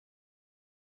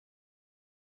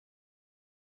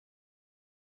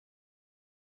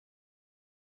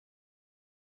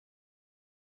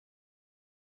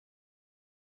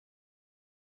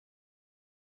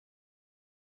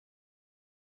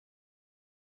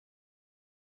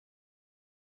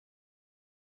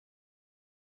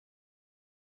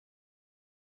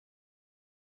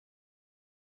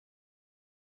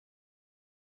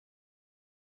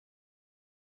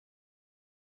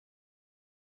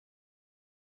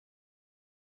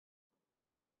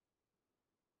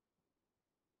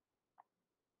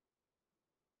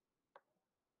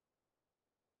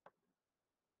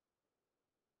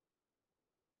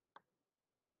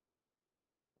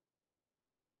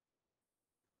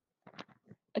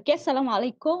Okay,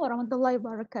 Assalamualaikum warahmatullahi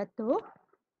wabarakatuh.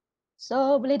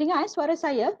 So, boleh dengar suara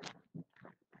saya?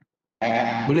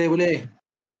 Boleh.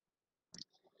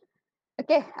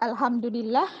 Okay,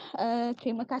 Alhamdulillah.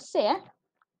 Terima kasih.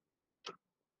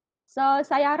 So,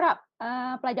 saya harap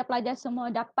pelajar-pelajar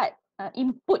semua dapat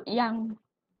input yang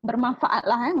bermanfaat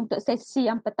lah untuk sesi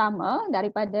yang pertama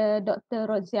daripada Dr.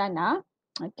 Roziana.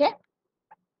 Okay.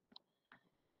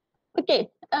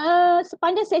 Okay,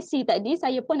 sepanjang sesi tadi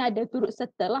saya pun ada turut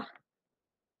serta lah.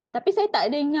 Tapi saya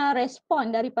tak dengar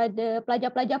respon daripada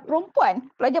pelajar-pelajar perempuan.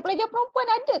 Pelajar-pelajar perempuan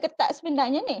ada ke tak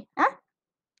sebenarnya ni?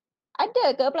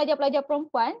 Ada ke pelajar-pelajar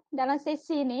perempuan dalam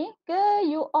sesi ni? Ke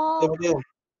you all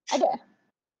ada?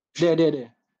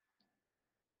 Ada.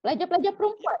 Pelajar-pelajar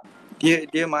perempuan?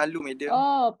 Dia malu, madam.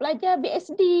 Oh, pelajar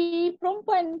BSD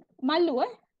perempuan malu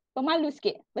Pemalu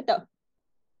sikit, betul?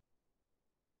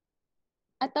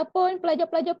 Ataupun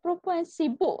pelajar-pelajar perempuan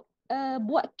sibuk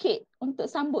buat kek untuk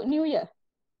sambut New Year?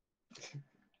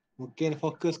 Mungkin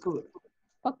fokus kot.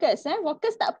 Fokus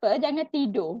fokus tak apa, jangan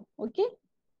tidur. Okey?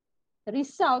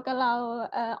 Risau kalau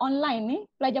online ni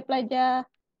pelajar-pelajar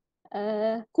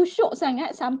khusyuk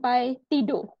sangat sampai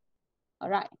tidur.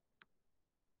 Alright.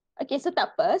 Okay, so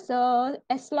tak apa. So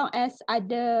as long as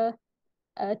ada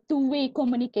two-way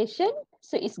communication,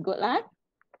 so it's good lah.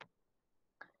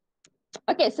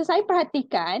 Okay, so saya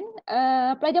perhatikan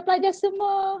pelajar-pelajar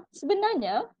semua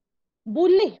sebenarnya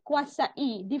boleh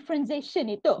kuasai differentiation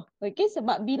itu. Okay,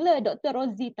 sebab bila Dr.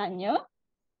 Rozi tanya,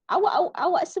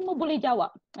 awak semua boleh jawab.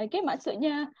 Okay,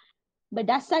 maksudnya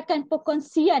berdasarkan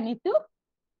perkongsian itu,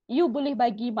 you boleh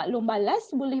bagi maklum balas,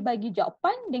 boleh bagi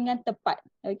jawapan dengan tepat.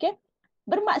 Okay,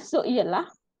 bermaksud ialah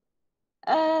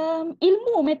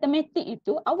ilmu matematik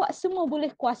itu awak semua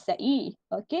boleh kuasai.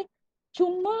 Okay,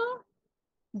 cuma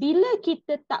bila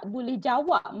kita tak boleh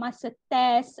jawab masa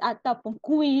test ataupun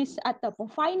kuis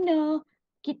ataupun final,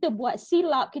 kita buat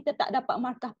silap, kita tak dapat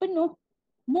markah penuh,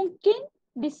 mungkin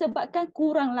disebabkan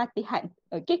kurang latihan,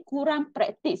 okay, kurang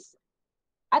praktis.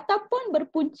 Ataupun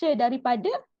berpunca daripada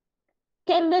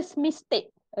careless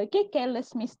mistake. Okay,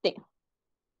 careless mistake.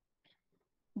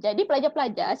 Jadi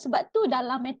pelajar-pelajar, sebab tu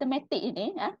dalam matematik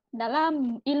ini,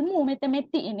 dalam ilmu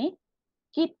matematik ini,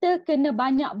 kita kena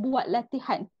banyak buat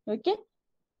latihan. Okay?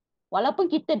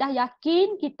 Walaupun kita dah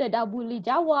yakin, kita dah boleh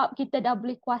jawab, kita dah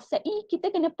boleh kuasai,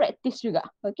 kita kena praktis juga.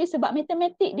 Okay? Sebab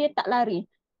matematik dia tak lari.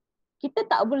 Kita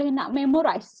tak boleh nak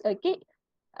memorize. Okay?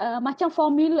 Macam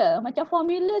formula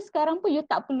sekarang pun you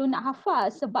tak perlu nak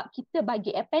hafal sebab kita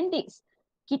bagi appendix.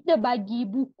 Kita bagi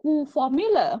buku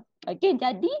formula. Okay?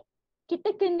 Jadi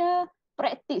kita kena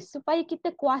praktis supaya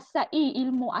kita kuasai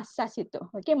ilmu asas itu.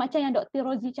 Okay? Macam yang Dr.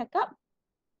 Rozi cakap,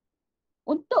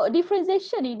 untuk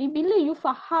differentiation ini, bila you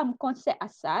faham konsep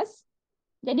asas,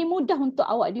 jadi mudah untuk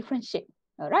awak differentiate.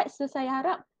 Alright, so saya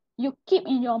harap you keep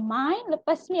in your mind,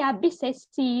 lepas ni habis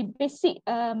sesi basic,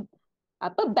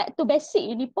 back to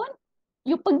basic ini pun,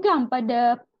 you pegang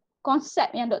pada konsep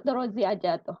yang Dr. Rozi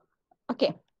ajar tu.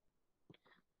 Okay.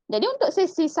 Jadi untuk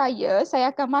sesi saya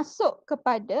akan masuk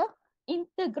kepada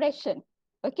integration.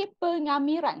 Okay,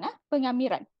 pengamiran.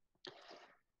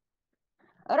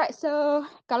 Alright, so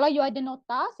kalau you ada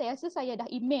nota, saya rasa saya dah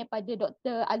email pada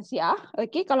Dr. Azia.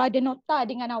 Okay, kalau ada nota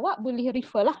dengan awak, boleh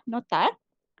refer lah nota.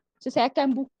 So saya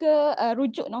akan buka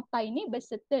rujuk nota ini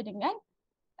berserta dengan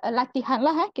latihan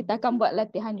lah. Kita akan buat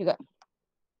latihan juga.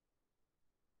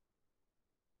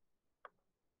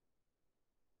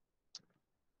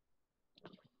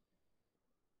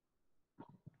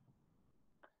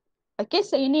 Okay,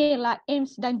 so inilah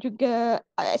aims dan juga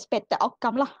expected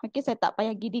outcome lah. Okay, saya tak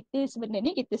payah pergi detail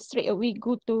sebenarnya. Kita straight away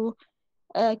go to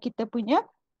kita punya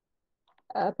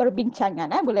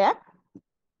perbincangan. Boleh?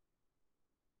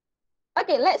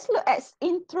 Okay, let's look at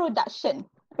introduction.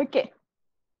 Okay.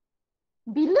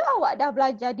 Bila awak dah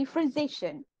belajar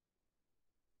differentiation,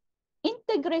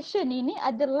 integration ini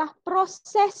adalah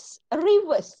proses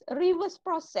reverse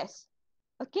process.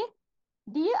 Okay.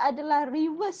 Dia adalah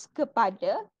reverse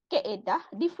kepada kaedah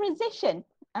differentiation.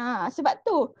 Sebab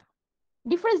tu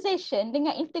differentiation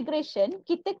dengan integration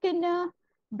kita kena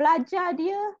belajar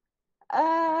dia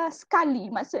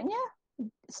sekali. Maksudnya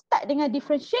start dengan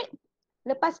differentiate,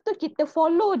 lepas tu kita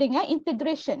follow dengan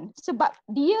integration sebab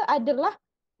dia adalah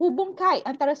hubung kait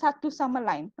antara satu sama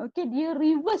lain. Okay, dia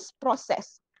reverse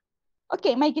process.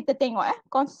 Okay, mari kita tengok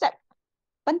konsep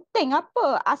penting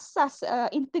apa asas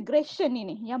integration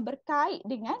ini yang berkait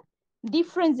dengan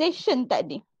differentiation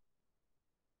tadi.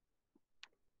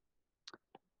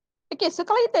 Okay, so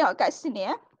kalau kita tengok kat sini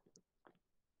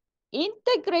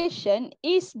integration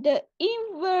is the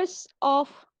inverse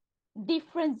of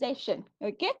differentiation.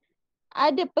 Okay,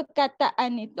 ada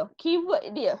perkataan itu,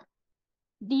 keyword dia.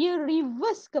 dia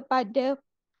reverse kepada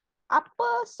apa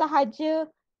sahaja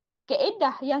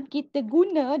kaedah yang kita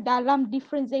guna dalam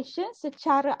differentiation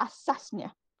secara asasnya.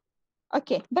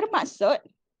 Okey, bermaksud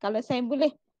kalau saya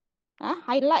boleh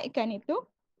highlightkan itu.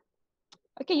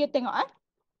 Okey, you tengok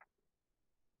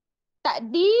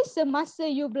tadi semasa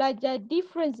you belajar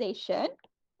differentiation,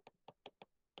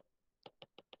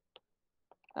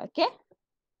 okey,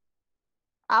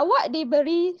 awak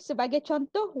diberi sebagai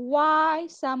contoh y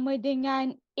sama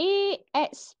dengan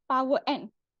ax power n.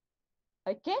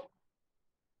 Okey.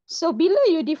 So bila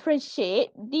you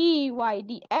differentiate dy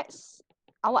dx,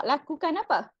 awak lakukan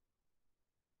apa?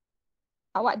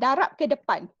 Awak darab ke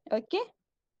depan. Okey.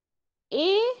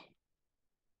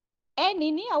 N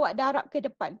ini awak darab ke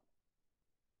depan.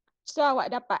 So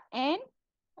awak dapat n.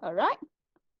 Alright.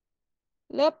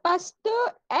 Lepas tu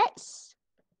x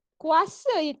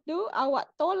kuasa itu awak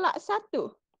tolak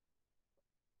 1.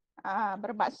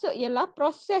 Bermaksud ialah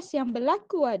proses yang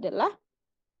berlaku adalah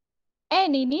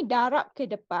n ini darab ke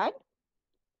depan.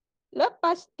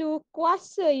 Lepas tu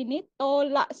kuasa ini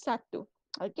tolak 1.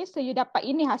 Okay, so you dapat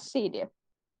ini hasil dia.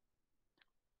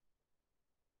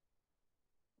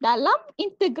 Dalam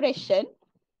integration,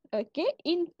 okay,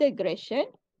 integration,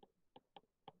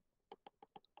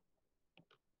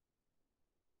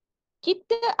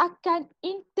 kita akan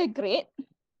integrate,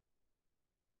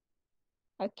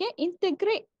 okay,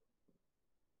 integrate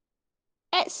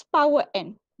x power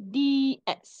n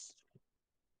dx.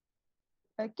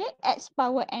 Okay, x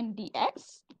power n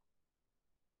dx.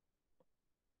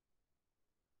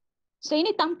 So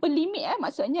ini tanpa limit,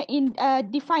 maksudnya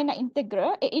indefinite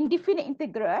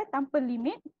integral tanpa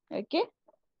limit. Okay.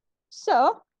 So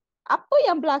apa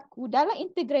yang berlaku dalam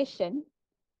integration,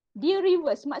 dia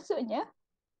reverse. Maksudnya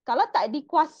kalau tak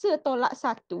dikuasa tolak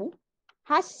 1,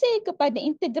 hasil kepada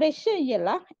integration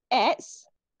ialah x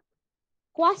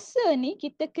kuasa ni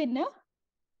kita kena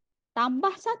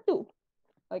tambah 1.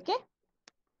 Okay.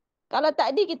 Kalau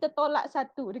tadi kita tolak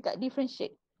 1 dekat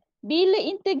differentiate. Bila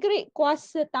integrate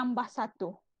kuasa tambah 1.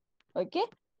 Okey.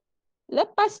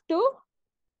 Lepas tu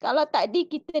kalau tadi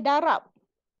kita darab.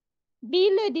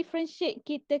 Bila differentiate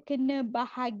kita kena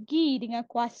bahagi dengan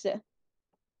kuasa.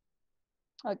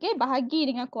 Okey, bahagi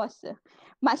dengan kuasa.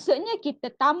 Maksudnya kita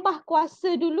tambah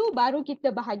kuasa dulu baru kita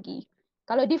bahagi.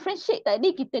 Kalau differentiate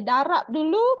tadi kita darab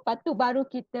dulu, lepas tu baru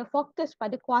kita fokus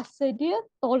pada kuasa dia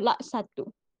tolak 1.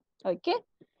 Okey.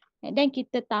 Dan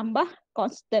kita tambah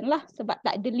constant lah sebab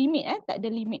tak ada limit, tak ada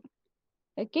limit.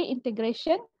 Okay,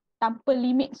 integration tanpa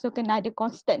limit, so kena ada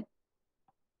constant.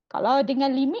 Kalau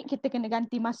dengan limit kita kena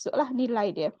ganti masuklah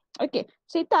nilai dia. Okay,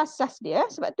 so itu asas dia.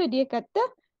 Sebab tu dia kata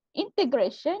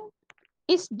integration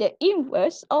is the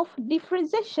inverse of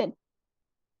differentiation.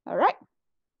 Alright.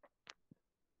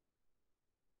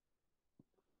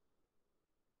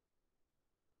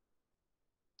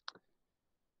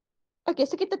 Okay,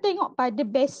 so kita tengok pada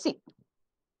basic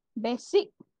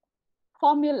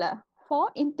formula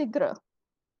for integral.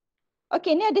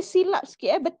 Okey, ni ada silap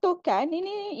sikit, betulkan.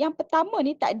 Ini yang pertama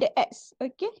ni tak ada x.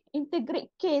 Okey, integrate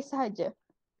k sahaja.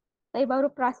 Saya baru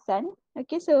perasan.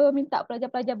 Okey, so minta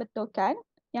pelajar-pelajar betulkan.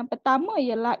 Yang pertama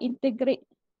ialah integrate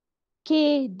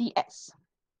k dx.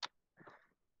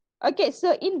 Okey,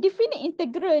 so indefinite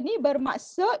integral ni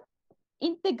bermaksud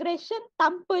integration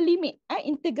tanpa limit.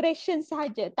 Integration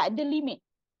sahaja, tak ada limit.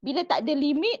 Bila tak ada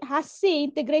limit, hasil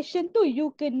integration tu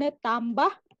you kena tambah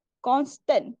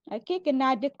constant. Okey,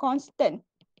 kena ada constant.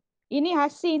 Ini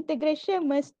hasil integration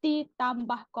mesti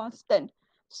tambah constant.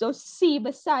 So C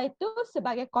besar itu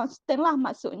sebagai constant lah,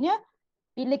 maksudnya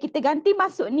bila kita ganti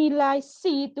masuk nilai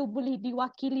C itu boleh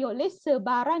diwakili oleh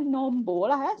sebarang nombor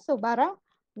lah, sebarang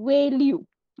value.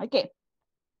 Okey.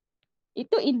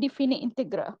 Itu indefinite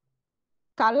integral.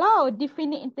 Kalau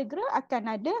definite integral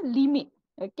akan ada limit.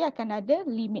 Okey, akan ada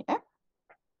limit.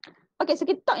 Okey, so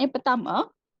kita tengok yang pertama.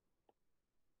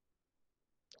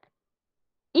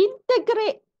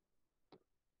 Integrate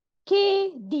k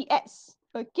dx.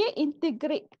 Okey,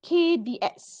 integrate k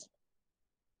dx.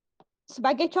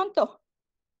 Sebagai contoh.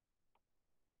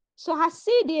 So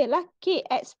hasil dia lah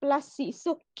kx plus c.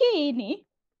 So k ni,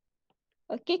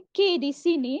 okey, k di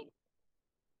sini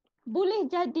boleh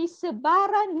jadi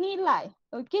sebarang nilai.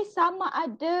 Okey, sama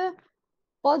ada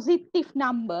positive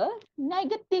number,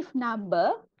 negative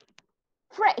number,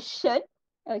 fraction,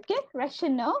 okey,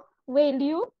 rational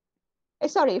value,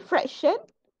 fraction,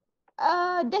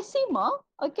 decimal,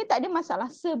 okey, tak ada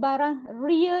masalah, sebarang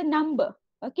real number.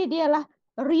 Okey, dia lah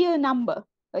real number.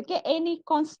 Okey, any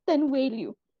constant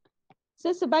value.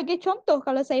 So sebagai contoh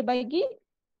kalau saya bagi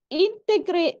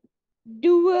integrate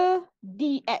 2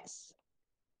 dx.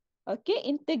 Okey,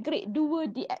 integrate 2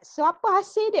 dx. So apa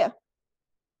hasil dia?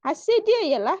 Hasil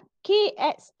dia ialah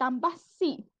KX tambah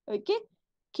C. Okey?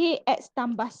 KX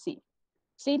tambah C.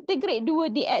 So, integrate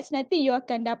 2DX nanti you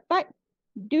akan dapat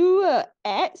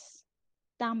 2X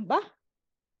tambah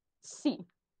C.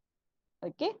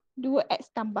 Okey? 2X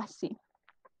tambah C.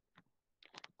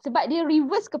 Sebab dia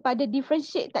reverse kepada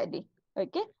differentiate tadi.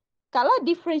 Okey? Kalau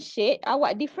differentiate,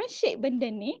 awak differentiate benda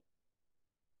ni,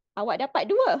 awak dapat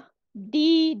 2.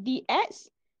 D dx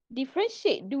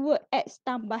differentiate 2x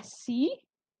tambah C.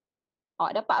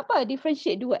 Awak dapat apa?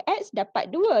 Differentiate 2x dapat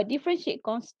 2. Differentiate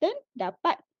constant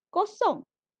dapat kosong.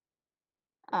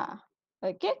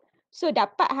 Okay. So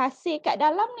dapat hasil kat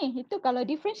dalam ni. Itu kalau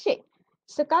differentiate.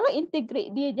 So kalau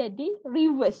integrate dia jadi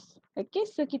reverse. Okay.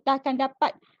 So kita akan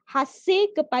dapat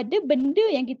hasil kepada benda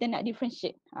yang kita nak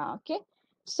differentiate. Okay.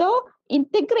 So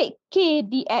integrate K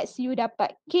dx you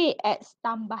dapat KX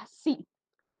tambah C.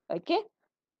 Okay.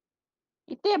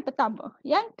 Itu yang pertama.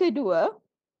 Yang kedua.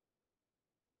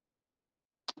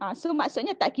 So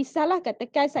maksudnya tak kisahlah,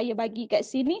 katakan saya bagi kat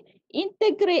sini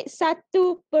integrate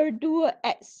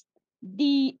 1/2x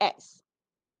dx.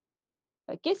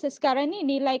 Okey, so sekarang ni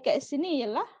nilai kat sini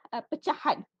ialah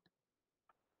pecahan.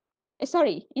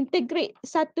 Integrate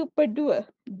 1/2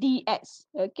 dx.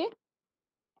 Okey.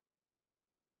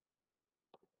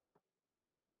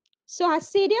 So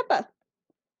hasil dia apa?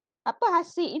 Apa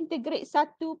hasil integrate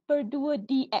 1/2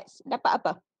 dx? Dapat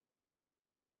apa?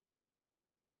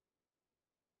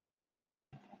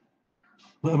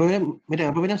 Apa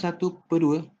benda? 1/2?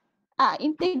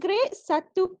 Integrate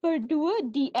 1/2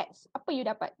 dx. Apa you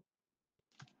dapat?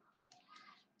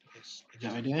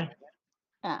 Sekejap ada.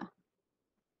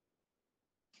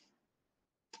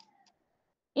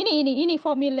 Ini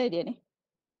formula dia ni.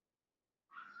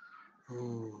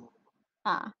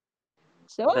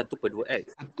 So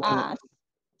 1/2x.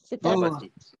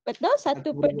 betul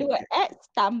 1/2x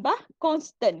tambah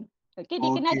constant. Okey, dia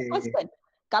kena ada constant.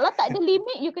 Kalau tak ada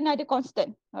limit, you kena ada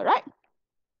constant. Alright?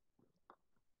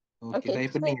 Okey,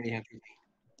 saya pening ni.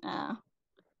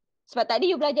 Sebab tadi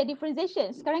you belajar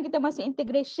differentiation. Sekarang kita masuk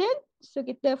integration. So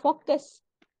kita fokus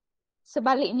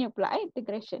sebaliknya pula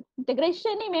integration.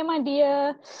 Integration ni memang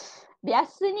dia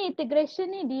biasanya integration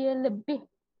ni dia lebih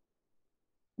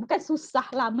bukan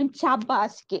susah lah, mencabar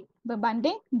sikit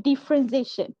berbanding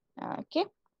differentiation. Okay.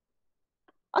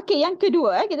 Okay, yang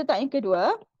kedua, kita tengok yang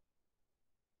kedua.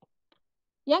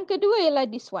 Yang kedua ialah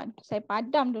this one. Saya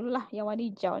padam dululah yang warna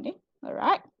hijau ni.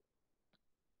 Alright.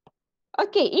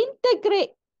 Okay,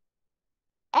 integrate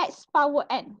x power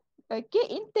n.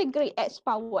 Okay, integrate x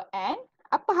power n.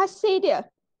 Apa hasil dia?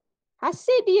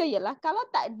 Hasil dia ialah kalau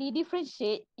tak di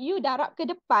differentiate, you darab ke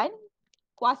depan,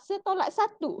 kuasa tolak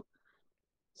 1.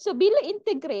 So, bila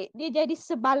integrate, dia jadi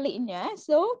sebaliknya.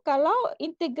 So, kalau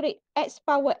integrate x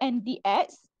power n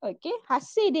dx, okay,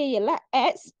 hasil dia ialah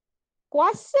x.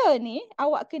 Kuasa ni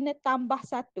awak kena tambah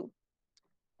 1.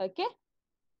 Okay.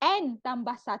 N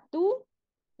tambah 1.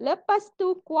 Lepas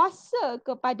tu kuasa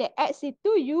kepada X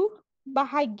itu you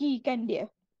bahagikan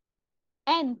dia.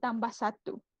 N tambah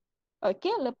 1.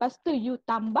 Okay. Lepas tu you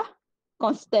tambah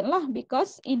constant lah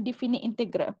because indefinite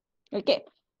integral. Okay.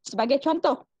 Sebagai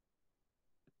contoh.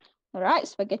 Alright.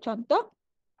 Sebagai contoh.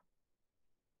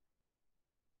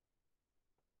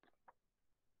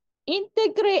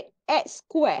 Integrate X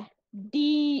square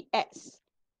dx.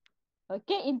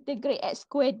 Okay, integrate X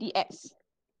square dx.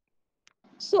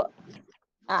 So,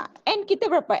 N kita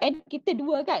berapa? N kita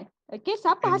 2 kan? Okay,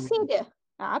 so apa hasil dia?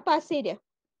 Apa hasil dia?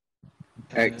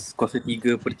 X kuasa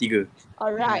 3/3.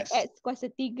 Alright, Yes. X kuasa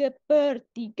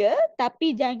 3/3.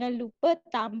 Tapi jangan lupa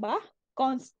tambah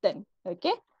constant.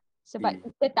 Okay? Sebab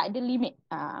kita tak ada limit.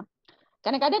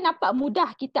 Kadang-kadang nampak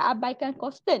mudah kita abaikan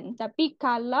constant. Tapi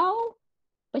kalau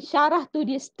pensyarah tu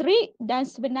dia strict dan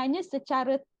sebenarnya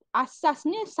secara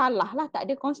asasnya salah lah, tak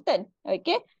ada constant.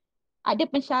 Okay? Ada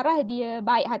pensyarah dia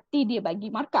baik hati, dia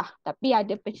bagi markah. Tapi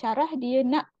ada pensyarah dia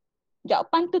nak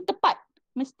jawapan tu tepat.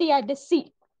 Mesti ada C.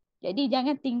 Jadi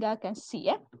jangan tinggalkan C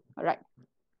ya. Alright.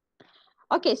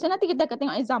 Okay, so nanti kita akan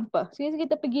tengok example. So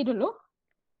kita pergi dulu.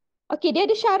 Okay, dia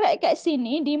ada syarat kat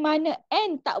sini di mana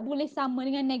N tak boleh sama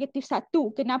dengan negatif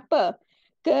 1. Kenapa?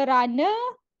 Kerana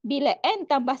bila N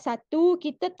tambah 1,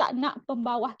 kita tak nak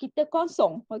pembawah kita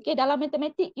kosong. Okay, dalam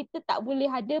matematik kita tak boleh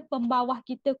ada pembawah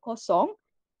kita kosong.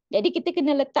 Jadi kita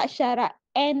kena letak syarat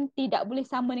N tidak boleh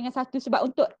sama dengan 1.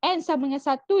 Sebab untuk N sama dengan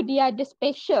 1, dia ada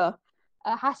special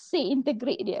hasil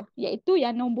integrate dia. Iaitu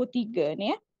yang nombor 3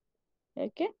 ni ya.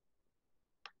 Okay.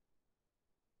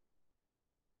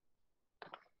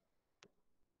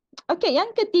 Okay,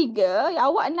 yang ketiga,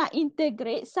 awak nak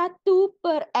integrate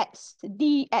 1/x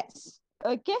dx.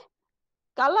 Okay.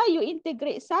 Kalau you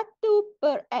integrate 1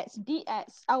 per X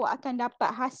dx, awak akan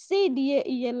dapat hasil dia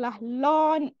ialah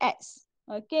ln X.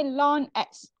 Okay, ln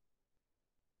X.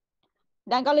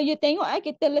 Dan kalau you tengok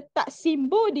kita letak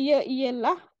simbol dia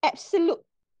ialah absolute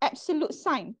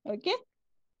sign. Okay.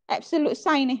 Absolute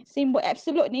sign ni, simbol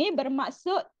absolute ni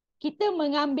bermaksud kita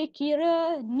mengambil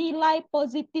kira nilai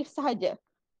positif sahaja.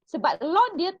 Sebab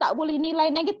ln dia tak boleh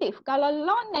nilai negatif. Kalau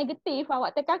ln negatif,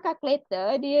 awak tekan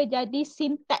calculator, dia jadi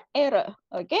syntax error.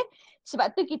 Okay?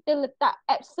 Sebab tu kita letak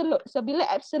absolute. So, bila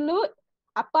absolute,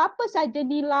 apa-apa saja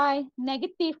nilai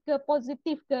negatif ke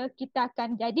positif ke, kita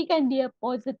akan jadikan dia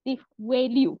positive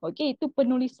value. Okay? Itu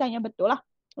penulisan yang betul lah.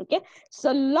 Okay?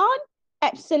 So, ln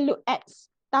absolute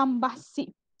X tambah C.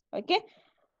 Okay?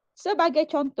 Sebagai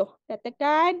contoh,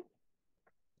 katakan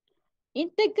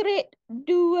integrate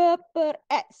 2 per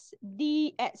X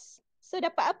dx. So,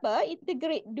 dapat apa?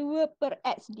 Integrate 2 per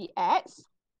X dx.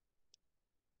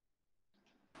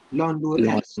 Ln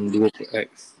 2x Ln 2 per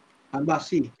X. tambah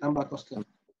C tambah constant.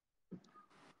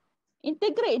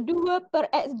 Integrate 2 per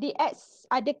X dx.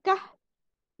 Adakah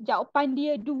jawapan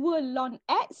dia 2 ln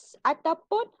X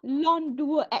ataupun ln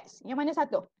 2X? Yang mana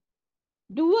satu?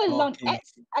 2 ln Okey.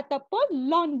 X ataupun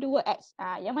ln 2X?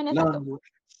 Yang mana satu?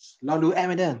 Ln 2x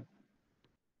madam.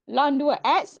 Ln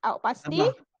 2X, awak pasti?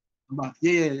 Tambah.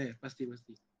 Ya, pasti.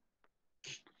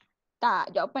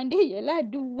 Tak, jawapan dia ialah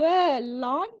 2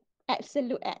 ln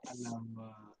absolute X.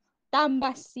 Alamak.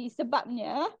 Tambah C.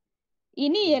 Sebabnya,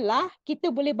 ini ialah kita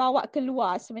boleh bawa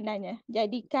keluar sebenarnya.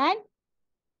 Jadikan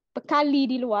perkali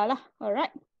di luar lah.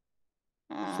 Alright.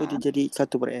 So dia jadi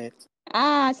 1 per X.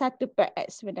 1 per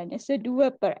X sebenarnya. So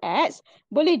 2 per X.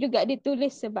 Boleh juga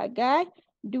ditulis sebagai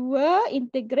 2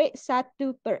 integrate 1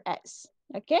 per X.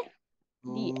 Okay.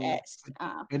 dx.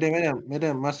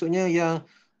 Madam, maksudnya yang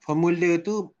formula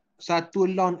tu 1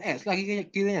 ln x lah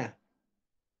kiranya.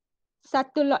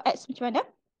 1 ln X macam mana?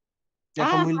 Yang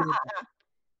formula.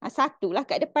 Satu lah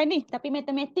kat depan ni. Tapi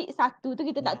matematik satu tu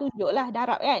kita tak tunjuk lah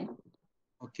darab kan.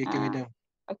 Okey, madam.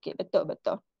 Okay, betul.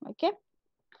 Okay.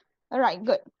 Alright,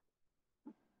 good.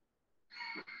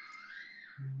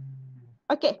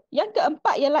 Okay, yang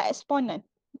keempat ialah eksponen.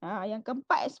 Yang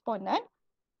keempat eksponen.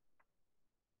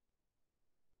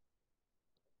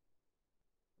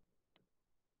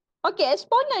 Okay,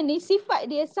 eksponen ni sifat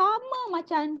dia sama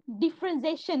macam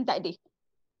differentiation tadi.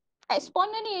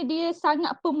 Eksponen ni dia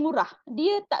sangat pemurah.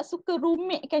 Dia tak suka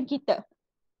rumitkan kita.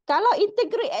 Kalau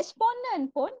integrate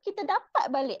eksponen pun, kita dapat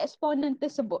balik eksponen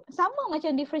tersebut. Sama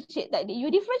macam differentiate tadi.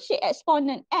 You differentiate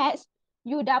eksponen X,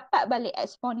 you dapat balik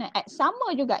eksponen X.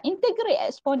 Sama juga, integrate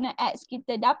eksponen X,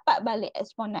 kita dapat balik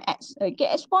eksponen X.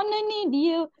 Okay, eksponen ni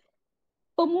dia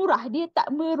pemurah. Dia tak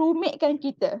merumitkan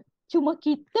kita. Cuma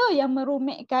kita yang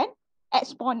merumitkan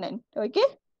eksponen. Okay.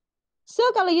 So,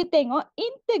 kalau you tengok,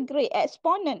 integrate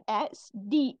eksponen X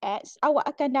dx, awak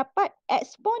akan dapat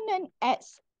eksponen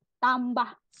X tambah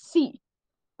C.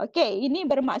 Okay, ini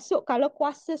bermaksud kalau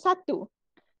kuasa 1.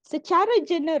 Secara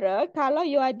general, kalau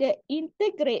you ada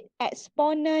integrate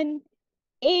eksponen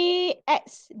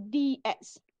AX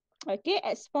dx. Okay,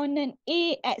 eksponen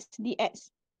AX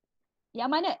dx. Yang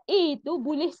mana A tu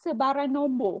boleh sebarang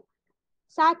nombor.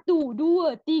 1,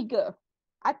 2, 3.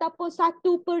 Ataupun 1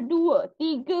 per 2,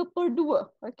 3 per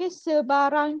 2. Okay,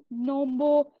 sebarang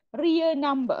nombor real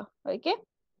number. Okay.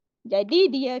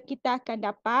 Jadi kita akan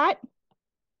dapat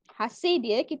hasil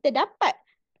dia, kita dapat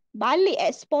balik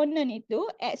eksponen itu,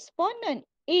 eksponen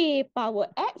A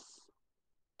power X.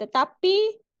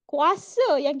 Tetapi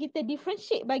kuasa yang kita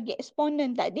differentiate bagi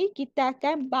eksponen tadi, kita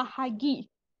akan bahagi.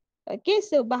 Okay,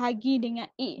 so bahagi dengan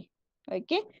A.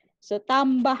 Okay, so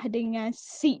tambah dengan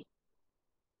C.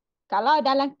 Kalau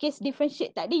dalam kes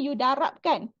differentiate tadi, you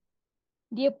darabkan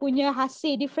dia punya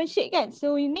hasil differentiate kan.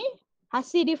 So ini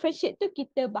hasil differentiate tu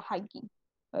kita bahagi.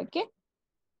 Okay.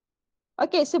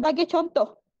 Okay, sebagai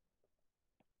contoh.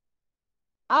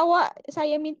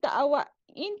 Saya minta awak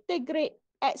integrate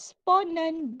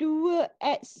eksponen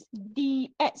 2x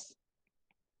dx.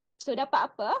 So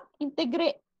dapat apa?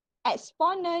 Integrate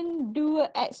eksponen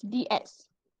 2x dx.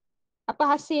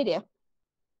 Apa hasil dia?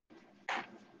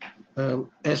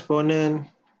 Eksponen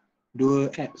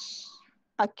 2x.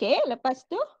 Okay, lepas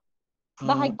tu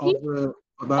bahagi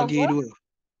Bagi 2.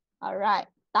 Alright,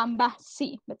 tambah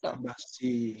C, betul. Tambah C.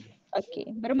 Okay,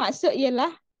 bermaksud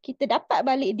ialah kita dapat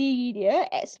balik diri dia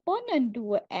eksponen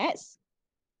 2x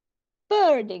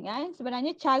per dengan,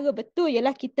 sebenarnya cara betul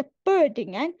ialah kita per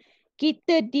dengan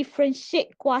kita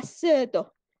differentiate kuasa tu.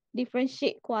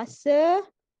 Differentiate kuasa,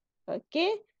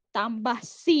 okay, tambah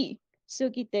C.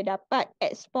 So kita dapat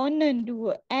eksponen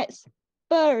 2x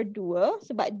per 2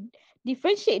 sebab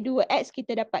differentiate 2x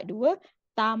kita dapat 2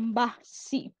 tambah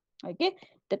C. Okey.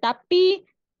 Tetapi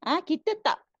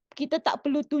kita tak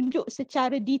perlu tunjuk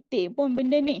secara detail pun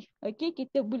benda ni. Okey,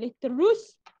 kita boleh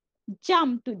terus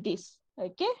jump to this.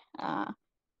 Okey.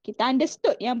 Kita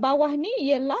understood yang bawah ni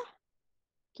ialah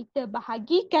kita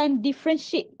bahagikan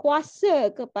differentiate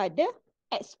kuasa kepada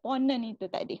eksponen itu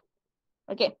tadi.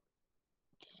 Okey.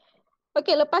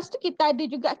 Okey, lepas tu kita ada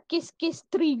juga kes-kes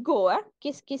trigo.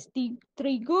 Kes-kes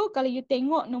trigo kalau you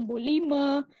tengok nombor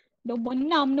 5, nombor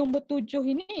 6, nombor 7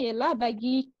 ini ialah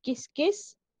bagi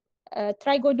kes-kes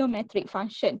trigonometric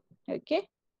function. Okey.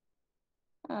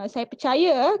 Saya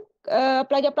percaya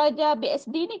pelajar-pelajar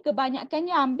BSD ni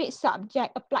kebanyakannya ambil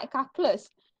subjek applied calculus.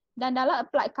 Dan dalam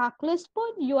applied calculus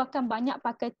pun you akan banyak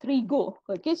pakai trigo.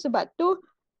 Okey, sebab tu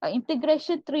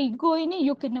integration trigo ini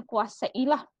you kena kuasai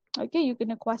lah. Okey, you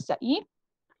kena kuasai.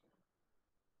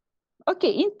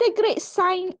 Okey, integrate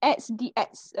sin x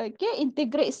dx. Okey,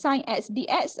 integrate sin x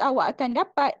dx awak akan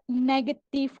dapat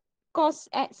negative cos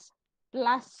x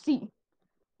plus c.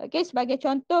 Okey, sebagai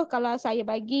contoh kalau saya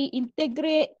bagi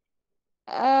integrate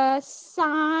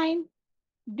sin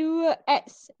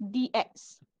 2x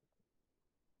dx.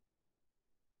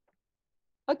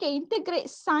 Okey, integrate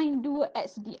sin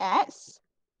 2x dx.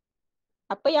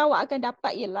 Apa yang awak akan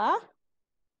dapat ialah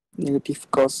Negative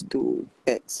cos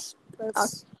 2x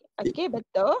plus. Okey,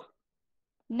 betul.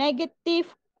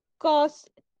 Negative cos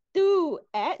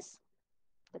 2x.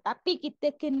 Tetapi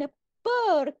kita kena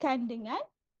perkan dengan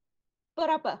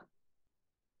apa?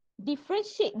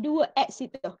 Differentiate 2x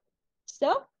itu.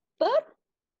 So, per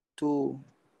 2.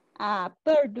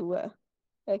 per 2.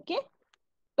 Okey.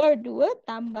 Per 2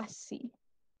 tambah C.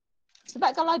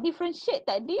 Sebab kalau differentiate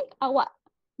tadi, awak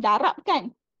darab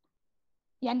kan?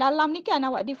 Yang dalam ni kan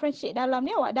awak differentiate dalam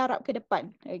ni, awak darab ke depan.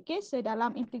 Okey, so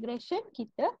dalam integration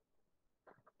kita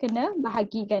kena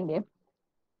bahagikan dia.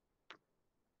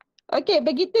 Okey,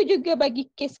 begitu juga bagi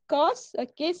case cos.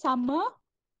 Okey, sama.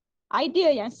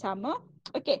 Idea yang sama.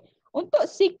 Okey, untuk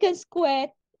secant square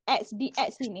x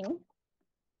dx ini,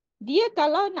 dia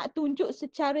kalau nak tunjuk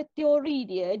secara teori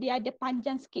dia ada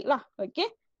panjang sikit lah. Okey.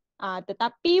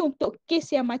 Tetapi untuk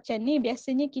case yang macam ni,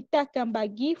 biasanya kita akan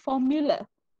bagi formula.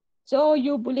 So,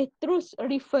 you boleh terus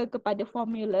refer kepada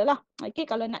formula lah. Okey,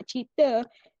 kalau nak cerita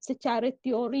secara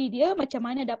teori dia, macam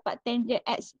mana dapat tangent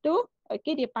x tu,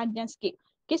 okey, dia panjang sikit.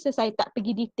 Okey, so saya tak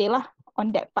pergi detail lah on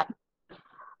that part.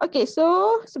 Okay,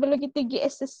 so sebelum kita pergi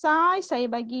exercise, saya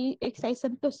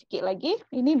sentuh sikit lagi.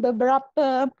 Ini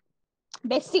beberapa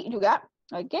basic juga.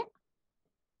 Okay.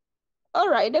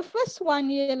 Alright, the first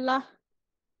one ialah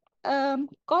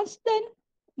constant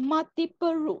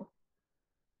multiple rule.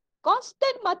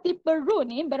 Constant multiple rule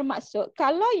ni bermaksud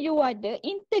kalau you ada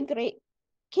integrate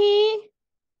K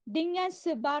dengan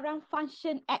sebarang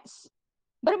function X.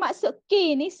 Bermaksud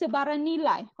K ni sebarang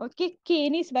nilai. Okey,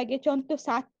 K ni sebagai contoh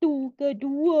 1 ke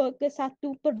 2 ke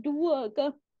 1/2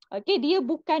 ke. Okey, dia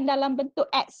bukan dalam bentuk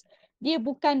X. Dia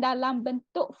bukan dalam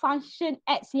bentuk function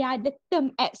X yang ada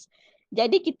term X.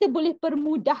 Jadi kita boleh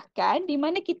permudahkan di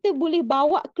mana kita boleh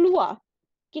bawa keluar.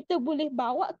 Kita boleh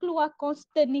bawa keluar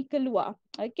constant ni keluar.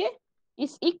 Okey.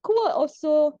 Is equal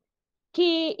also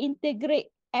K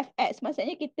integrate fx.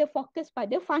 Maksudnya kita fokus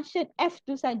pada function f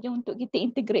tu saja untuk kita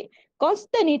integrate.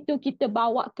 Constant itu kita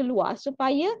bawa keluar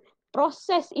supaya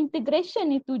proses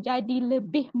integration itu jadi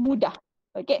lebih mudah.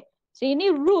 Okay. So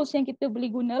ini rules yang kita boleh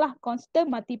gunalah.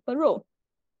 Constant multiple rule.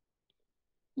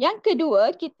 Yang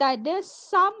kedua, kita ada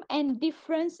sum and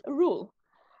difference rule.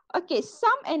 Okay,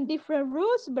 sum and difference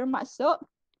rules bermaksud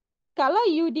kalau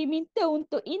you diminta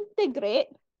untuk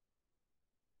integrate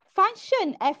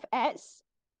function fx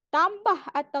tambah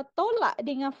atau tolak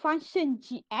dengan function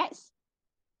gx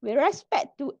with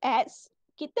respect to x,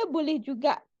 kita boleh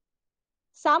juga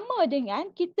sama dengan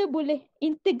kita boleh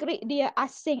integrate dia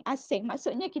asing-asing.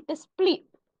 Maksudnya kita split.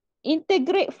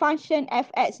 Integrate function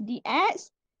fx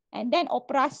dx and then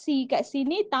operasi kat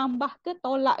sini tambah ke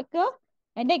tolak ke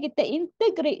and then kita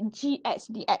integrate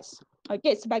gx dx.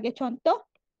 Okey, sebagai contoh,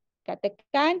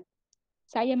 katakan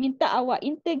saya minta awak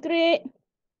integrate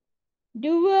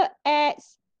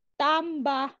 2x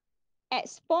tambah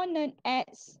eksponen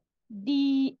x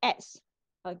dx.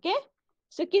 Okey.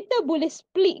 So kita boleh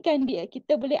splitkan dia.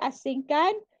 Kita boleh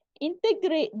asingkan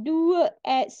integrate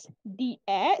 2x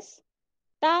dx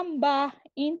tambah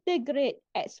integrate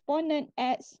eksponen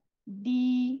x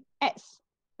dx.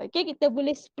 Okey, kita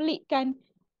boleh splitkan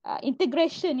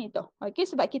integration itu. Okey,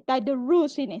 sebab kita ada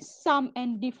rules ini, sum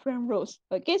and different rules.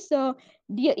 Okey, so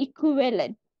dia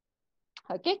equivalent.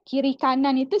 Okey, kiri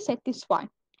kanan itu satisfy.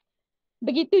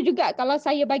 Begitu juga kalau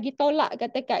saya bagi tolak,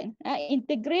 katakan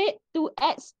integrate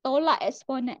 2x tolak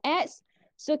eksponen x.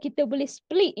 So kita boleh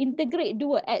split integrate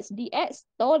 2x dx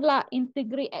tolak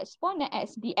integrate eksponen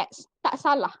x dx. Tak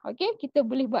salah. Okay. Kita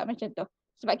boleh buat macam tu.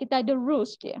 Sebab kita ada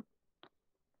rules dia.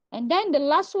 And then the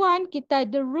last one, kita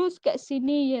ada rules kat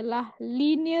sini ialah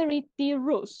linearity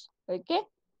rules. Okay.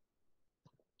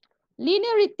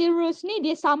 Linearity rules ni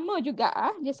dia sama juga.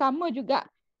 Dia sama juga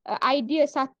idea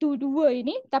 1, 2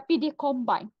 ini. Tapi dia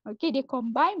combine. Okay. Dia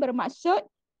combine bermaksud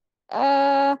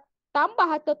tambah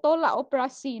atau tolak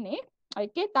operasi ni.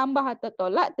 Okay, tambah atau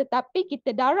tolak tetapi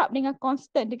kita darab dengan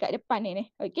constant dekat depan ini.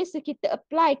 Okay, so kita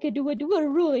apply kedua-dua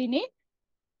rule ini.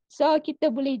 So kita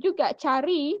boleh juga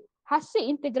cari hasil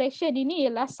integration ini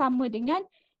ialah sama dengan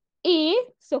A.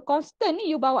 So constant ni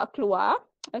you bawa keluar.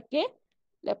 Okay.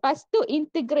 Lepas tu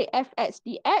integrate fx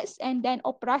dx and then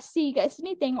operasi kat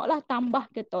sini tengoklah tambah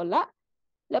ke tolak.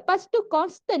 Lepas tu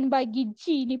constant bagi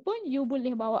G ni pun you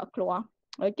boleh bawa keluar.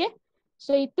 Okay.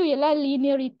 So itu ialah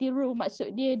linearity rule.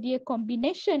 Maksud dia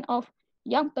combination of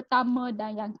yang pertama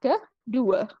dan yang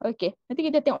kedua. Okay. Nanti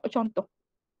kita tengok contoh.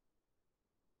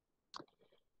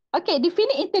 Okay.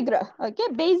 Definite integral. Okay.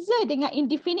 Beza dengan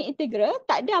indefinite integral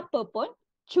tak ada apa pun.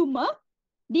 Cuma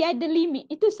dia ada limit.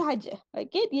 Itu sahaja.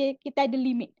 Okay. Kita ada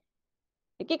limit.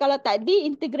 Okay. Kalau tadi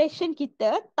integration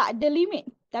kita tak ada limit.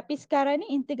 Tapi sekarang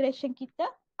ni integration kita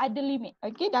ada limit.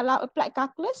 Okay. Dalam applied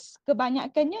calculus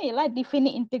kebanyakannya ialah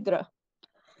definite integral.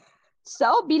 So,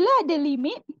 bila ada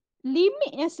limit,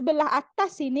 limit yang sebelah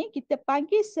atas ini kita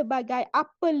panggil sebagai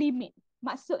upper limit.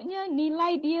 Maksudnya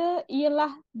nilai dia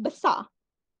ialah besar.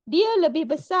 Dia lebih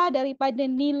besar daripada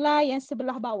nilai yang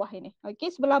sebelah bawah ini. Okey,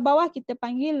 sebelah bawah kita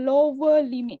panggil lower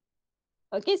limit.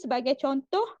 Okey, sebagai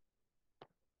contoh,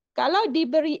 kalau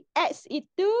diberi X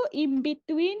itu in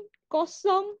between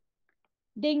 0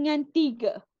 dengan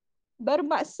 3.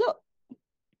 Bermaksud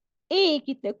A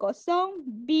kita 0,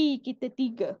 B kita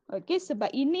 3. Okey, sebab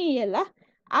ini ialah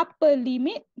upper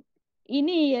limit,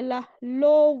 ini ialah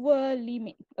lower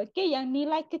limit. Okey, yang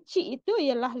nilai kecil itu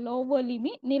ialah lower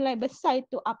limit, nilai besar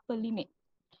itu upper limit.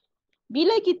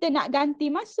 Bila kita nak ganti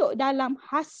masuk dalam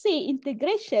hasil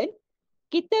integration,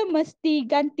 kita mesti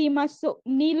ganti masuk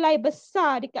nilai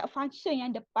besar dekat function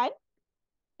yang depan.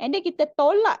 And then kita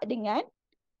tolak dengan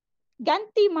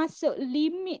ganti masuk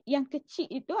limit yang kecil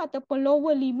itu ataupun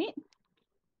lower limit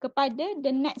kepada the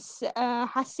next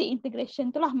hasil integration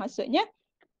itulah maksudnya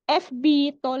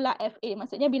FB tolak FA.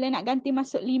 Maksudnya bila nak ganti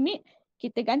masuk limit,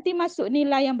 kita ganti masuk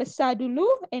nilai yang besar dulu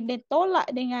and then tolak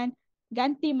dengan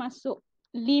ganti masuk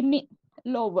limit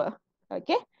lower.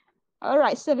 Okay.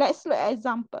 Alright, so let's look at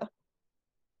example.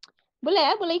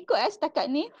 Boleh boleh ikut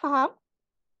setakat ni, faham?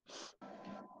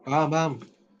 Faham.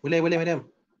 Boleh madam.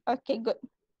 Okay, good.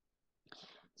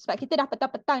 Sebab kita dah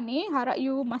petang-petang ni, harap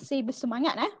you masih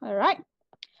bersemangat. Alright.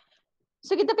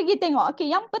 So kita pergi tengok. Okay,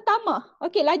 yang pertama.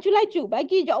 Okay, laju-laju.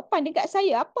 Bagi jawapan dekat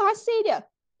saya. Apa hasil dia?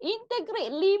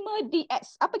 Integrate 5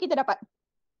 dx. Apa kita dapat?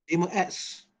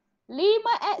 5x.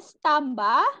 5x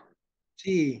tambah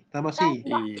C. Tambah C.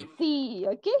 C.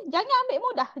 Okay, jangan ambil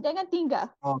mudah. Jangan tinggal.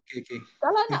 Okay.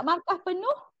 Kalau nak markah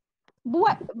penuh,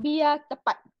 buat biar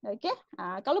tepat. Okay.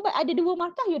 Kalau ada 2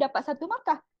 markah, you dapat 1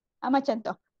 markah. Macam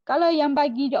tu. Kalau yang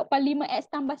bagi jawapan 5x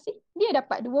tambah C, dia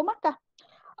dapat 2 markah.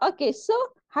 Okay, so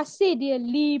hasil dia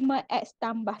 5x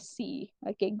tambah C.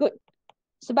 Okay, good.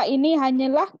 Sebab ini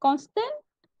hanyalah constant.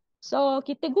 So,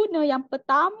 kita guna yang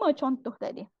pertama contoh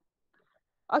tadi.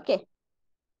 Okay.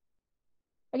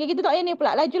 Okay, kita tengok yang ni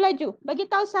pula. Laju-laju. Bagi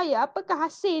tahu saya, apakah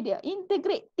hasil dia?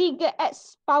 Integrate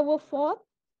 3x power 4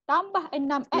 tambah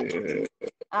 6x.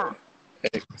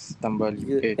 X tambah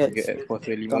 3x kuasa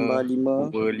 5 tambah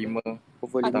 5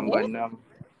 over 5 tambah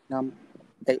 6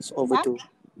 x over 2.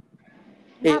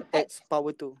 X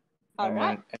power 2.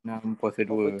 Alright. 6 kuasa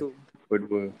 2 over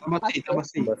 2 Tambah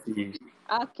C.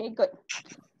 Okay, good.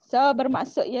 So,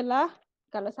 bermaksud ialah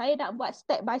kalau saya nak buat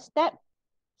step by step,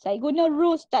 saya guna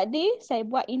rules tadi, saya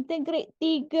buat integrate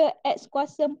 3x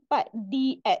kuasa 4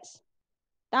 dx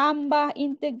tambah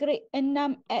integrate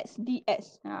 6x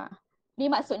dx. Ni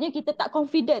maksudnya kita tak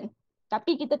confident.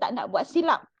 Tapi kita tak nak buat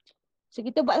silap. So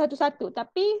kita buat satu-satu.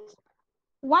 Tapi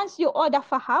once you all dah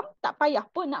faham, tak payah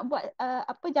pun nak buat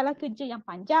jalan kerja yang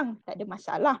panjang. Tak ada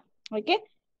masalah. Okay.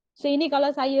 So ini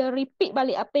kalau saya repeat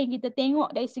balik apa yang kita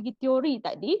tengok dari segi teori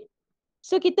tadi.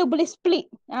 So kita boleh split.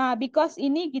 Because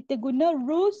ini kita guna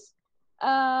rules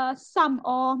sum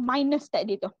or minus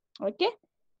tadi tu. Okay.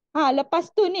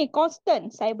 Lepas tu ni constant.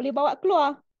 Saya boleh bawa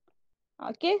keluar.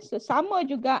 Okay. So sama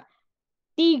juga.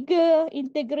 3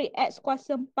 integrate x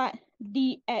kuasa 4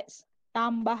 dx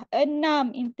tambah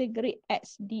 6 integrate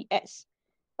x dx.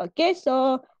 Okay,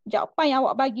 so jawapan yang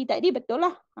awak bagi tadi betul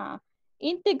lah.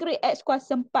 Integrate x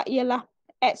kuasa 4 ialah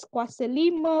X kuasa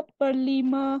 5 per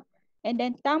 5 and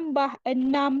then tambah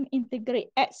 6 integrate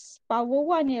X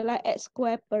power 1 ialah X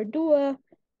square per 2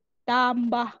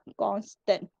 tambah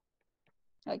constant.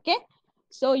 Okay.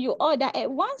 So you all dah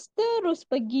advance terus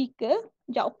pergi ke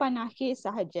jawapan akhir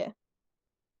sahaja.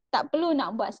 Tak perlu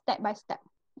nak buat step by step.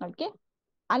 Okay.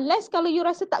 Unless kalau you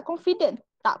rasa tak confident.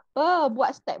 Tak apa,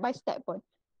 buat step by step pun.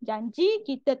 Janji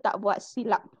kita tak buat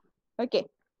silap. Okay.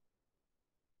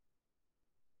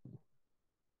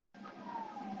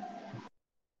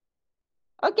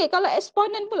 Okay, kalau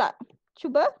exponent pula.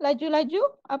 Cuba laju-laju.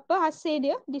 Apa hasil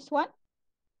dia, this one?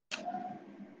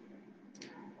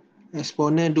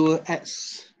 Eksponen 2x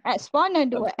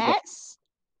Exponent 2x.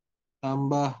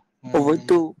 tambah Over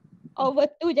 2. Over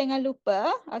 2 jangan lupa.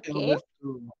 Okay. over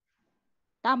 2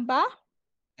 Tambah.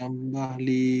 tambah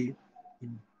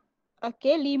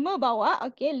Okay, 5 bawa.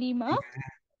 Okay, 5.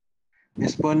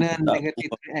 eksponen Tak. negatif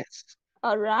 3x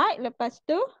Alright, lepas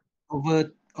tu.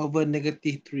 over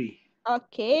negatif 3.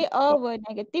 Okay, over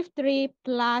negative 3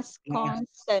 plus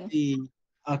constant. Okay.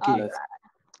 Alright.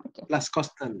 Okay. Plus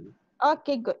constant.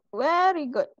 Okay, good. Very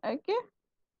good. Okay.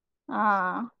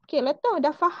 Okay lah tu.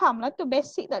 Dah faham lah tu.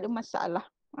 Basic tak ada masalah.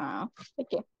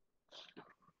 Okay.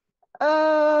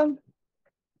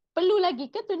 Perlu lagi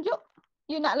ke tunjuk?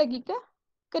 You nak lagi ke?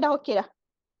 Ke dah okey dah?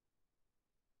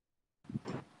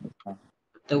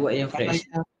 Kita buat yang fresh.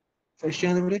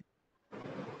 Fraction tu boleh?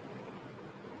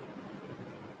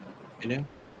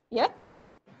 Ya?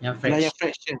 Yang Kalau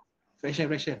fresh. yang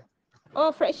fraction.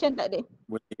 Oh, fraction tak ada.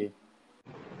 Boleh.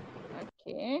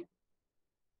 Okay.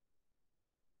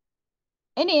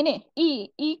 Ini.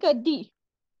 E ke D?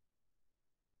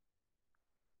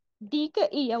 D ke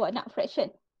E awak nak fraction?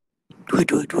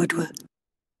 Dua.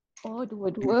 Oh,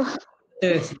 dua-dua.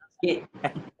 Sikit.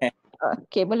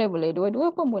 Okay, boleh. Dua-dua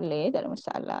pun boleh. Tak ada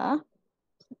masalah.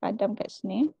 Padam kat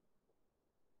sini.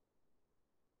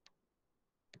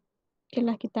 Okay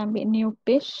lah, kita ambil new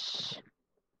page.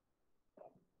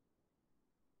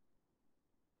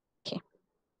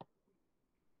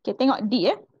 Okay, tengok D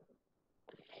ya.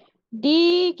 D,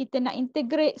 kita nak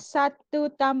integrate 1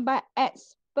 tambah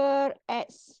X per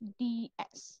X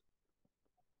dx.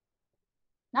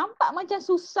 Nampak macam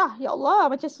susah. Ya Allah,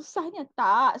 macam susahnya.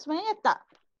 Tak, sebenarnya tak.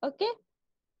 Okay.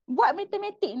 Buat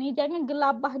matematik ni jangan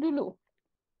gelabah dulu.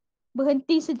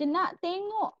 Berhenti sejenak,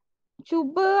 tengok.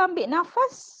 Cuba ambil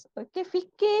nafas. Okay,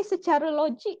 fikir secara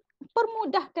logik.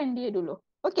 Permudahkan dia dulu.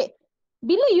 Okay.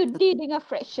 Bila you deal dengan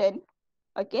fraction,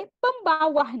 okay,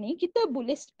 pembawah ni kita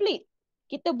boleh split.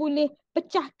 Kita boleh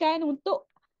pecahkan untuk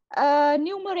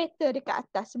numerator dekat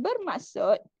atas.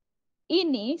 Bermaksud,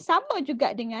 ini sama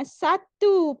juga dengan 1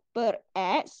 per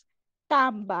X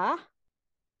tambah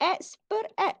X per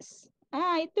X.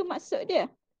 Itu maksud dia.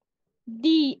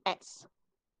 dx.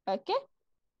 Okay.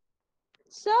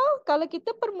 So, kalau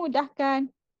kita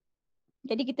permudahkan,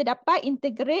 jadi kita dapat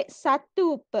integrate 1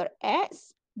 per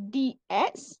X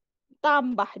dx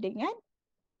tambah dengan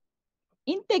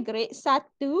integrate 1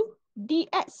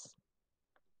 dx.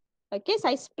 Okay,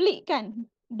 saya split kan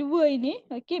dua ini.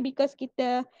 Okay, because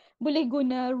kita boleh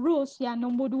guna rules yang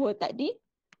nombor 2 tadi.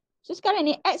 So, sekarang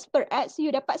ni X per X,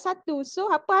 you dapat 1. So,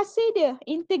 apa hasil dia?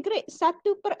 Integrate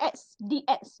 1 per X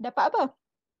dx. Dapat apa?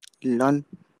 Ln.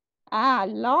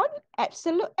 Ln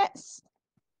absolute X.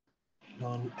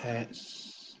 Non x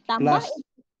Tambah plus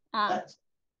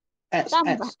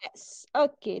tambah x. X.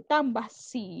 Okay, tambah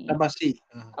C. Tambah c.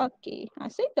 Okay,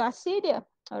 so itu hasil dia.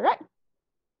 Alright.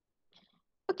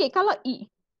 Okay, kalau E.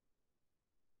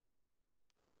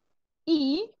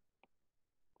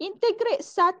 Integrate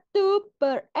 1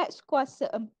 per X kuasa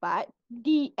 4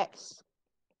 dx.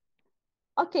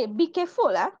 Okay, be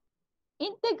careful lah.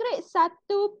 Integrate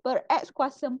 1 per X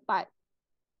kuasa 4.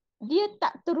 Dia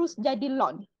tak terus jadi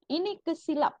ln. Ini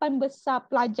kesilapan besar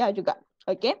pelajar juga.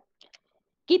 Okay.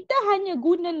 Kita hanya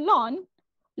guna ln.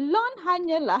 Ln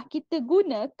hanyalah kita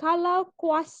guna kalau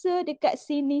kuasa dekat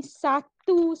sini 1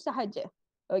 sahaja.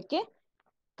 Okay.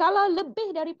 Kalau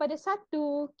lebih daripada 1,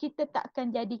 kita tak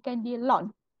akan jadikan dia ln.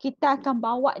 Kita akan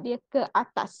bawa dia ke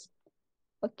atas.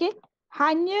 Okay.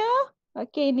 Hanya,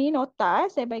 okay, ini nota.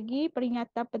 Saya bagi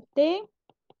peringatan penting.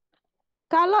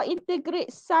 Kalau integrate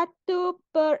 1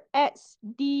 per X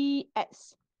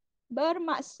dx.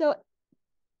 Bermaksud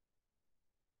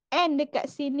N dekat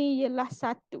sini ialah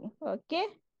 1. Okay.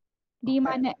 Di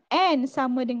mana N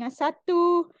sama dengan 1,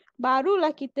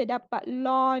 barulah kita dapat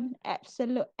ln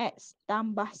absolute X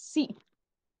tambah C.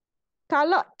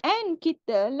 Kalau N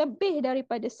kita lebih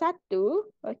daripada 1,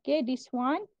 okay, this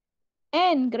one,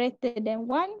 N greater than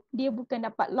 1, dia bukan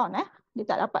dapat ln. Dia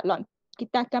tak dapat ln.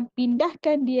 Kita akan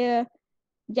pindahkan dia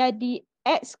jadi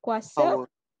X kuasa Power.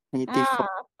 Negatif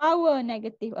Power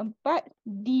negatif 4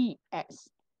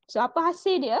 dx. So apa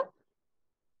hasil dia?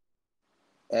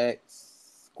 X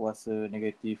kuasa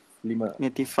negatif 5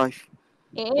 negatif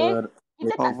 5 per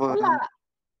Kita tak power tolak.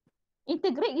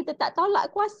 Integrate kita tak tolak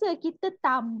kuasa. Kita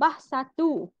tambah 1.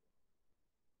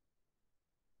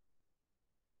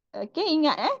 Okay,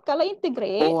 ingat kalau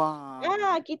integrate.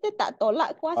 Kita tak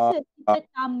tolak kuasa. Kita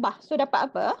tambah. So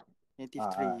dapat apa? negatif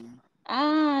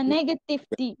 3 Negatif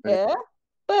 3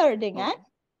 per dengan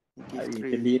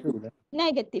negatif 3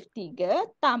 negatif 3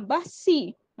 tambah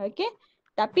C. Okey.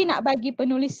 Tapi nak bagi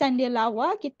penulisan dia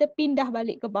lawa, kita pindah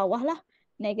balik ke bawah lah.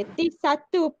 Negatif 1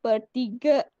 per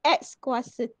 3 X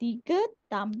kuasa 3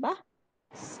 tambah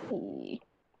C.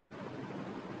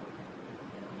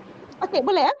 Okey,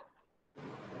 boleh ya?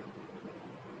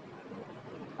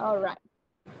 Alright.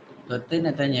 Doktor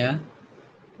nak tanya,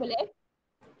 Boleh?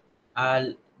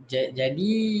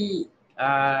 jadi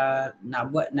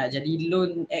nak jadi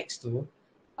loan X tu,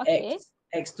 Okey.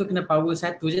 X tu kena power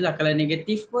 1 je lah. Kalau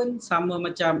negatif pun sama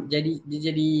macam dia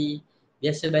jadi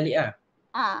biasa balik lah.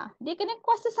 Dia kena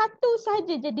kuasa 1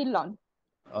 saja jadi loan.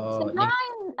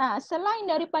 Selain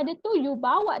daripada tu, you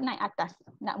bawa naik atas.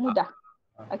 Nak mudah.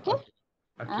 Okey?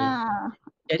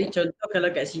 Jadi contoh kalau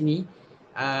kat sini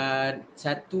 1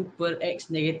 per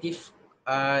X negatif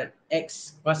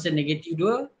X kuasa negatif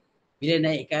 2, bila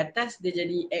naik ke atas dia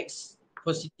jadi X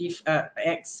positif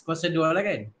X kuasa 2 lah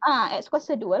kan? X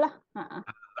kuasa 2 lah.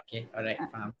 Okay, alright,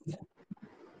 faham.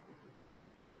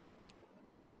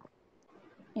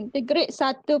 Integrate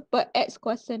 1 per X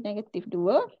kuasa negatif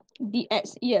 2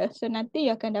 dx. Ya, so nanti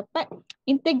you akan dapat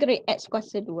integrate X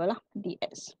kuasa 2 lah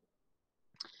dx.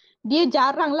 Dia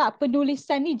jarang lah,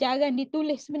 penulisan ni jarang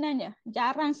ditulis sebenarnya.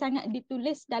 Jarang sangat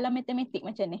ditulis dalam matematik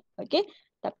macam ni. Okay?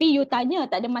 Tapi you tanya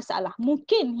tak ada masalah.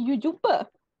 Mungkin you jumpa.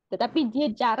 Tetapi dia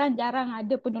jarang-jarang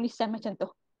ada penulisan macam tu.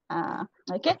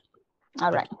 Okay?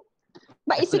 Alright.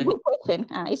 But it's a good question.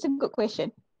 It's a good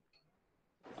question.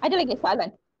 Ada lagi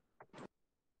soalan?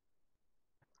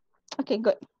 Okay,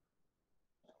 good.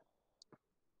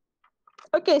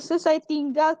 Okay, so saya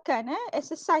tinggalkan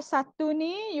exercise 1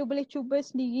 ni. You boleh cuba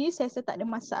sendiri. Saya rasa tak ada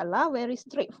masalah. Very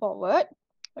straightforward.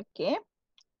 Okay.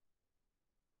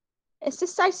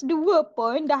 Exercise 2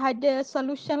 pun dah ada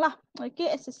solution lah. Okay,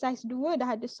 exercise 2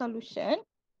 dah ada solution.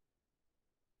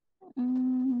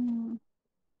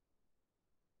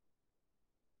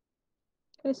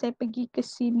 So, saya pergi ke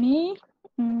sini.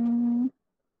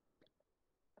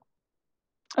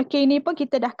 Okay, ini pun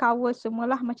kita dah cover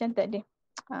semualah macam tadi.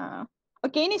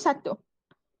 Okay, ini 1.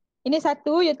 Ini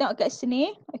 1, you tengok kat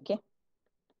sini. Okay.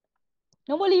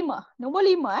 Nombor 5. Nombor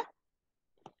 5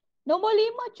 Nombor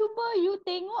 5, cuba you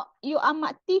tengok, you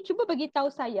amati, cuba bagi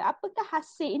tahu saya, apakah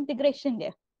hasil integration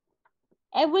dia?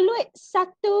 Evaluate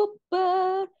 1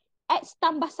 per X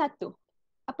tambah 1.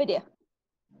 Apa dia?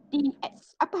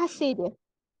 dx. Apa hasil dia?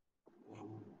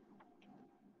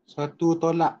 1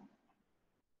 tolak.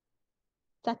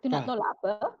 1 nak tolak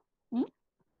apa?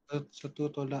 1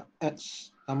 tolak X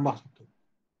tambah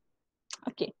 1.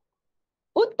 Okey.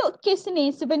 Untuk kes ni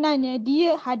sebenarnya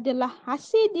dia adalah,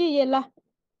 hasil dia ialah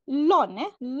ln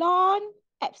ln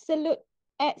absolute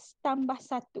X tambah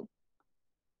 1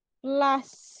 plus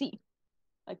C.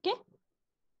 Okey.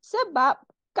 Sebab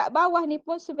kat bawah ni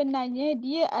pun sebenarnya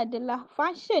dia adalah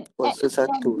function kuasa X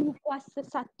 1 kuasa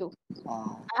 1.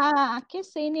 Okey,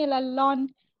 so inilah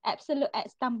ln absolute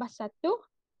X tambah 1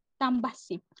 tambah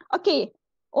C. Okey.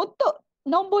 Untuk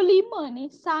nombor 5 ni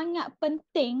sangat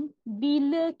penting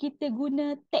bila kita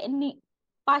guna teknik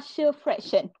partial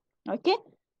fraction. Okey.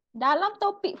 Dalam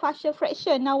topik partial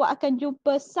fraction, awak akan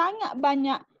jumpa sangat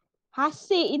banyak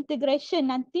hasil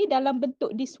integration nanti dalam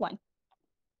bentuk this one.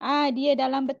 Dia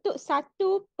dalam bentuk 1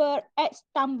 per X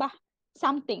tambah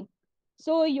something.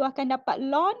 So, you akan dapat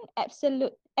ln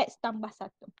absolute X tambah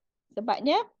 1.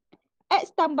 Sebabnya,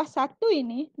 X tambah 1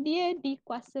 ini, dia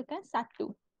dikuasakan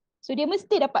 1. So, dia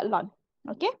mesti dapat ln.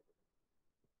 Okay?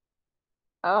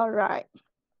 Alright.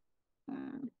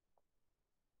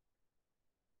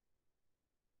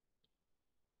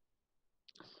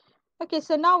 Okay,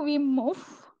 so now we move.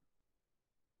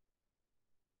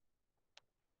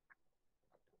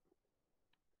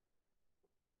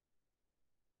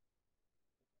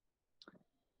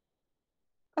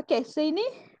 Okay, so ini,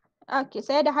 okay,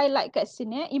 saya ada highlight kat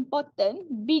sini. Important,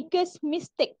 biggest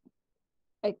mistake.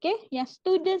 Okay, yang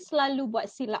student selalu buat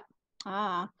silap.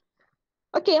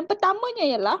 Okay, yang pertamanya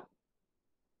ialah,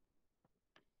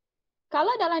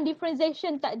 kalau dalam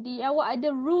differentiation tadi, awak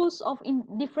ada rules of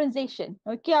differentiation.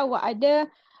 Okay, awak ada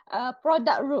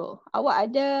product rule. Awak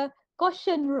ada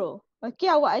quotient rule.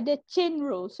 Okay, awak ada chain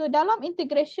rule. So, dalam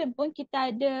integration pun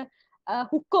kita ada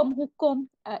hukum-hukum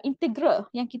integral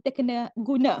yang kita kena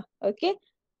guna. Okay.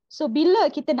 So bila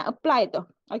kita nak apply tu.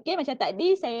 Okay, macam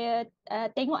tadi saya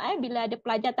tengok bila ada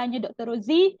pelajar tanya Dr.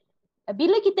 Rozi,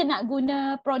 bila kita nak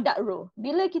guna product rule,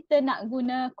 bila kita nak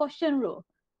guna quotient rule.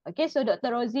 Okay, so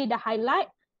Dr. Rozi dah highlight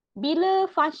bila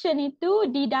function itu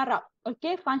didarab.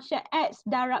 Okay, function X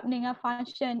darab dengan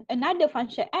function another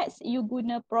function X, you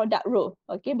guna product rule.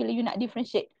 Okay, bila you nak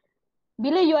differentiate.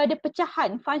 Bila you ada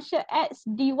pecahan function X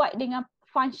divide dengan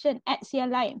function X yang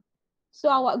lain,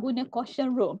 so awak guna quotient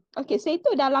rule. Okay, so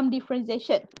itu dalam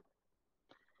differentiation.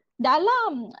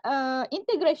 Dalam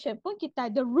integration pun kita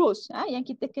ada rules yang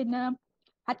kita kena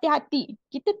hati-hati.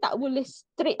 Kita tak boleh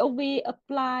straight away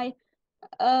apply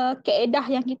kaedah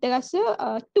yang kita rasa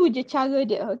tu je cara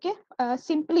dia. Okay,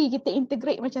 simply kita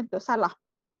integrate macam tu, salah.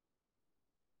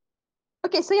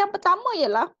 Okay, so yang pertama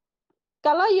ialah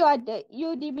kalau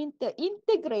you diminta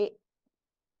integrate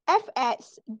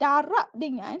fx darab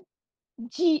dengan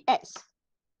gx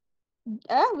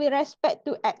with respect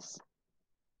to x.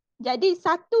 Jadi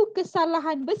satu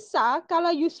kesalahan besar kalau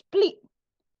you split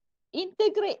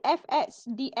integrate fx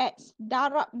dx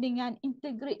darab dengan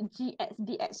integrate gx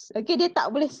dx. Okay, dia tak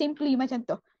boleh simply macam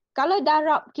tu. Kalau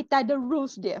darab kita ada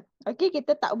rules dia. Okay,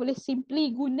 kita tak boleh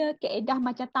simply guna kaedah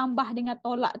macam tambah dengan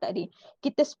tolak tadi.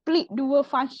 Kita split dua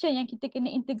function yang kita kena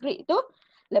integrate tu.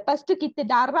 Lepas tu kita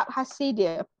darab hasil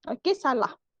dia. Okay,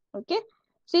 salah. Okay,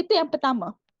 so itu yang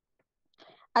pertama.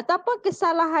 Ataupun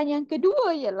kesalahan yang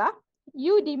kedua ialah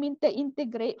you diminta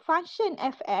integrate function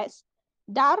fx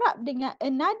darab dengan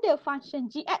another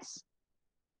function gx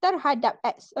terhadap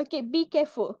x. Okay, be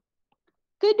careful.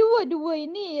 Kedua-dua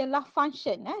ini ialah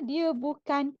function. Dia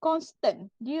bukan constant.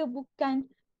 Dia bukan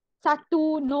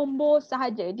satu nombor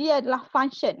sahaja. Dia adalah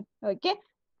function. Okay.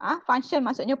 Function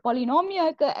maksudnya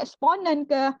polinomial ke, eksponen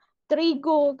ke,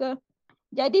 trigo ke.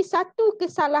 Jadi satu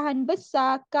kesalahan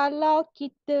besar kalau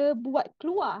kita buat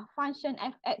keluar function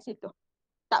fx itu.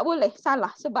 Tak boleh,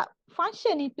 salah. Sebab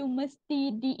function itu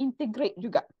mesti diintegrate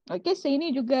juga. Okay, so ini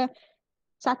juga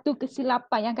satu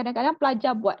kesilapan yang kadang-kadang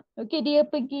pelajar buat. Okay, dia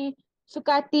pergi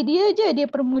suka hati dia je, dia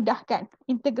permudahkan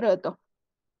integral tu.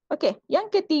 Okay, yang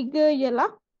ketiga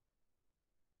ialah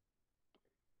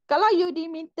kalau you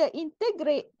diminta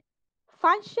integrate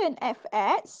function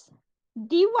fx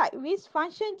divide with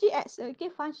function gx. Okay,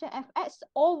 function fx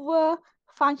over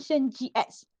function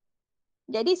gx.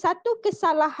 Jadi satu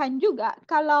kesalahan juga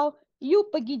kalau you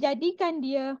pergi jadikan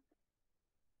dia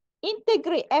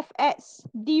integrate fx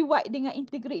divide dengan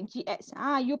integrate gx.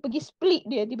 You pergi split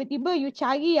dia. Tiba-tiba you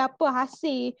cari apa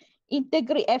hasil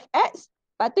integrate fx.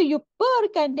 Lepas tu you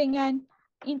perkan dengan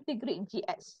integrate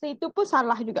gx. So itu pun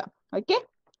salah juga. Okay.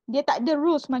 Dia tak ada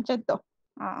rules macam tu.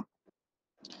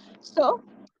 So,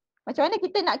 macam mana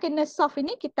kita nak kena solve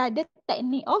ini? Kita ada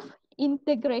teknik of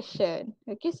integration.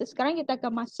 Okay. So sekarang kita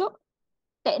akan masuk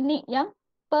teknik yang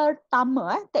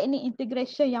pertama. Teknik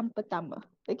integration yang pertama.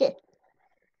 Okay.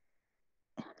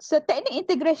 So, teknik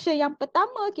integration yang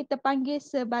pertama kita panggil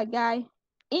sebagai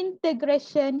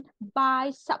integration by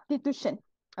substitution.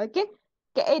 Okay.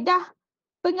 Kaedah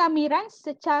pengamiran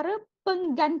secara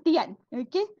penggantian.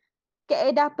 Okay.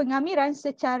 Kaedah pengamiran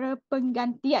secara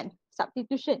penggantian.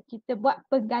 Substitution. Kita buat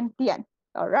penggantian.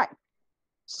 Alright.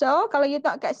 So, kalau you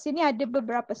tengok kat sini ada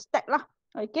beberapa step lah.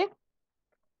 Okay.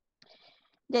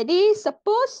 Jadi,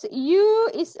 suppose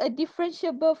u is a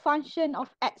differentiable function of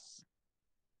x.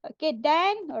 Okay,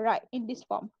 then, alright, in this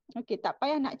form. Okay, tak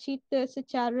payah nak cerita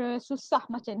secara susah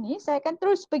macam ni. Saya akan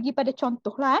terus pergi pada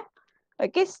contoh lah.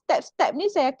 Okay, step-step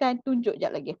ni saya akan tunjuk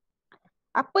sekejap lagi.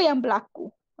 Apa yang berlaku.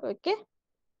 Okay.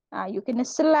 You kena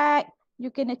select,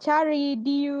 you kena cari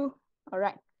du.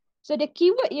 Alright. So, the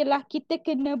keyword ialah kita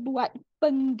kena buat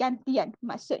penggantian.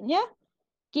 Maksudnya,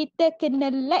 kita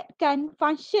kena letkan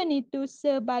function itu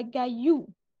sebagai u.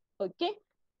 Okay.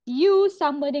 U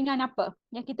sama dengan apa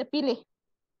yang kita pilih.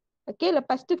 Okay,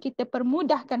 lepas tu kita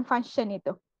permudahkan function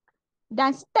itu.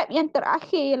 Dan step yang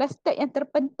terakhir ialah step yang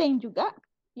terpenting juga,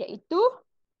 iaitu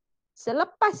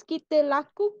selepas kita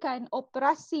lakukan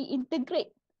operasi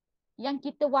integrate yang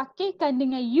kita wakilkan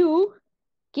dengan u,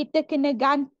 kita kena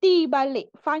ganti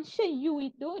balik function u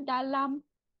itu dalam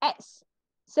x.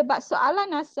 Sebab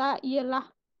soalan asal ialah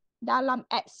dalam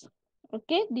x.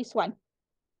 Okay, this one.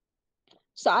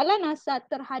 Soalan asal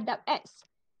terhadap x.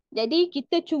 Jadi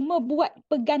kita cuma buat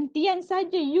pergantian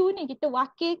saja u ni. Kita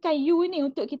wakilkan u ni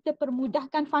untuk kita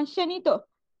permudahkan function itu.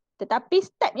 Tetapi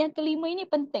step yang kelima ini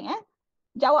penting.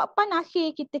 Jawapan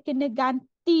akhir kita kena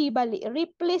ganti balik.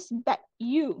 Replace back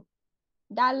u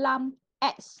dalam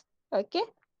x. Okay.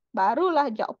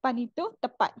 Barulah jawapan itu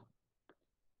tepat.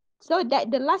 So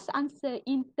that the last answer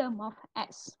in term of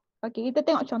x. Okay, kita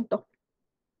tengok contoh.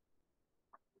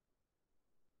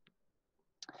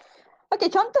 Okey,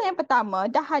 contoh yang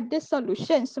pertama dah ada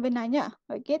solution sebenarnya.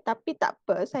 Okey, tapi tak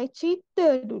apa. Saya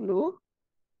cerita dulu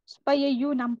supaya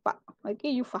you nampak.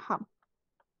 Okey, you faham.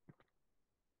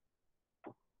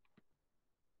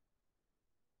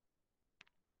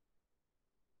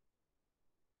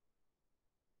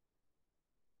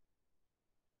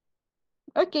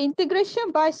 Okey,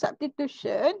 integration by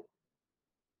substitution.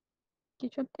 Okay,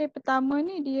 contoh yang pertama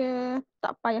ni dia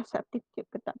tak payah substitute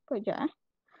ke tak apa je.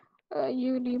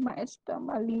 U5S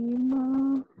tambah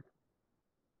 5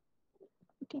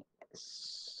 DS.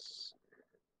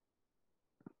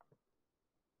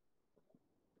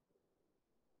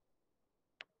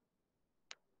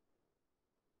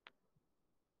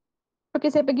 Okey,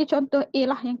 saya pergi contoh A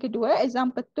lah yang kedua,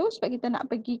 example tu sebab kita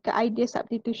nak pergi ke idea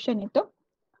substitution itu.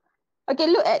 Okay,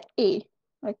 look at A.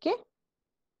 Okay.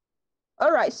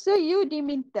 Alright, so you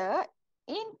diminta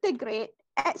integrate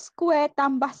x square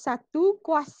tambah 1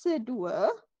 kuasa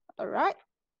 2. Alright.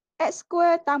 X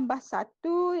square tambah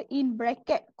 1 in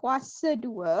bracket kuasa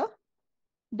 2.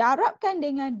 Darabkan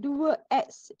dengan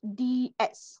 2x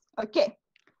dx. Okay.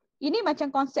 Ini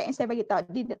macam konsep yang saya bagi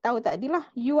tahu tadi lah.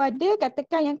 You ada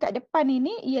katakan yang kat depan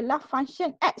ini ialah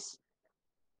function x.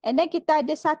 And then kita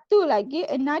ada satu lagi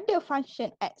another function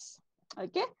x.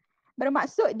 Okay.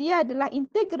 Bermaksud dia adalah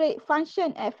integrate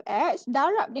function fx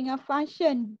darab dengan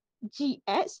function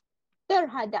gx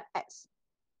terhadap x.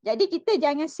 Jadi kita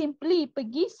jangan simply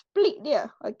pergi split dia.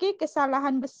 Okay.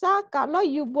 Kesalahan besar kalau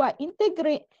you buat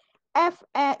integrate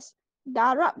fx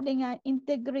darab dengan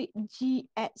integrate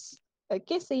gx.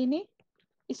 Okay, so ini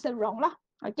is wrong lah.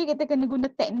 Okay, kita kena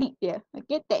guna teknik dia.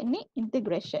 Okay, teknik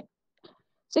integration.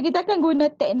 So kita akan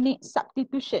guna teknik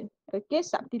substitution. Okay,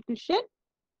 substitution.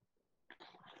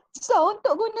 So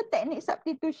untuk guna teknik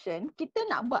substitution, kita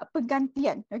nak buat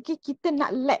pergantian. Okay, kita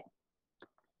nak let.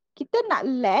 Kita nak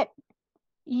let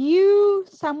u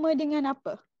sama dengan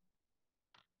apa?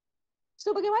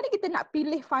 So bagaimana kita nak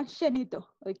pilih function itu?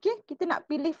 Okay, kita nak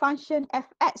pilih function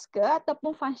fx ke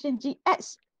ataupun function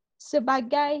gx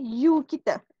sebagai u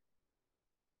kita.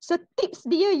 So tips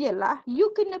dia ialah you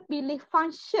kena pilih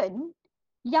function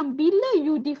yang bila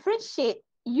you differentiate,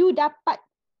 you dapat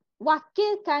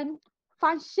wakilkan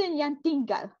function yang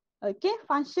tinggal. Okay,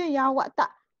 function yang awak tak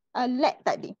let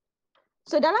tadi.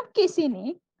 So dalam kes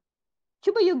ini,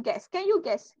 cuba you guess. Can you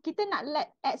guess? Kita nak let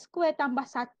x square tambah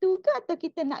 1 ke atau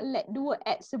kita nak let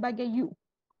 2x sebagai u?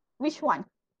 Which one?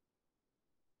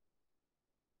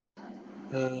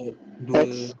 Dua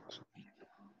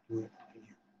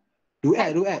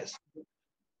x.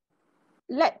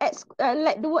 Let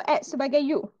 2x sebagai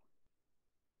u.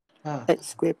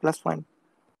 X square plus 1.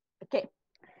 Okay.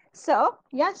 So,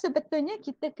 yang sebetulnya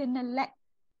kita kena let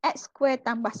x square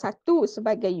tambah 1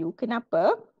 sebagai u.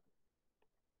 Kenapa?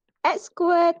 X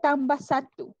square tambah 1.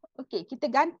 Okay,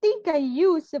 kita gantikan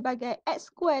u sebagai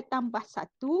x square tambah 1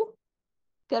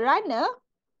 kerana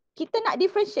kita nak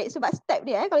differentiate sebab step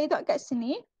dia. Kalau you tengok kat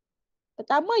sini,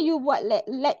 pertama you buat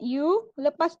let u,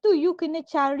 lepas tu you kena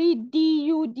cari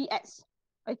du dx.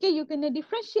 Okay, you kena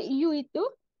differentiate u itu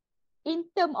in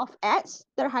term of x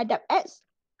terhadap x.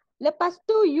 Lepas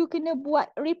tu you kena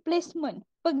buat replacement,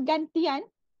 penggantian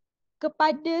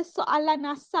kepada soalan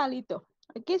asal itu.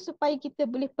 Okay, supaya kita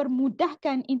boleh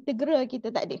permudahkan integral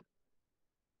kita tadi.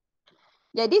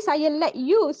 Jadi saya let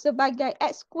u sebagai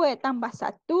x square tambah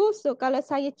 1. So kalau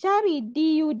saya cari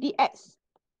du dx.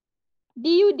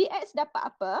 Du dx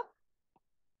dapat apa?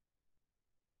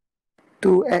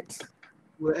 2x.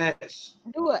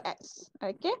 2x.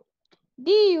 Okay.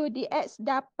 Du dx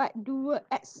dapat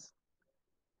 2x.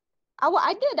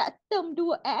 Awak ada tak term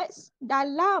 2x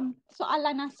dalam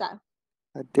soalan asal?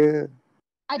 Ada.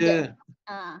 Ada.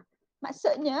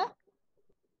 Maksudnya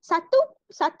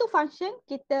satu function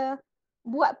kita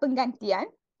buat penggantian,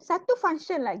 satu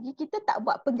function lagi kita tak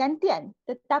buat penggantian,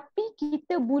 tetapi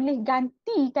kita boleh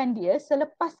gantikan dia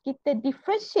selepas kita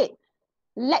differentiate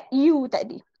let u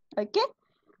tadi. Okay.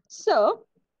 So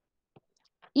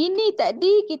ini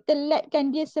tadi kita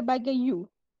letkan dia sebagai u.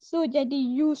 So jadi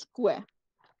u square.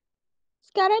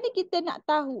 Sekarang ni kita nak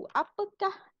tahu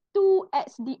apakah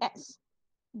 2x dx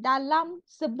dalam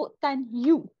sebutan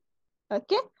u.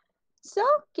 Okay. So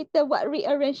kita buat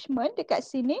rearrangement dekat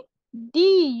sini.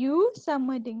 Du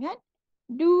sama dengan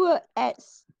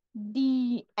 2x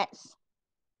dx.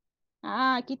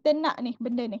 Kita nak ni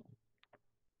benda ni.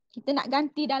 Kita nak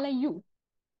ganti dalam u.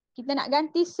 Kita nak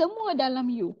ganti semua dalam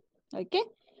u. Okay.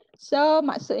 So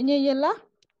maksudnya ialah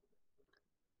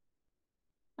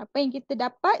apa yang kita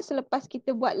dapat selepas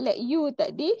kita buat let u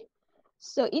tadi.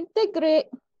 So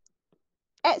integrate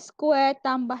x square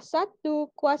tambah 1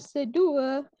 kuasa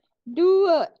 2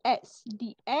 2x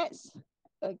dx.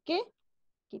 Okay.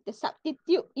 Kita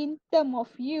substitute in term of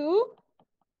U.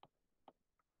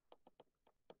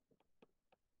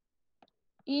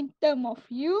 In term of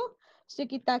U. So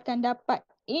kita akan dapat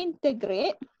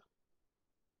integrate.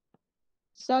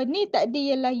 So ni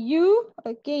tadi ialah U.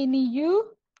 Okey, ini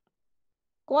U.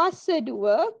 Kuasa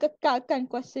 2.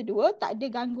 Kekalkan kuasa 2. Tak ada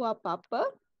ganggu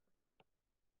apa-apa.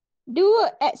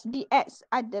 2x dx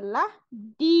adalah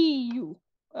du.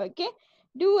 Okey.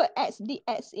 2x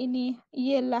dx ini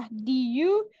ialah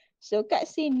du. So kat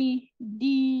sini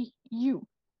du.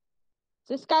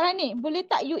 So sekarang ni boleh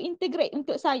tak you integrate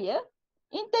untuk saya?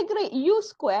 Integrate u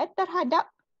square terhadap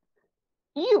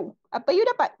u. Apa you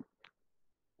dapat?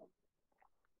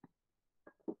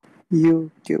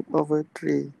 U cube over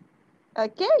 3.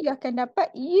 Okey, you akan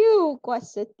dapat u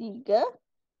kuasa 3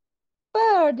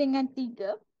 per dengan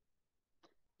 3.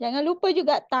 Jangan lupa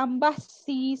juga tambah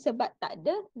c sebab tak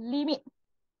ada limit.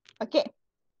 Okey.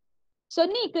 So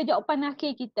ni ke jawapan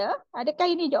akhir kita. Adakah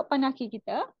ini jawapan akhir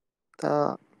kita?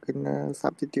 Tak, kena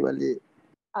substitute balik.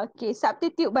 Okey,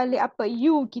 substitute balik apa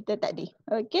u kita tadi.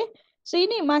 Okey. So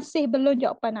ini masih belum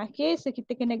jawapan akhir. So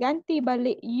kita kena ganti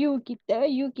balik u kita.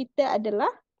 U kita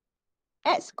adalah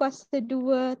x kuasa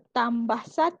 2 tambah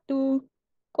 1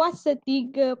 kuasa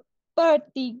 3 per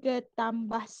 3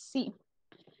 tambah c.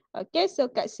 Okey, so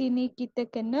kat sini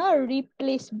kita kena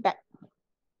replace back.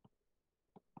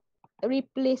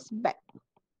 Replace back.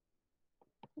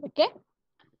 Okey.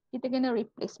 Kita kena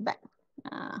replace back.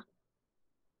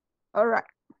 Alright.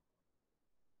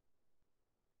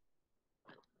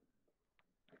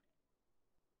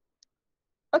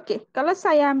 Okey, kalau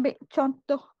saya ambil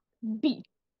contoh B.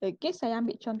 Okey, saya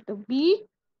ambil contoh B.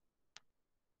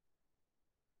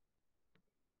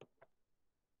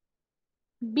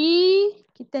 B,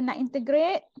 kita nak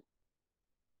integrate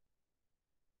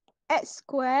x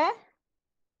square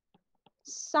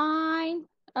sin,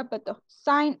 apa tu?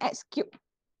 Sin x cube.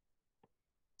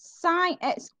 Sin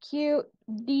x cube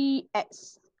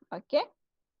dx. Okey.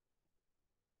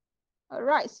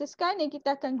 Alright, so sekarang ni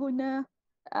kita akan guna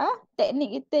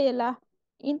teknik kita ialah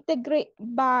integrate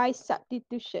by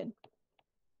substitution.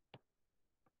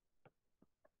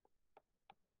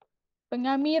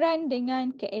 Pengamiran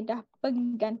dengan kaedah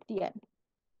penggantian.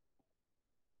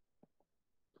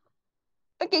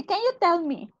 Okay, can you tell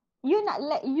me, you nak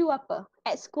let u apa?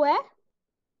 X square,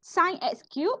 sin x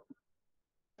cube,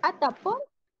 ataupun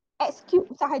x cube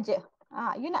sahaja?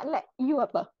 You nak let u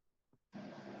apa?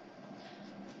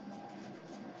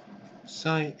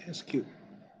 Sin x cube.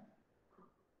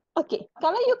 Okay,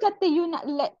 kalau you kata you nak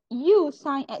let u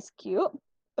sin x cube,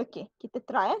 okay, kita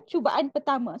try. Cubaan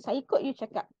pertama, saya ikut you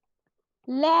cakap.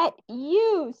 Let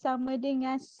u sama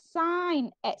dengan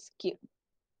sin x cube.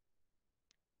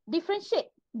 Differentiate.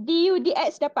 Du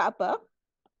dx dapat apa?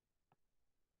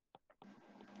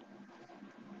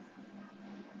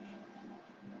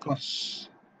 Cos.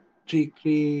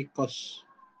 3 cos.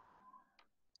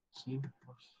 3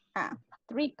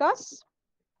 cos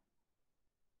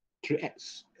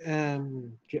 3x.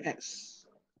 3x.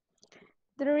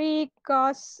 3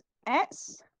 cos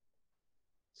x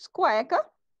square ke?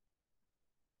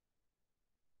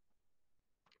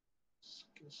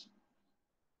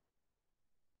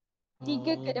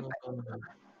 Tiga ke dapat?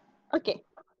 Okay.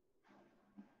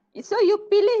 So you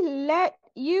pilih let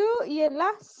u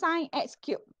ialah sin x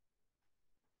cube.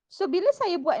 So bila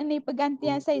saya buat ni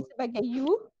pergantian saya sebagai u,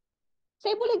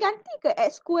 saya boleh ganti ke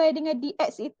x square dengan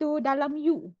dx itu dalam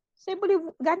u? Saya boleh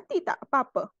ganti tak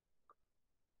apa-apa?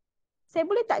 Saya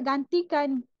boleh tak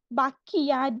gantikan baki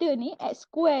yang ada ni x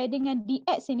square dengan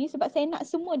dx ini sebab saya nak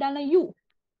semua dalam u.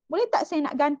 Boleh tak saya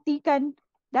nak gantikan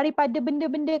daripada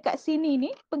benda-benda kat sini ni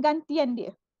penggantian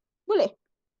dia? Boleh?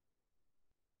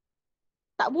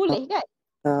 Tak boleh kan?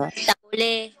 Tak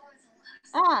boleh.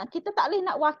 Kita tak boleh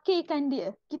nak wakilkan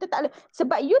dia. Kita tak boleh.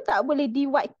 Sebab you tak boleh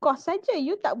dy cos saja.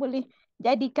 You tak boleh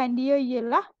jadikan dia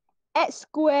ialah x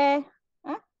square.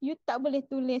 You tak boleh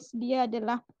tulis dia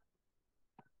adalah.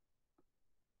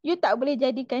 You tak boleh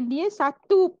jadikan dia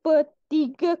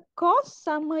 1/3 cos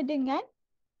sama dengan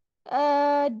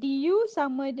du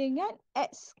sama dengan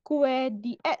x square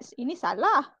dx. Ini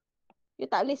salah. You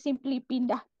tak boleh simply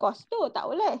pindah cos tu. Tak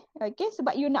boleh. Okay,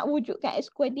 sebab you nak wujudkan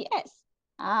x square dx.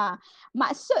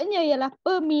 Maksudnya ialah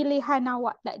pemilihan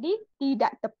awak tadi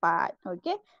tidak tepat.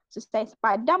 Okay. So saya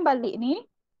padam balik ni.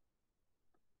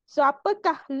 So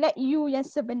apakah let u yang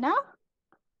sebenar?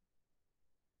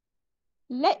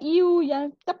 Let u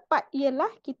yang tepat ialah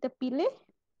kita pilih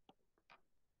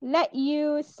let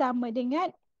u sama dengan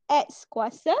x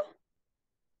kuasa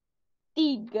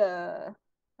 3.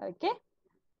 Okay.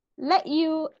 Let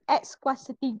u x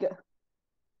kuasa 3.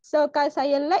 So kalau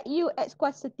saya let u x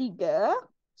kuasa 3,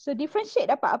 So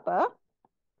differentiate dapat apa?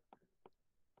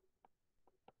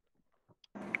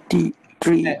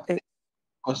 D3x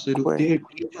Kuasa 2. square.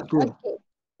 Okey.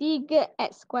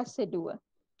 3x kuasa 2.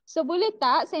 So boleh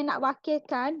tak saya nak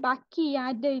wakilkan baki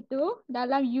yang ada itu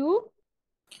dalam U?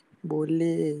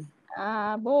 Boleh.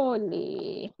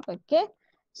 Boleh. Okey.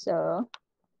 So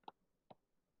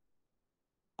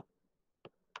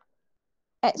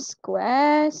x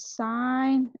square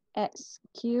sin x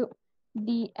cube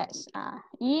dx.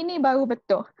 Ini baru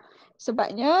betul.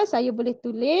 Sebabnya saya boleh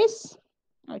tulis,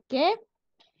 okey,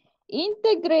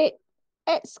 integrate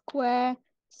x square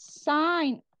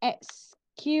sin x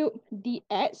cube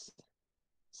dx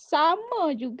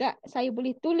sama juga saya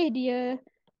boleh tulis dia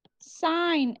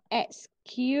sin x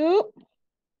cube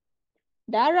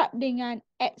darab dengan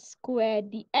x square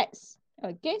dx.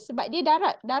 Okey, sebab dia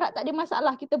darab. Darab tak ada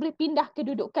masalah. Kita boleh pindah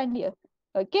kedudukan dia.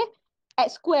 Okey,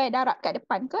 x square darab kat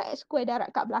depan ke, x square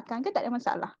darab kat belakang ke, tak ada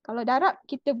masalah. Kalau darab,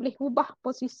 kita boleh ubah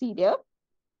posisi dia.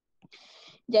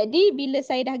 Jadi, bila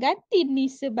saya dah ganti ni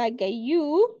sebagai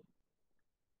u,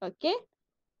 okey,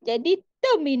 jadi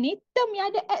term ini, term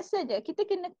yang ada x saja. Kita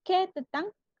kena care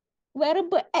tentang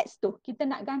variable x tu. Kita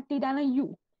nak ganti dalam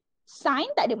u. Sin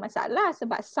tak ada masalah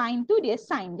sebab sin tu dia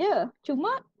sin je.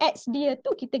 Cuma x dia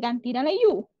tu kita ganti dalam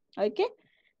u. Okay.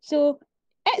 So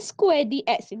x square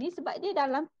dx ini sebab dia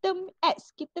dalam term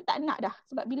x kita tak nak dah.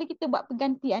 Sebab bila kita buat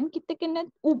pergantian kita kena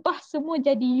ubah semua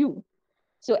jadi u.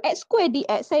 So x square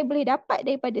dx saya boleh dapat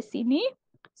daripada sini.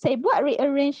 Saya buat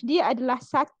rearrange dia adalah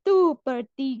 1/3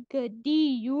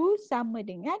 du sama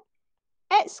dengan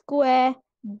x square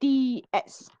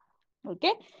dx.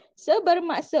 Okay. So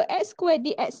bermaksud x square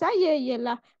dx saya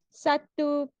ialah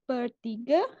 1/3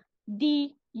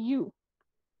 du.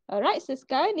 Alright, so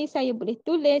sekarang ni saya boleh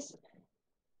tulis.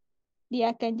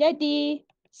 Dia akan jadi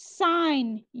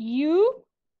sin u.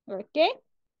 Okay.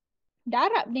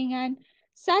 Darab dengan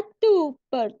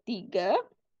 1/3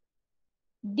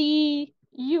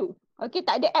 du. Okay,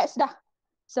 tak ada x dah.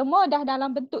 Semua dah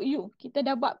dalam bentuk u. Kita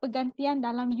dah buat pergantian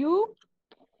dalam u.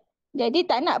 Jadi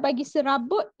tak nak bagi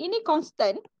serabut. Ini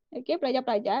constant. Okay,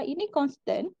 pelajar-pelajar. Ini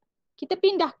constant. Kita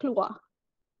pindah keluar.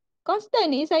 Constant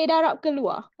ni saya darab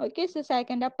keluar. Okay, so saya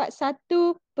akan dapat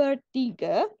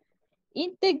 1/3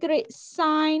 integrate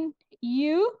sin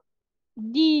u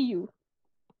du.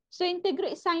 So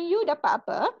integrate sin u dapat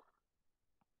apa?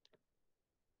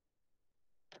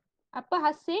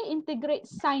 Apa hasil integrate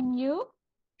sin u?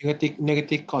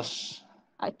 Negative cos.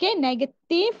 Okay,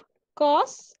 negative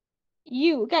cos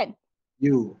u kan?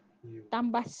 U.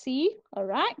 Tambah c.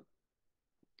 Alright.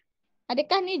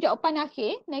 Adakah ni jawapan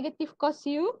akhir? Negative cos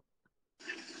u?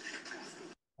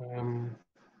 Belum.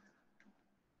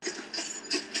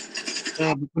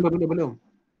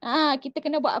 Kita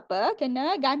kena buat apa?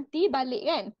 Kena ganti balik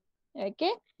kan?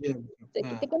 Okay. Ya. So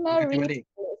kita kena ganti balik.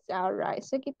 replace. Alright.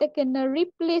 So kita kena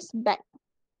replace back.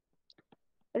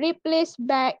 Replace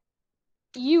back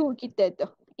u kita tu.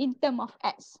 In term of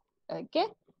x. Okay.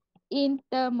 In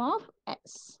term of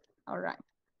x. Alright.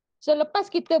 So lepas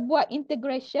kita buat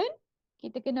integration,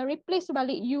 kita kena replace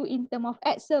balik u in term of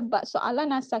x sebab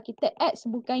soalan asal kita x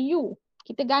bukan u.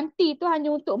 Kita ganti tu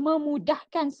hanya untuk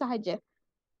memudahkan sahaja.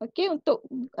 Okey, untuk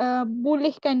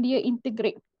bolehkan dia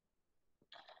integrate.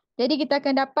 Jadi kita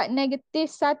akan dapat negatif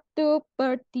 1/3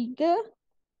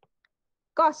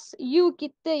 cos u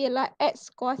kita ialah x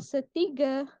kuasa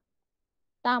 3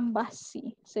 tambah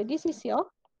c. So this is your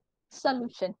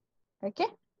solution. Okey.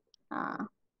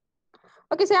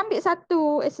 Okey, saya ambil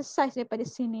satu exercise daripada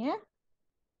sini.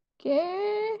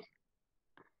 Okey.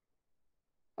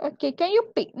 Okey, can you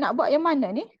pick nak buat yang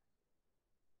mana ni?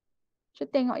 Saya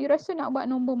tengok, you rasa nak buat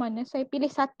nombor mana? Saya pilih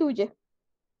satu je.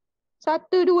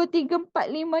 1, 2, 3, 4,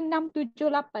 5, 6, 7,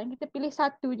 8. Kita pilih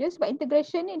satu je sebab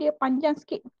integration ni dia panjang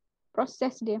sikit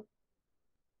proses dia.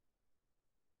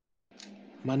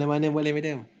 Mana-mana boleh,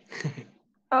 madam.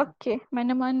 Okey,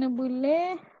 mana-mana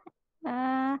boleh.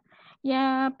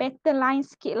 Yang pattern line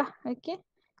sikit lah. Okey.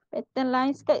 Pattern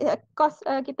line sikit.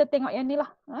 Kita tengok yang ni lah.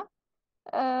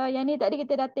 Yang ni tadi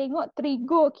kita dah tengok.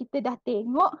 Trigo kita dah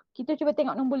tengok. Kita cuba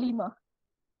tengok nombor 5.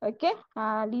 Okey.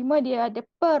 5 dia ada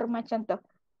per macam tu.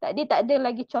 Tadi tak ada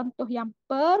lagi contoh yang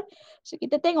per. So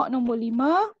kita tengok nombor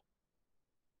 5.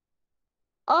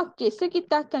 Okey. So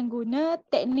kita akan guna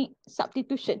teknik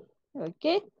substitution.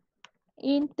 Okey.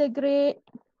 Integrate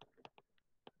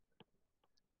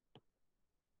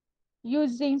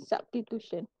using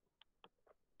substitution.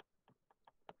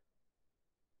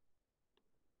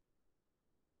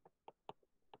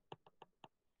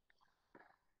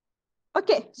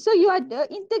 Okay, so you ada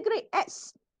integrate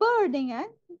x per dengan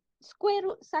square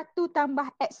root 1 tambah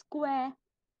x square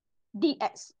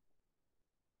dx.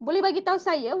 Boleh bagi tahu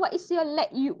saya what is your let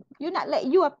U? You nak let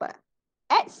U apa?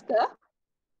 X ke?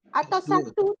 Atau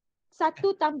X2.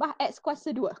 satu tambah X kuasa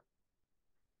 2?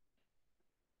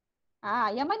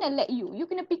 Yang mana let U? You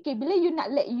kena fikir bila you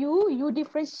nak let U, you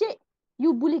differentiate,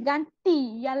 you boleh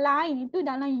ganti yang lain itu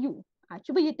dalam U.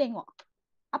 Cuba you tengok.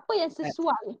 Apa yang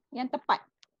sesuai, yang tepat?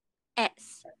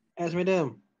 X. X,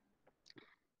 madam.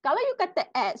 Kalau you kata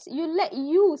X, you let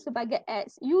U sebagai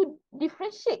X, you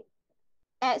differentiate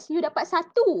X, you dapat 1.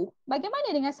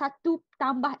 Bagaimana dengan 1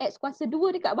 tambah X kuasa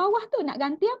 2 dekat bawah tu? Nak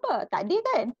ganti apa? Tak ada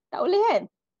kan? Tak boleh kan?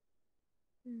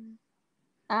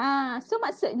 So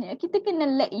maksudnya kita kena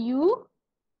let U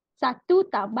 1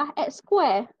 tambah X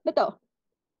square. Betul?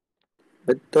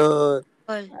 Betul.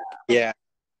 Yeah.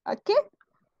 Okay.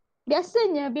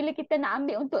 Biasanya bila kita nak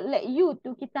ambil untuk let U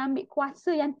tu, kita ambil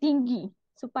kuasa yang tinggi.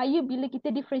 Supaya bila kita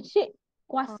differentiate,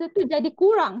 kuasa tu jadi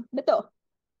kurang. Betul?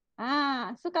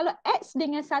 So kalau X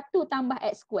dengan 1 tambah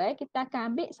X square, kita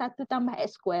akan ambil 1 tambah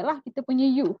X square lah kita punya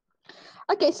U.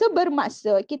 Okay, so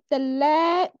bermaksud kita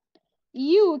let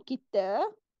U kita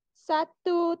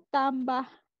 1 tambah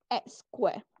X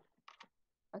square.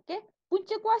 Okay,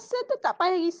 punca kuasa tu tak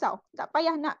payah risau. Tak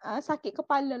payah nak sakit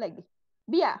kepala lagi.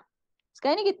 Biar.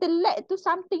 Sekarang ni kita let tu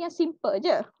something yang simple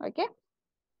je. Okay.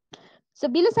 So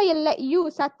bila saya let U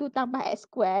 1 tambah X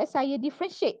square, saya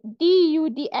differentiate du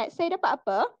dx. Saya dapat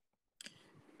apa?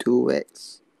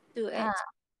 2x. 2x.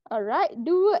 Alright,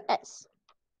 2x.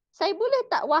 Saya boleh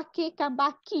tak wakilkan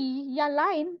baki yang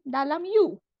lain dalam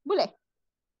U? Boleh?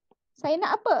 Saya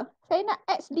nak apa? Saya nak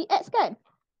x dx kan?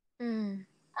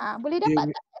 Boleh dapat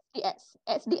tak x dx?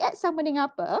 X dx sama dengan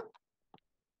apa?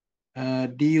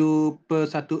 Du per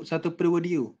 1 per 2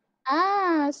 du.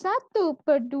 1/2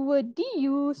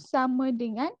 du sama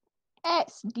dengan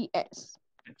x dx.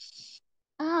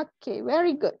 Okay,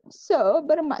 very good. So,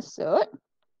 bermaksud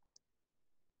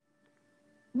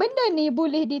benda ni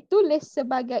boleh ditulis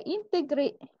sebagai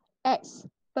integrate x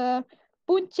per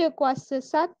punca kuasa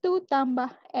 1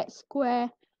 tambah x square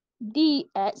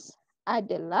dx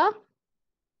adalah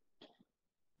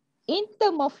in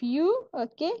term of u,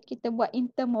 okay, kita buat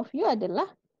in term of u adalah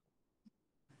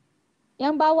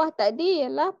yang bawah tadi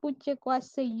ialah punca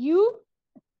kuasa u,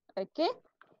 okay.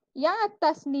 Yang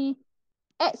atas ni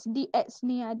x dx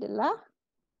ni adalah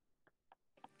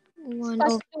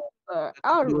 1/2.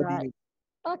 Alright.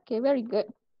 Okay, very good.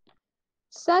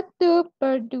 1/2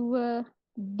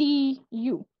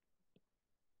 du.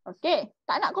 Okay,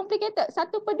 tak nak complicated.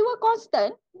 1/2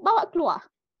 constant, bawa keluar.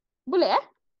 Boleh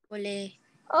Boleh.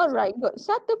 Alright, good.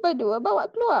 1/2 bawa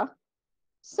keluar.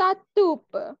 1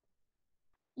 per.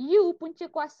 U punca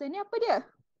kuasa ni apa dia?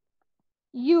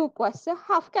 U kuasa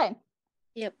half kan?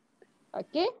 Yep.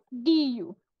 Okay,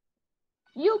 du.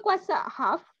 U kuasa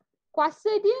half, kuasa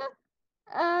dia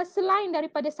selain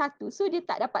daripada 1. So, dia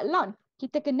tak dapat ln.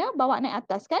 Kita kena bawa naik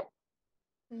atas kan?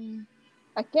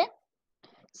 Okay.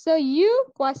 So, U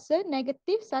kuasa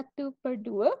negatif 1/2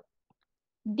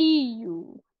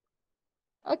 du.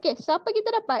 Okay, so apa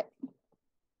kita dapat?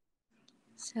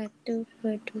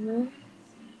 1/2.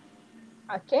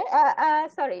 Okay,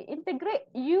 sorry. Integrate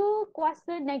U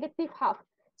kuasa negatif half.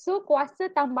 So,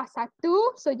 kuasa tambah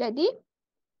 1. So, jadi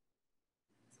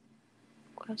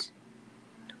Kuasa.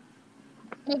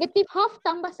 negatif half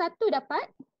tambah 1 dapat?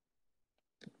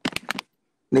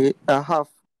 Half.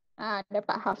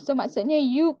 Dapat half. So, maksudnya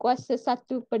U kuasa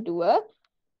 1/2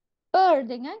 per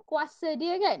dengan kuasa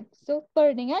dia kan? So,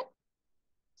 per dengan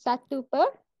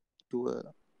 1/2.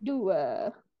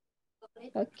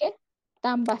 Okay.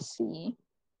 Tambah C.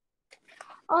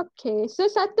 Okay. So,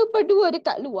 1/2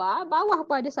 dekat luar. Bawah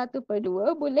pun ada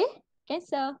 1/2. Boleh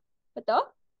cancel. Betul?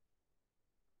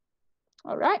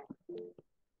 Alright.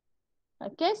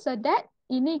 Okay. So, that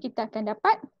ini kita akan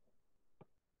dapat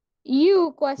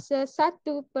U kuasa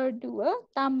 1/2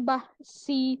 tambah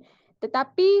C.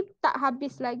 Tetapi tak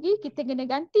habis lagi. Kita kena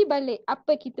ganti balik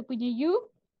apa kita punya U.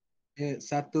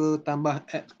 1 tambah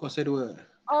X kuasa 2.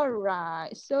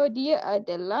 Alright. So, dia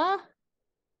adalah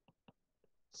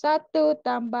 1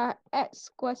 tambah X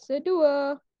kuasa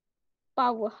 2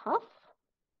 power half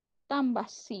tambah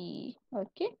C.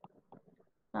 Okay.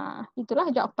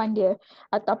 Itulah jawapan dia.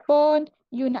 Ataupun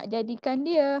you nak jadikan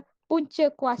dia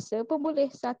punca kuasa pun boleh.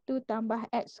 1 tambah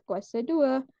X kuasa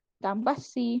 2 tambah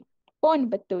C pun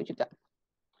betul juga.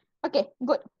 Okay,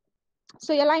 good.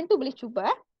 So, yang lain tu boleh cuba.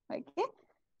 Okay.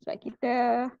 Sebab kita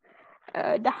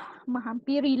dah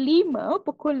menghampiri 5,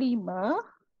 pukul 5.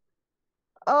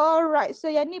 Alright, so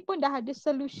yang ni pun dah ada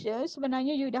solution.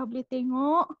 Sebenarnya you dah boleh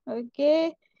tengok.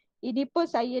 Okay. Ini pun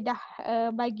saya dah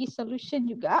bagi solution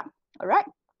juga. Alright.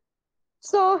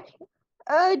 So,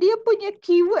 dia punya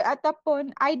keyword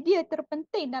ataupun idea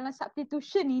terpenting dalam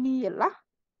substitution ini ialah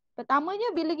pertamanya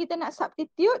bila kita nak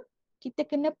substitute, kita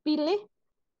kena pilih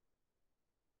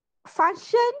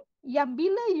function yang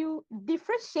bila you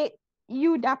differentiate,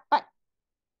 you dapat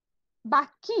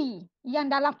baki yang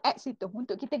dalam X itu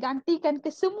untuk kita gantikan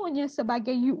kesemuanya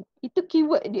sebagai U. Itu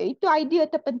keyword dia. Itu idea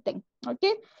terpenting.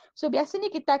 Okay. So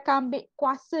biasanya kita akan ambil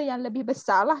kuasa yang lebih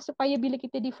besar lah supaya bila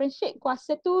kita differentiate,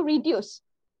 kuasa tu reduce.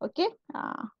 Okay.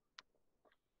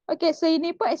 Okay, so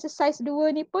ini pun exercise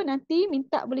 2 ni pun nanti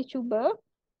minta boleh cuba.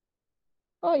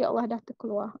 Oh ya Allah, dah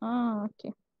terkeluar.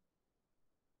 Okay.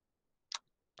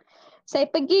 Saya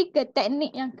pergi ke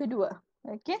teknik yang kedua.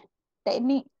 Okay.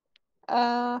 Teknik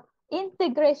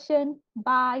integration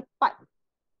by part.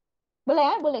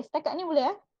 Boleh Boleh. Setakat ni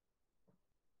boleh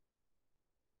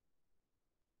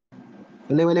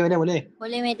Boleh.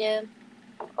 Boleh, madam.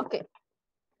 Okey.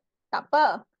 Tak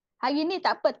apa. Hari ni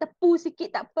tak apa, tepu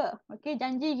sikit tak apa. Okey,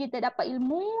 janji kita dapat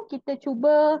ilmu, kita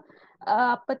cuba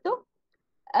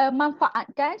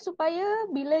manfaatkan supaya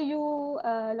bila you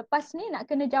lepas ni nak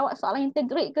kena jawab soalan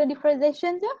integrate ke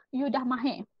differentiation je, you dah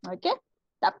mahir. Okey?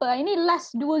 Tak apa, ini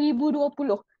last 2020.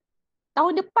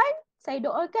 Tahun depan saya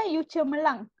doakan you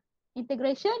cemerlang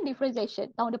integration,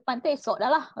 differentiation. Tahun depan tu esok dah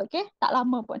lah. Okey? Tak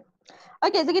lama pun.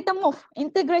 Okey, so kita move.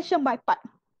 Integration by part.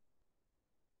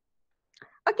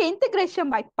 Okay, integration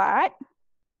by part.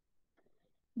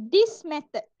 This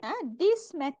method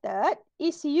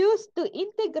is used to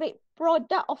integrate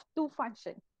product of two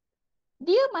function.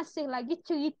 Dia masih lagi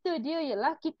cerita dia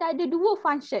ialah kita ada dua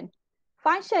function.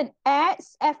 Function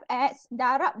x, fx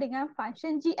darab dengan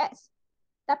function gx.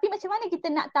 Tapi macam mana kita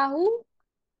nak tahu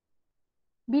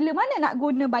bila mana nak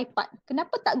guna by part?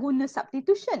 Kenapa tak guna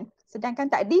substitution? Sedangkan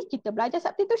tadi kita belajar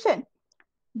substitution.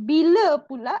 Bila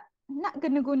pula nak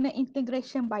kena guna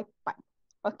integration by part?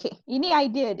 Okey, ini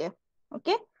idea dia.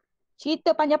 Okey.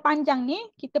 Cerita panjang-panjang ni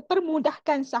kita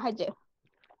permudahkan sahaja.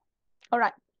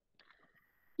 Alright.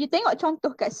 You tengok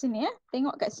contoh kat sini ya.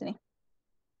 Tengok kat sini.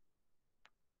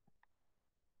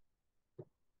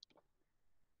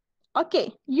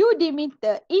 Okey, you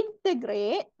diminta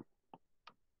integrate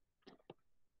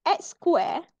x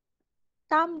square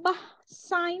tambah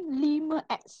sin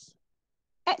 5x.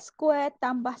 X square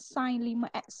tambah sin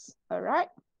 5x.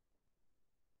 Alright.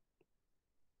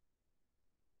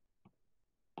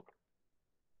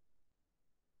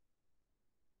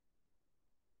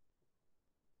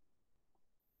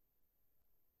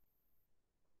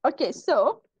 Okay,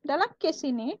 so dalam kes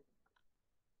ini,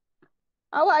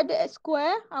 awak ada x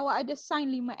square, awak ada sin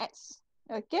 5x.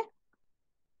 Okay.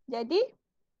 Jadi,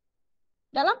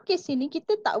 dalam kes ini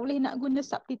kita tak boleh nak guna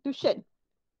substitution.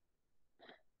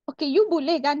 Okay, you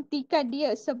boleh gantikan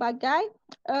dia sebagai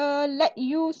let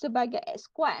u sebagai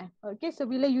x square. Okay, so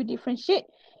bila you differentiate,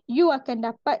 you akan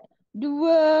dapat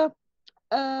 2x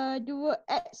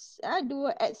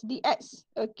dx.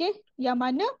 Okay, yang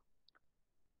mana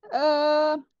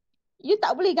you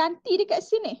tak boleh ganti dekat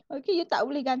sini. Okay, you tak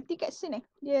boleh ganti kat sini.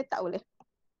 Dia tak boleh.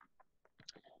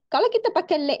 Kalau kita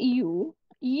pakai let u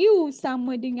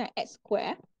sama dengan x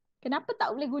square. Kenapa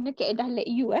tak boleh guna kaedah let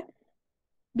u?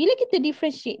 Bila kita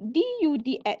differentiate du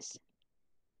dx,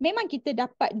 memang kita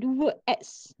dapat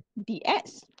 2x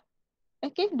dx.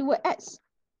 Okay, 2x.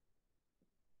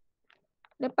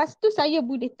 Lepas tu saya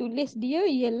boleh tulis dia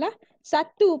ialah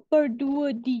 1/2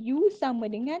 du sama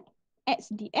dengan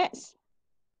x dx.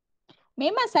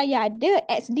 Memang saya ada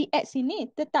x dx ini,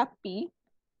 tetapi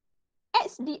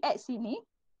x dx ini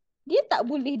dia tak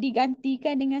boleh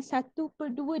digantikan dengan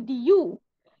 1/2 du.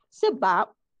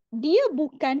 Sebab dia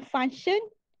bukan function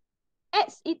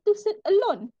x itu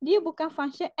alone. Dia bukan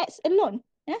function x alone.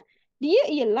 Dia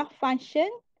ialah function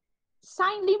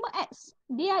sin 5x.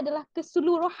 Dia adalah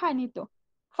keseluruhan itu.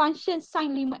 Function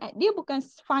sin 5x. Dia bukan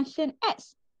function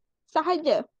x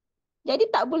sahaja. Jadi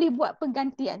tak boleh buat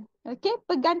pergantian. Okay?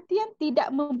 Pergantian tidak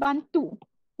membantu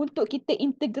untuk kita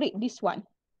integrate this one.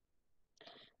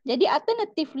 Jadi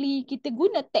alternatively kita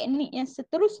guna teknik yang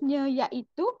seterusnya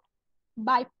iaitu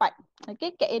by part.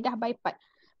 Okay? Kaedah by part.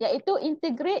 Iaitu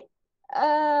integrate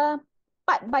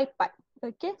part by part.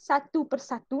 Okay? Satu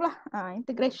persatu lah.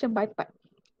 Integration by part.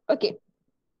 Okay.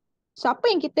 So apa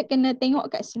yang kita kena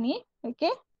tengok kat sini?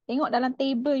 Okay? Tengok dalam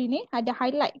table ini. Ada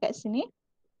highlight kat sini.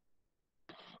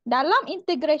 Dalam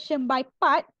integration by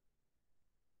part,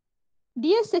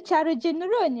 dia secara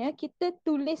generalnya kita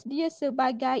tulis dia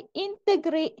sebagai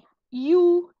integrate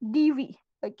u dv.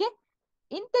 Okay?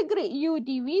 Integrate u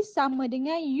dv sama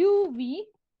dengan uv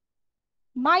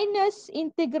minus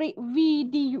integrate v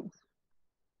du.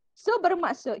 So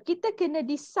bermaksud kita kena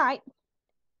decide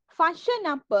function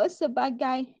apa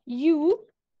sebagai u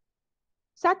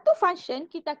Satu function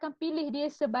kita akan pilih dia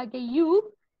sebagai U.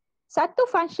 Satu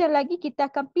function lagi kita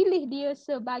akan pilih dia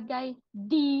sebagai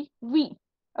dv.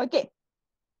 Okey.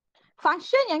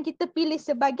 Function yang kita pilih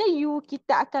sebagai U,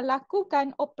 kita akan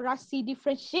lakukan operasi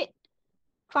differentiate.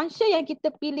 Function yang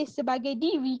kita pilih sebagai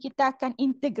dv, kita akan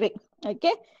integrate.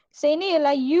 Okey. Sini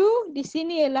ialah U, di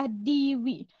sini ialah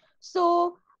dv.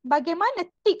 So, bagaimana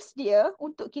tips dia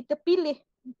untuk kita pilih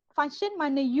function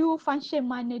mana U, function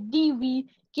mana dv,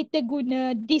 kita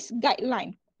guna this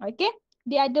guideline. Okey.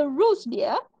 Dia ada rules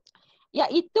dia,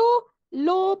 iaitu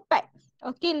low pack.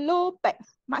 Okey, low pack.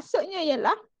 Maksudnya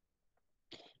ialah,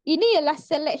 ini ialah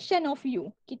selection of U.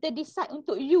 Kita decide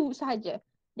untuk U sahaja.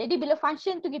 Jadi bila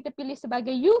function tu kita pilih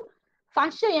sebagai U,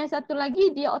 function yang satu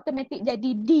lagi dia automatic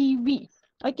jadi dv.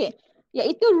 Okey.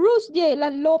 Iaitu rules dia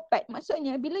ialah low pack.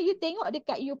 Maksudnya bila you tengok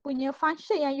dekat you punya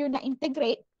function yang you nak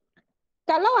integrate,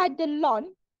 kalau ada lon,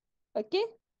 okey.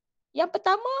 Yang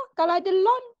pertama, kalau ada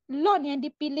lon yang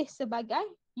dipilih sebagai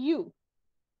U.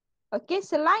 Okey,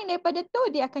 selain daripada tu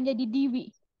dia akan jadi dv.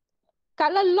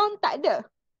 Kalau lon tak ada,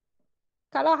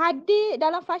 kalau hadir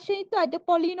dalam function itu ada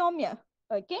polinomial,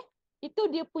 okey, itu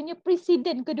dia punya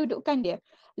presiden kedudukan dia.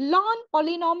 Lon,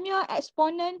 polinomial,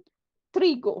 exponent,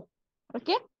 trigo.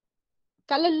 Okey.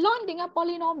 Kalau lon dengan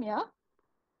polinomial,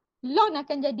 lon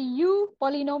akan jadi U,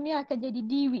 polinomial akan jadi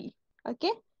dv.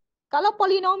 Okey. Kalau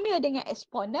polinomial dengan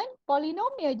exponent,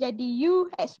 polinomial jadi U,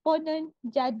 exponent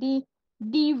jadi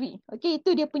dv. Okey,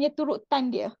 itu dia punya turutan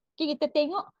dia. Okey, kita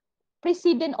tengok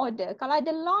precedent order. Kalau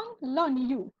ada lon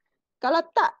U. Kalau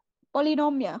tak,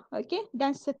 polinomial. Okey,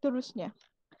 dan seterusnya.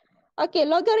 Okey,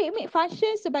 logarithmic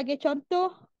function sebagai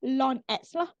contoh ln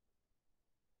x lah.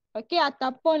 Okey,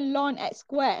 ataupun ln x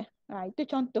square. Itu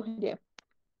contoh dia.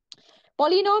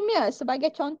 Polinomial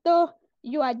sebagai contoh,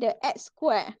 you ada x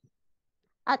square.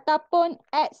 Ataupun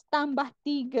x tambah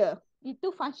 3. Itu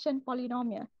function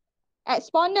polinomial.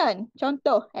 Exponent,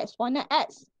 contoh exponent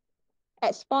x.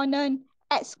 Exponent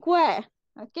x square.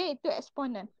 Okey, itu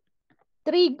exponent.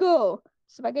 Trigo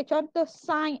sebagai contoh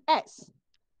sin x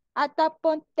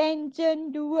ataupun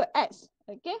tangent 2x.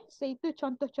 Okey, so itu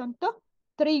contoh-contoh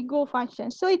trigo function.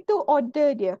 So itu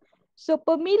order dia. So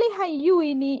pemilihan U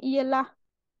ini ialah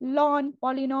ln,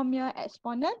 polinomial,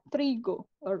 exponent, trigo.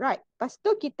 Alright. Lepas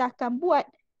tu kita akan buat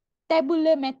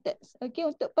tabular methods. Okey,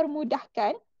 untuk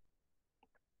permudahkan,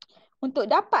 untuk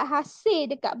dapat hasil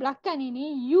dekat belakang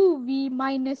ini, UV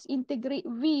minus integrate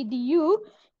V du,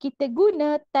 kita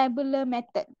guna tabular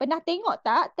method. Pernah tengok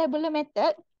tak tabular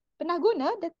method? Pernah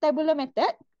guna the tabular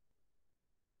method?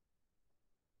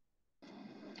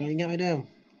 Tak ingat, madam.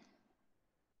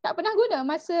 Tak pernah guna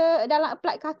masa dalam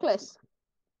applied calculus?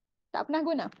 Tak pernah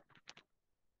guna?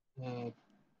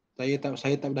 Saya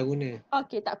tak pernah guna.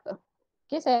 Okey, tak apa.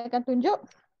 Okey, saya akan tunjuk.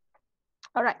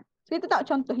 Alright. So, kita tengok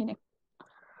contoh ini.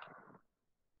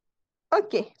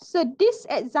 Okay, so this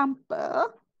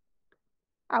example,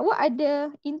 awak ada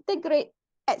integrate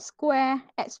x square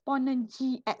exponent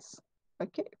gx.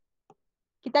 Okay.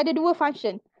 Kita ada dua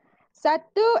function.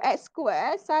 Satu x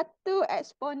square, satu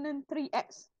exponent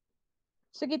 3x.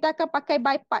 So kita akan pakai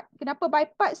by part. Kenapa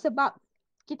by part? Sebab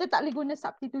kita tak boleh guna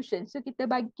substitution. So kita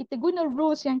guna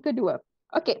rules yang kedua.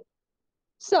 Okay.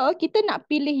 So kita nak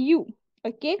pilih U.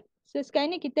 Okay. So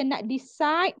sekarang ni kita nak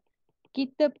decide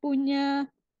kita punya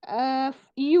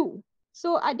U.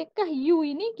 So adakah U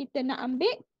ini kita nak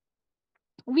ambil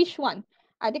which one?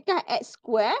 Adakah x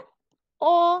square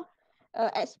or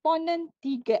exponent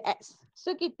 3x?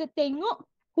 So kita tengok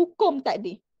hukum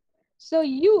tadi. So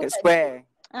U X square.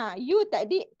 U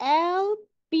tadi L,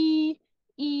 P,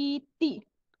 E, T.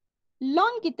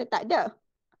 Ln kita tak ada.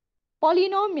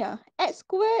 Polinomial. X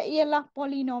square ialah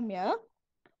polinomial.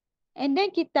 And then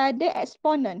kita ada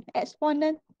exponent.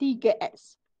 Exponent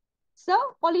 3x. So,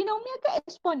 polinomial ke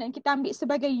exponent kita ambil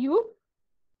sebagai U?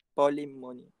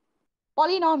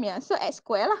 Polinomial. So, x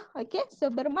square lah. Okay. So,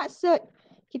 bermaksud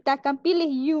kita akan pilih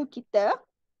U kita.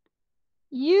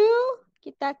 U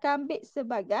kita akan ambil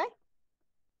sebagai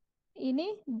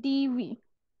ini dv.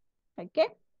 Okay.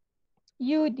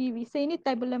 U dv. So, ini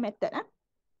tabular method.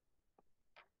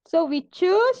 So, we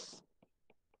choose.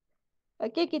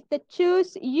 Okay, kita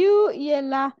choose U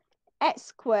ialah x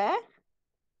square.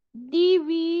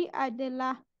 dv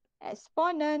adalah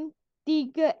exponent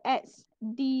 3x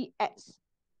dx.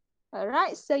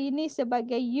 Alright, so ini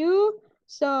sebagai U.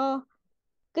 So,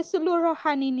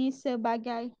 keseluruhan ini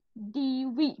sebagai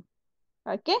dv.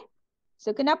 Okay.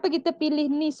 So, kenapa kita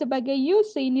pilih ni sebagai U?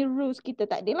 So, ini rules kita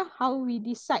tadi lah. How we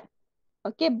decide.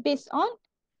 Okay, based on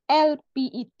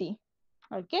LPET.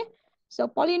 Okay.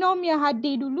 So, polinomial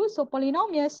hadir dulu. So,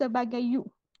 polinomial sebagai U.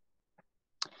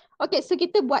 Okay, so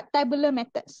kita buat tabular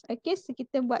methods. Okay, so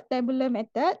kita buat tabular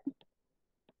method.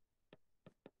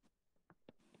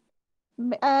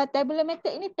 Tabular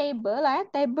method ini table lah,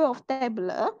 table of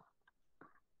tabular.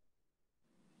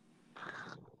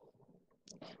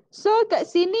 So kat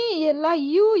sini ialah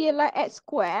U ialah X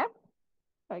square.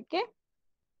 Okay.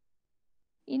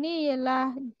 Ini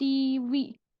ialah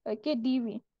dV. Okay,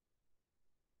 dV.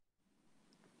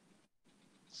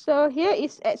 So here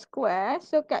is X square.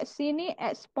 So kat sini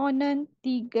exponent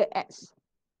 3X.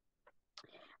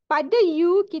 Pada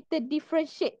U kita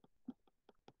differentiate.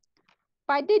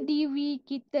 Pada dV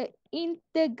kita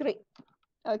integrate.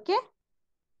 Okay.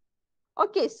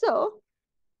 Okay, so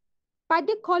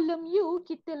pada kolom U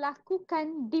kita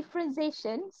lakukan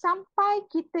differentiation sampai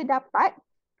kita dapat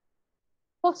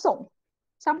kosong.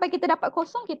 Sampai kita dapat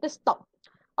kosong, kita stop.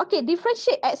 Okay,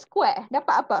 differentiate X square.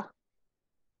 Dapat apa?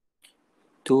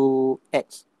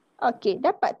 2x. Okay,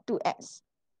 dapat 2X.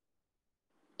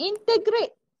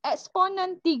 Integrate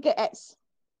exponent 3X.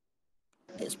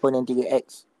 Exponen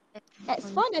 3x.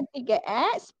 Exponent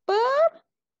 3X per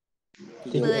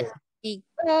 3. 3.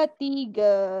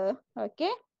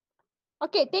 Okay.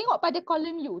 Okay, tengok pada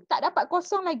kolom U. Tak dapat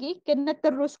kosong lagi, kena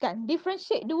teruskan.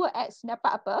 Differentiate 2X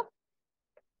dapat apa?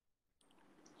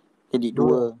 Jadi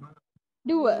 2.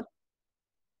 2.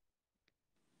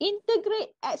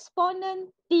 Integrate exponent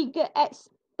 3X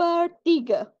per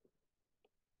 3.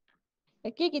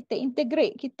 Okay, kita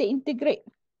integrate. 3x. Integrate.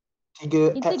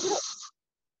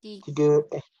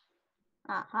 3x.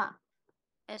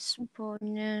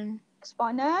 Exponen.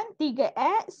 Exponent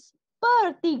 3X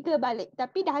per 3 balik.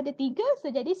 Tapi dah ada 3,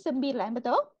 so jadi 9.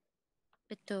 Betul?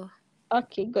 Betul.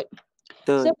 Okay, good.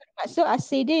 Betul. So, bermaksud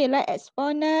hasil dia ialah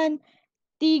exponent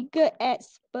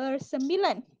 3X per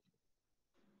 9.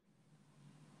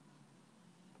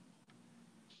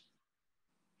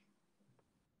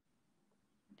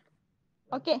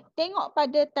 Okay, tengok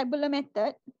pada tabular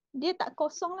method. Dia tak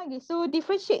kosong lagi. So,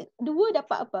 differentiate 2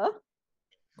 dapat apa?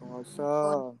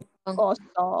 Kosong.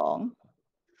 Kosong.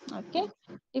 Okay.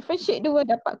 Differentiate 2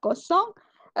 dapat kosong.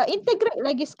 Integrate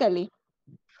lagi sekali.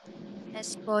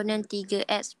 Exponen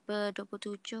 3x per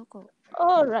 27 kok.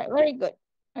 Alright, very good.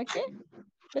 Okay.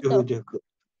 Betul. Betul.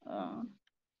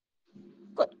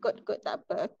 Kod. Tak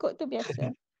apa. Kod tu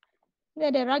biasa.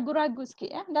 Dia ada ragu-ragu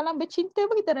sikit. Dalam bercinta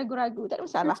pun kita ragu-ragu. Tak ada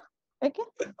masalah. Okay.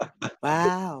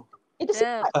 Wow. Itu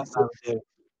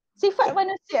sifat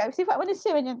manusia. Sifat manusia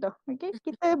macam tu. Okay.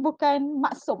 Kita bukan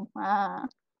maksum.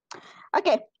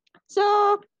 Okay. So,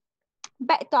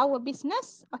 back to our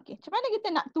business. Okay. Macam mana kita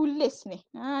nak tulis ni?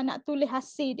 Nak tulis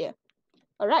hasil dia.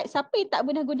 Alright. Siapa yang tak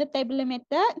pernah guna tabular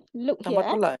method? Look Tambah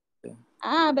here. tolak.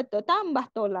 Betul. Tambah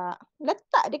tolak.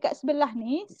 Letak dekat sebelah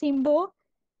ni simbol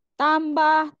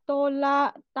tambah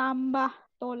tolak, tambah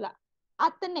tolak.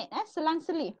 Alternate,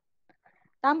 selang-seli.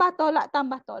 Tambah tolak,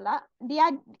 tambah tolak.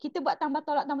 Kita buat tambah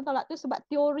tolak tu sebab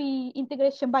teori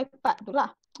integration by part tu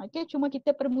lah. Okay, cuma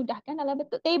kita permudahkan dalam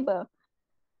bentuk table.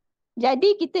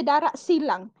 Jadi kita darab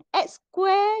silang. X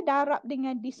square darab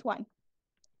dengan this one.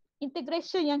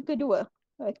 Integration yang kedua.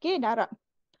 Okay, darab.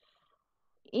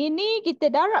 Ini kita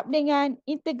darab dengan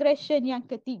integration yang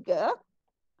ketiga.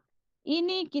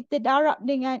 Ini kita darab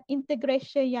dengan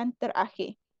integration yang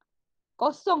terakhir.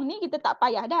 Kosong ni kita tak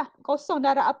payah dah. Kosong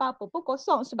darab apa-apa pun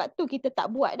kosong. Sebab tu kita tak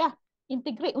buat dah.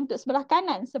 Integrate untuk sebelah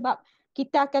kanan. Sebab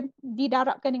kita akan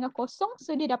didarabkan dengan kosong.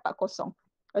 So dia dapat kosong.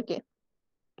 Okay.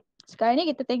 Sekarang ni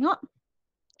kita tengok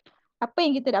apa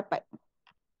yang kita dapat.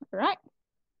 Alright.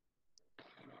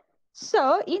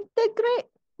 So integrate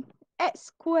x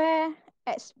square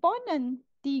exponent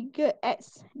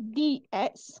 3x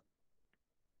dx.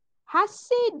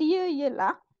 Hasil dia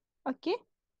ialah, okay,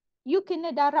 you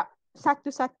kena darab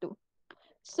satu-satu.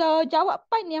 So,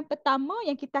 jawapan yang pertama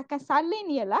yang kita akan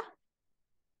salin ialah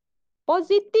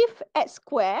positif x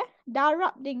square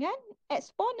darab dengan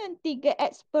exponent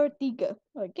 3x per 3.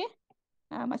 Okay.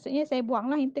 Maksudnya saya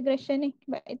buanglah integration ni.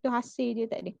 Sebab itu hasil dia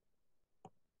tadi.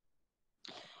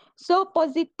 So,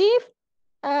 positif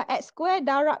x square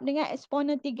darab dengan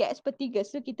exponent 3x per 3.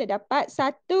 So, kita dapat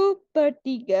 1 per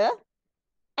 3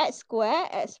 x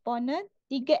square exponent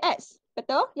 3x.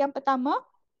 Betul? Yang pertama.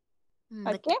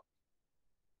 Okay.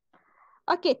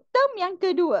 Okay, term yang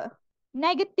kedua.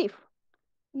 Negatif.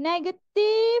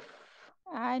 Negatif.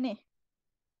 Ni.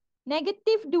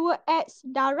 Negatif 2x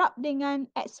darab dengan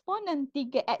exponent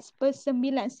 3x per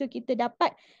 9. So, kita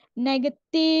dapat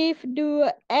negatif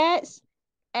 2x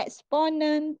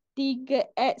exponent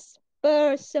 3x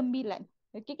per 9.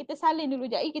 Okay, kita salin dulu.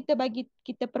 Jadi,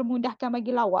 kita permudahkan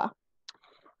bagi lawa.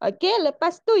 Okay,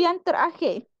 lepas tu yang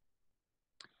terakhir.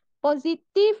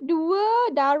 Positif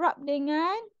 2 darab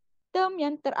dengan term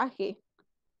yang terakhir.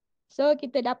 So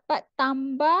kita dapat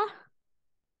tambah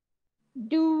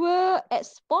 2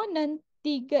 eksponen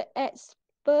 3x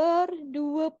per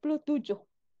 27.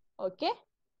 Okey.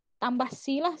 Tambah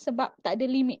C lah sebab tak ada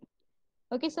limit.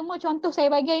 Okey, semua contoh saya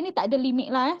bagi ini tak ada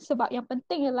limit lah. Sebab yang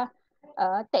penting ialah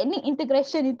teknik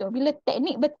integration itu. Bila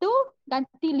teknik betul,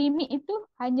 ganti limit itu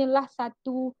hanyalah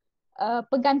satu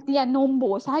pergantian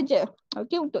nombor sahaja.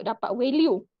 Okey, untuk dapat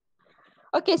value.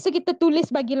 Okey, so kita tulis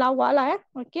bagi lawa lah.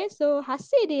 Okey, so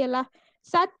hasil dia ialah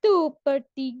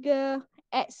 1/3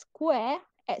 x square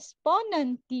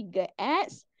eksponen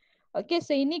 3x. Okey,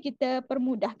 so ini kita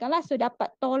permudahkan lah. So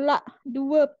dapat tolak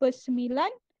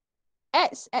 2/9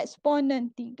 x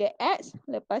eksponen 3x.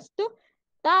 Lepas tu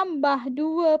tambah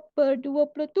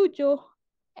 2/27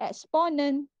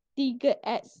 eksponen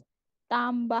 3x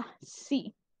tambah C.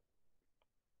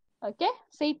 Okey,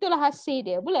 so itulah hasil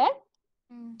dia. Boleh?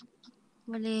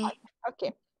 Boleh.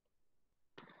 Okey.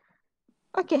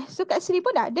 Okey, so kat sini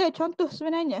pun dah ada contoh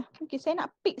sebenarnya. Okey, saya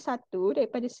nak pick satu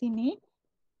daripada sini.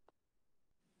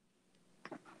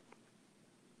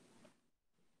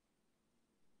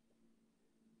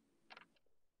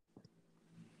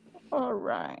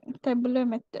 Alright, tabular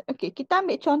method. Okey, kita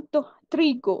ambil contoh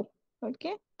trigo.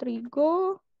 Okey,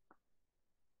 trigo.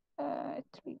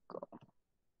 Trigo.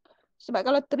 Sebab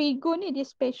kalau trigo ni dia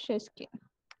special sikit.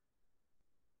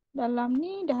 Dalam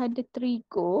ni dah ada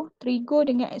trigo. Trigo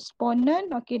dengan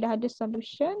eksponen. Okey, dah ada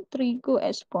solution. Trigo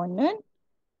eksponen.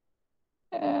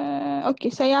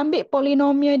 Okey, saya ambil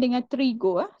polinomial dengan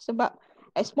trigo. Sebab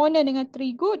eksponen dengan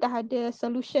trigo dah ada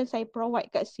solution saya provide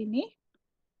kat sini.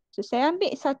 So, saya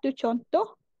ambil satu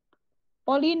contoh.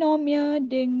 Polinomial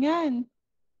dengan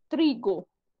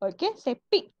trigo. Okey, saya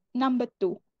pick number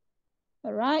 2.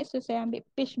 Alright, so saya ambil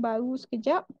page baru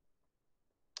sekejap.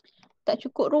 Tak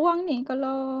cukup ruang ni.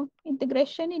 Kalau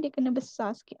integration ni dia kena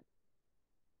besar sikit.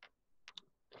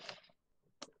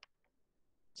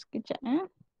 Sekejap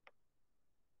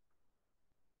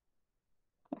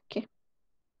Okay.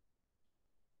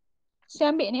 Saya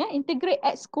ambil ni integrate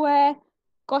x square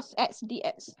cos x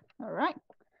dx. Alright.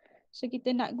 So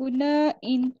kita nak guna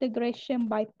integration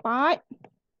by part.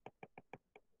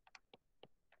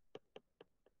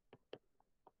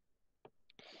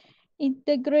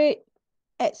 Integrate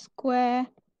x square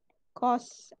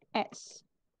cos x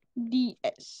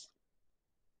dx.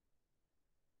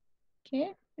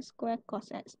 Okay, x square cos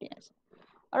x dx.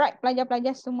 Alright,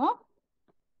 pelajar-pelajar semua.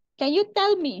 Can you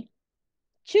tell me?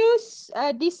 Choose,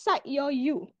 decide your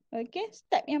u. Okay,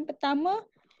 step yang pertama,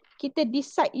 kita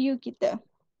decide u kita.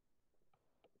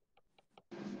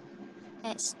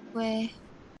 X square.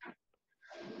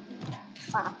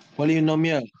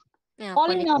 Polinomial. Ya,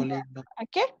 Polinomial.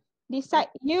 Okay,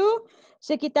 decide u.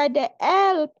 So kita ada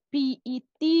L, P, E,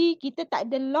 T. Kita tak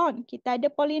ada ln. Kita ada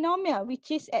polinomial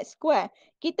which is x square.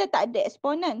 Kita tak ada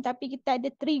eksponen tapi kita ada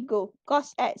trigo.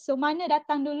 Cos x. So mana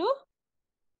datang dulu?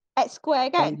 X square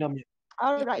kan? Polinomial.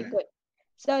 Alright, good.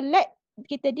 So let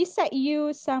kita decide u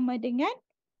sama dengan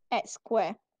x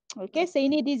square. Okay, so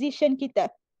ini decision kita.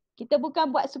 Kita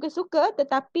bukan buat suka-suka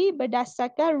tetapi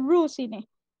berdasarkan rules ini.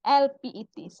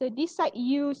 LPET. So decide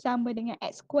u sama dengan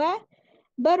x square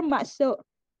bermaksud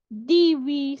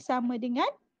dv sama dengan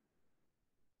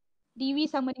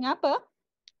apa?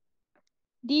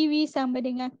 dv sama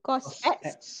dengan cos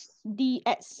x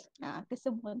dx.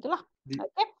 Kesemua itulah.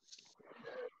 Okay.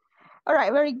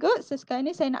 Alright, very good. So sekarang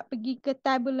ni saya nak pergi ke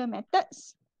tabular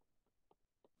methods.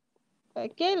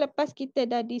 Okay, lepas kita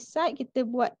dah decide, kita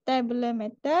buat tabular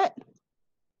method.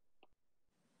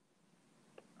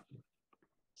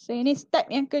 So ini step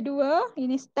yang kedua,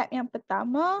 ini step yang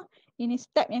pertama, ini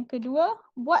step yang kedua,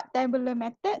 buat tabular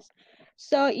methods.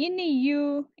 So ini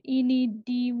u, ini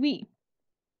dv.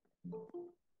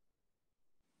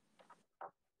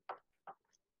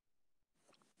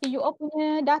 You all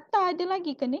punya data ada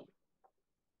lagi ke ni?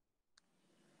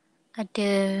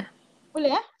 Ada.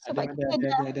 Boleh sebab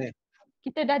Ada.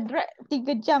 kita dah drag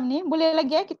 3 jam ni. Boleh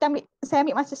lagi saya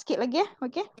ambil masa sikit lagi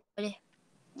okay? Boleh.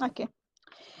 Okay.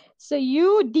 So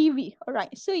u dv.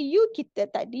 Alright. So u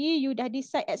kita tadi you dah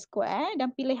decide x square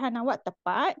dan pilihan awak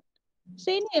tepat.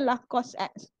 So inilah cos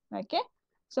x. Okay.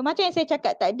 So macam yang saya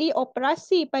cakap tadi,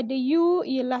 operasi pada u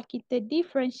ialah kita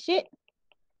differentiate.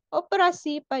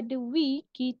 Operasi pada v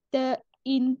kita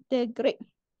integrate.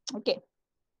 Okay.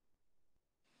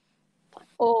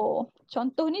 Oh,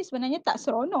 contoh ni sebenarnya tak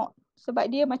seronok. Sebab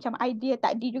dia macam idea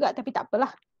tadi juga tapi tak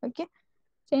apalah. Okay.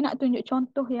 Saya nak tunjuk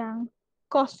contoh yang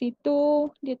cos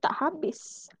itu dia tak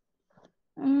habis.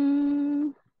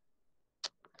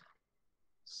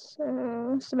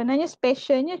 Sebenarnya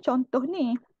specialnya contoh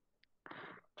ni.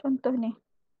 Contoh ni.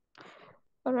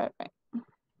 Alright.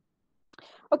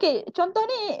 Okay, contoh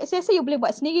ni saya rasa you boleh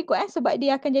buat sendiri kot sebab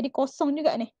dia akan jadi kosong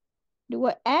juga ni.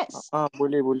 2x,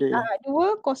 Boleh.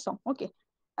 2 kosong. Okay.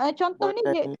 Contoh Buat ni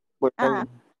dia, lain. Buat lain.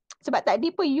 sebab tadi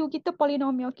pun U kita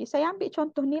polinomial. Okay, saya ambil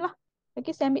contoh ni lah.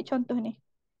 Okay, saya ambil contoh ni.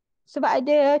 Sebab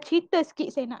ada cerita sikit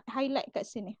saya nak highlight kat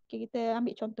sini. Okay, kita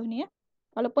ambil contoh ni ya.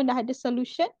 Walaupun dah ada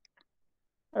solution.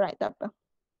 Alright, tak apa.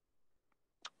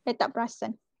 Saya tak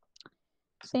perasan.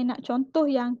 Saya nak contoh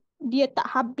yang dia tak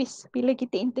habis. Bila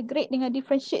kita integrate dengan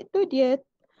differentiate tu, dia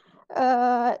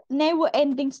never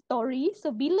ending story.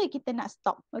 So, bila kita nak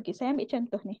stop? Okay, saya ambil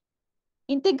contoh ni.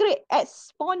 Integrate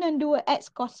exponent 2x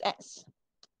cos x.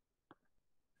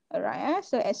 Alright,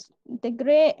 so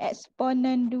integrate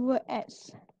exponent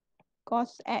 2x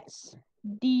cos x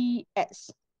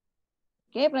dx.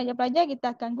 Okay, pelajar-pelajar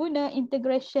kita akan guna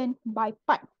integration by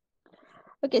part.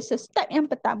 Okay, so step yang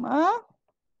pertama,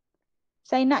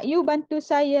 saya nak you bantu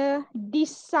saya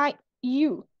decide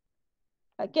u.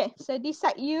 Okay, so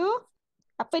decide u,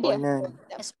 apa dia?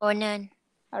 Exponent.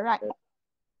 Alright.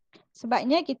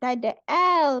 Sebabnya kita ada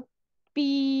L, P,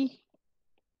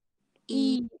 E,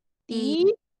 T.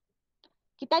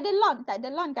 Kita ada ln, tak ada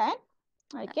ln kan?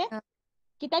 Okay.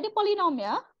 Kita ada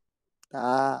polinomial.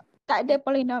 Tak ada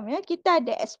polinomial. Kita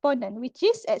ada exponent, which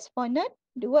is exponent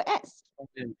 2x.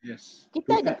 Yes.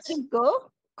 Kita ada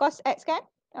trigo cos x kan?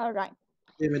 Alright.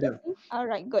 Okay, madam.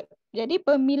 Alright, good. Jadi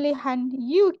pemilihan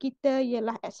u kita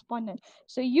ialah exponent.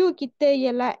 So u kita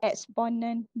ialah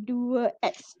exponent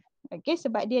 2x. Okay,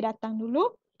 sebab dia datang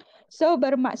dulu. So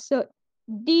bermaksud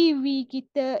dv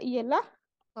kita ialah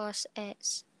Cos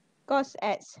x. cos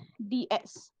x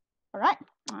dx. Alright.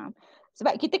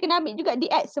 Sebab kita kena ambil juga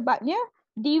dx sebabnya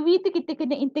dv tu kita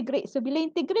kena integrate. So bila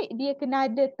integrate dia kena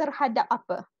ada terhadap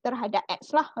apa? Terhadap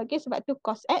x lah. Okay, sebab tu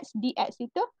cos x dx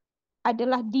itu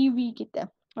adalah dv kita.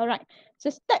 Alright.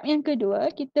 So step yang kedua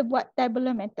kita buat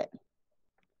tabular method.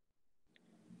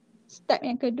 Step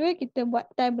yang kedua kita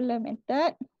buat tabular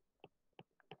method.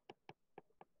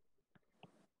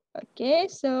 Okay,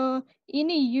 so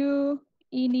ini u,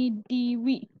 ini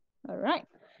dv. Alright.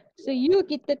 So u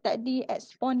kita tadi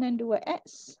exponent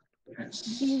 2x.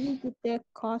 dv kita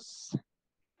cos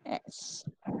x.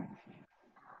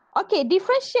 Okay,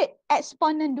 differentiate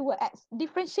exponent 2x.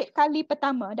 Differentiate kali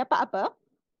pertama. Dapat apa?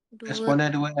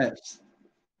 Exponent 2x.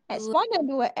 Exponent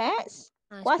 2x.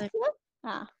 Kuasa.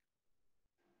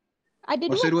 Ada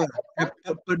Kuasa 2.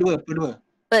 Per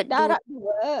 2. Darab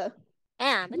 2.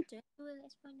 Betul. 2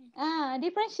 exponent.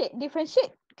 Differentiate.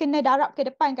 Differentiate kena darab ke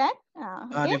depan kan?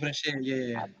 Okay. Differentiate.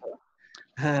 Yeah.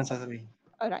 Sorry.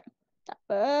 Alright. Tak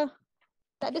apa.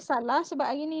 Tak ada salah sebab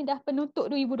hari ni dah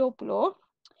penutup 2020.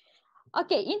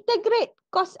 Okay, integrate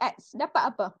cos x.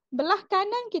 Dapat apa? Belah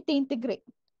kanan kita integrate.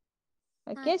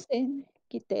 Okay, so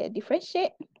kita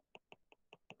differentiate.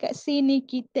 Kat sini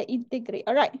kita integrate.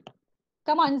 Alright.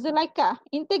 Come on, Zulaika.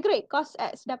 Integrate cos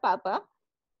x. Dapat apa?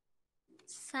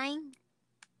 Sin.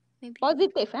 Maybe.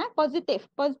 Positive, Positive.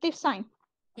 Positive sign.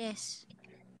 Yes.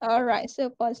 Alright,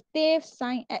 so positive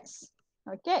sin x.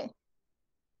 Okay.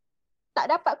 Tak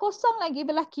dapat kosong lagi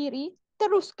belah kiri.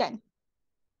 Teruskan.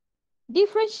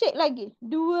 Differentiate lagi.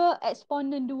 2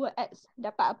 exponent 2x.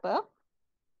 Dapat apa?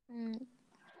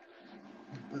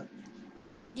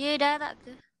 Dia darab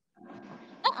ke?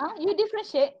 You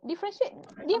differentiate. Differentiate.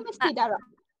 Dia mesti darab.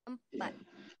 4.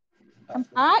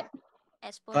 4.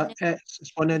 Exponent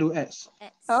Exponent 2x.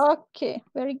 x. Okay,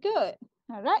 very good.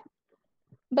 Alright.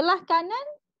 Belah kanan,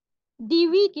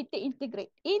 dv kita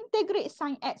integrate. Integrate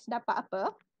sin x dapat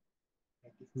apa?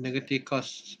 Negative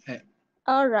cos x.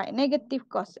 Alright, negative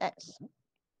cos x.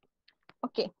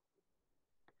 Okay.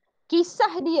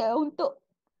 Kisah dia untuk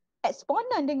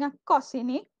exponent dengan cos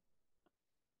ini,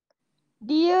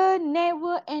 dia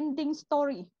never ending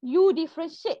story. You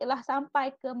differentiate lah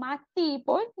sampai ke mati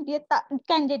pun, dia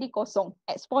takkan jadi kosong.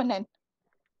 Exponent.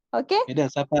 Okay?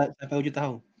 Dah sampai hujung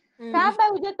tahun. Sampai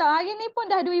hujung tahun. Hari ni pun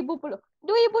dah 2020.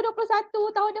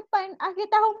 2021 tahun depan, akhir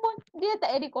tahun pun, dia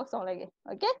tak jadi kosong lagi.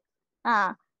 Okay?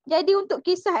 Jadi untuk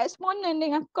kisah exponent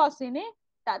dengan cos ini,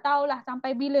 tak tahulah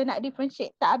sampai bila nak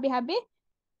differentiate. Tak habis-habis.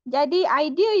 Jadi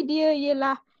idea dia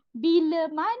ialah bila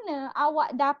mana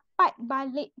awak dapat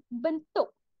balik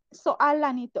bentuk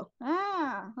soalan itu.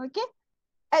 Okay.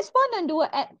 Exponent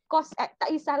 2x cos x. Tak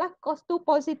kisahlah cos tu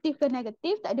positif ke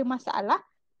negatif. Tak ada masalah.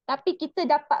 Tapi kita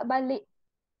dapat balik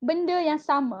benda yang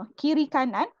sama. Kiri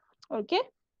kanan. Okay.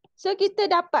 So kita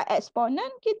dapat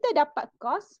exponent. Kita dapat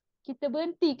cos. Kita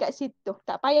berhenti kat situ.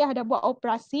 Tak payah dah buat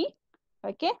operasi.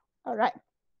 Okay. Alright.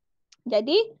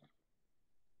 Jadi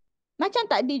macam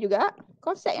tadi juga,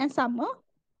 konsep yang sama.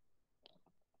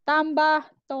 Tambah,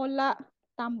 tolak,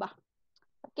 tambah.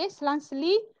 Okey,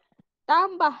 selang-seli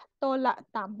tambah tolak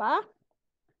tambah.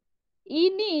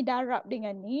 Ini darab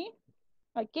dengan ni.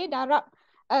 Okey, darab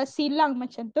silang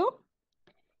macam tu.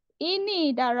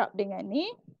 Ini darab dengan ni.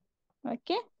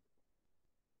 Okey.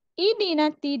 Ini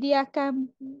nanti dia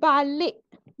akan balik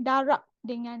darab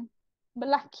dengan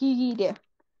belah kiri dia.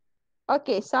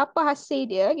 Okey, so apa hasil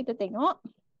dia? Kita tengok.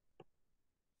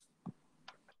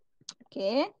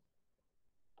 Okey.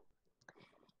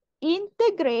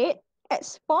 Integrate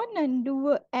eksponen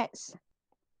 2x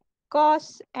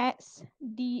cos x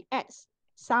dx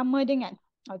sama dengan.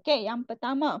 Okey, yang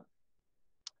pertama.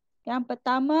 Yang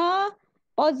pertama,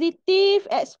 positif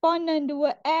eksponen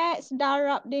 2x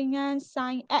darab dengan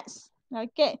sin x.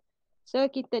 Okey. So,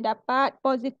 kita dapat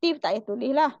positif, tak payah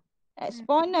tulis lah.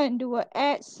 Eksponen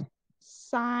 2x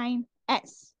sin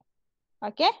x.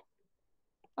 Okey.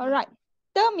 Alright.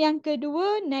 Term yang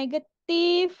kedua,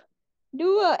 negatif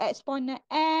 2 eksponen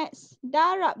x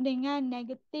darab dengan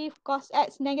negatif cos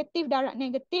x. Negatif darab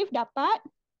negatif dapat?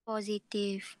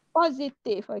 Positif.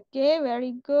 Positif. Okay,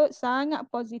 very good. Sangat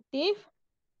positif.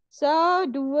 So,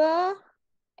 2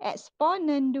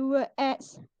 eksponen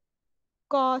 2x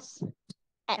cos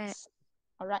x.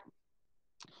 Alright.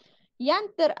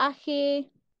 Yang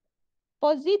terakhir,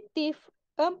 positif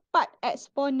 4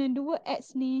 eksponen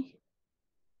 2x ni,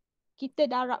 kita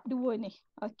darab 2 ni.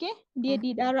 Okay, dia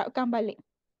didarabkan balik.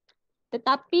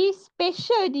 Tetapi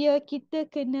special dia, kita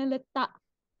kena letak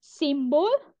simbol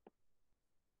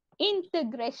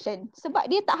integration. Sebab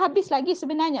dia tak habis lagi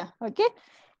sebenarnya. Okay.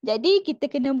 Jadi kita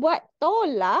kena buat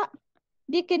tolak.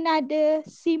 Dia kena ada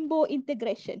simbol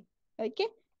integration. Okay.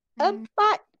 4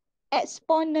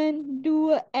 eksponen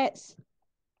 2x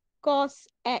cos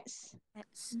x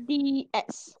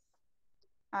dx.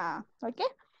 Okay.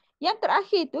 Yang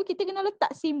terakhir tu kita kena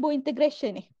letak simbol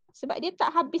integration ni. Sebab dia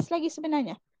tak habis lagi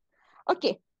sebenarnya.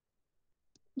 Okay.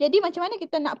 Jadi macam mana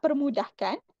kita nak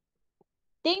permudahkan?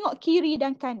 Tengok kiri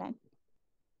dan kanan.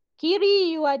 Kiri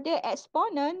you ada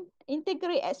eksponen,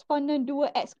 integrate eksponen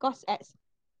 2x cos x.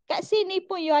 Kat sini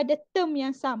pun you ada term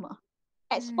yang sama.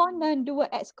 Eksponen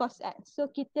 2x cos x. So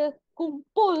kita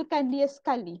kumpulkan dia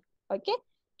sekali. Okay.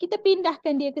 Kita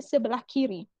pindahkan dia ke sebelah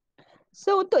kiri.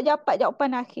 So untuk dapat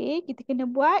jawapan akhir, kita kena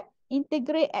buat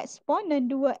integrate eksponen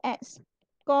 2x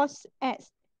cos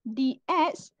x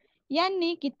dx. Yang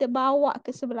ni kita bawa ke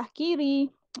sebelah kiri.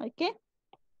 Okay.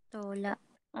 Tolak.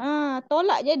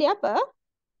 Tolak jadi apa?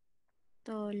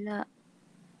 Tolak.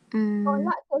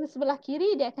 Tolak ke sebelah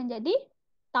kiri, dia akan jadi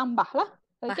tambah lah.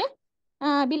 Okay.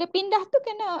 Bila pindah tu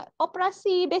kena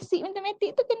operasi basic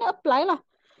matematik tu kena apply lah.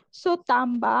 So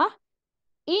tambah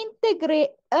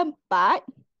integrate 4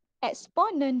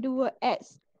 eksponen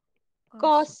 2x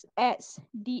cos x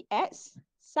dx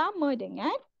sama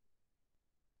dengan.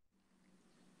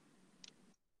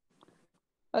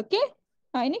 Okay.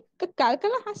 Ini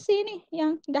kekalkanlah hasil ni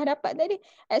yang dah dapat tadi.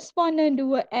 Eksponen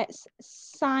 2x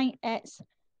sin x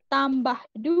tambah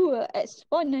 2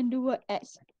 eksponen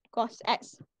 2x cos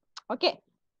x. Okay.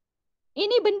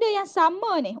 Ini benda yang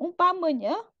sama ni.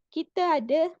 Umpamanya kita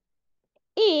ada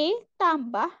A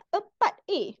tambah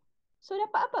 4A. So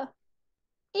dapat apa?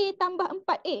 A tambah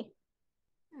 4A.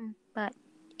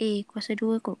 4A kuasa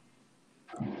 2 kot.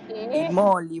 Okay. 5.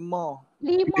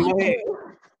 5A.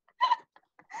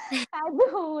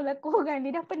 Aduh lah korang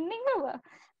ni dah pening lah.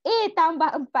 A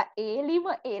tambah 4A,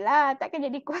 5A lah. Takkan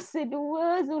jadi kuasa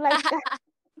 2 Zulaikha.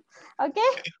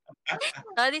 Okay?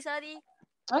 Sorry.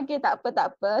 Okay, tak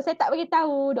apa. Saya tak bagi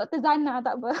tahu Dr. Zana,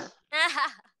 tak apa.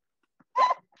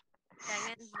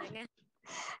 Jangan.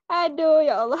 Aduh,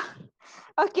 ya Allah.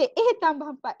 Okay, A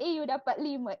tambah 4A, you dapat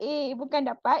 5A. Bukan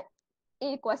dapat A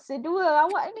kuasa 2.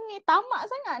 Awak ni tamak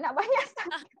sangat, nak banyak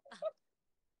sangat.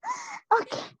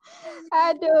 Okay.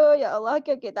 Aduh, ya Allah.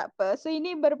 Okay, tak apa. So,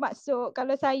 ini bermaksud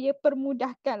kalau saya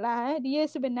permudahkanlah, dia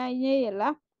sebenarnya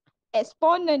ialah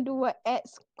eksponen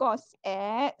 2x cos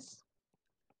x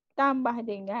tambah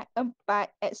dengan 4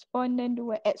 eksponen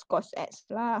 2x cos x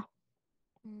lah.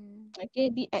 Okay,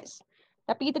 dx.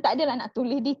 Tapi kita tak adalah nak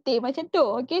tulis detail macam tu.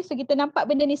 Okay, so kita nampak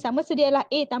benda ni sama. So, dia ialah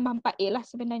A tambah 4A lah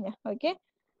sebenarnya. Okay.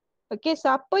 Okay, so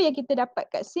apa yang kita dapat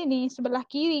kat sini, sebelah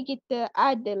kiri kita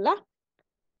adalah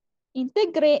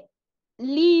integrate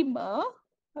 5.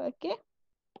 Okay.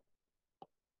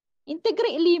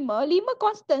 Integrate 5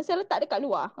 constant saya letak dekat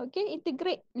luar. Okay,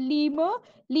 integrate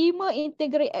 5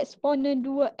 integrate eksponen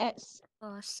 2x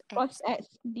cos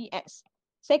x dx.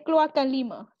 Saya keluarkan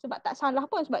 5 sebab tak salah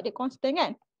pun sebab dia constant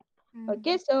kan.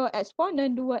 Okay, so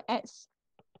eksponen 2x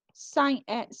sin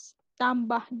x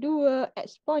tambah 2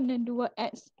 eksponen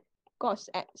 2x cos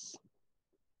x.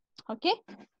 Okay.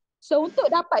 So untuk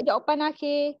dapat jawapan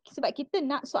akhir, sebab kita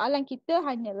nak soalan kita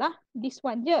hanyalah this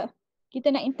one je.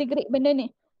 Kita nak integrate benda ni.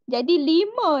 Jadi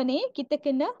 5 ni kita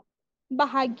kena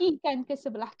bahagikan ke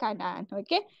sebelah kanan.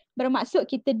 Okay. Bermaksud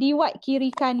kita divide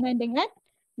kiri kanan dengan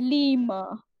 5.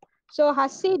 So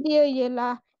hasil dia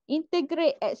ialah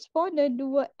integrate eksponen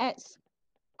 2x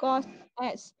cos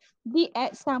x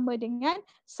dx sama dengan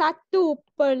 1/5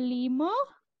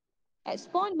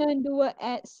 eksponen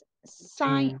 2x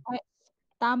sin x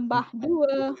tambah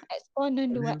 2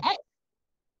 eksponen 2x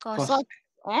Kos. cos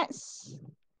x.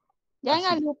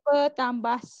 Jangan lupa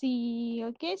tambah C.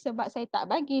 Okey, sebab saya tak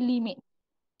bagi limit.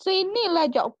 So inilah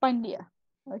jawapan dia.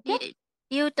 Okey.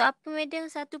 Dia untuk apa madam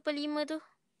 1/5 tu?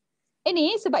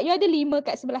 Ini sebab you ada 5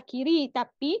 kat sebelah kiri.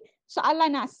 Tapi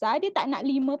soalan asal dia tak nak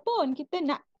 5 pun. Kita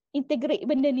nak integrate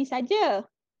benda ni saja.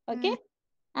 Okey.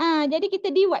 Jadi kita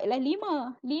divide lah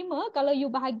 5. 5 kalau you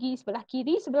bahagi sebelah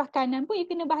kiri, sebelah kanan pun you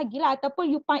kena bahagilah.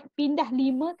 Ataupun you pindah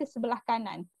 5 ke sebelah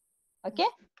kanan. Okey.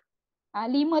 5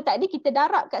 tadi kita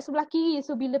darab kat sebelah kiri.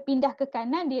 So bila pindah ke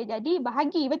kanan dia jadi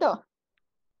bahagi. Betul?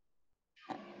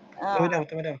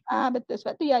 Betul. Betul.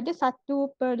 Sebab tu you ada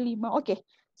 1/5. Okey.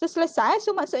 So selesai.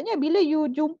 So maksudnya bila you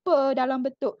jumpa dalam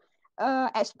bentuk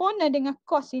eksponen dengan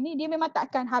cos ini, dia memang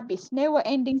takkan habis. Never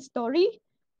ending story.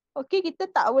 Okey, kita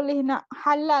tak boleh nak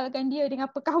halalkan dia dengan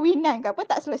perkahwinan ke apa,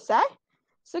 tak selesai.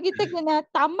 So kita kena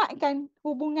tamatkan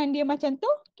hubungan dia macam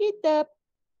tu. Kita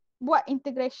buat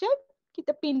integration,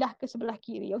 kita pindah ke sebelah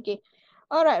kiri. Okey.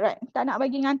 Alright. Tak nak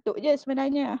bagi ngantuk je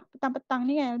sebenarnya. Petang-petang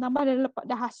ni kan, tambah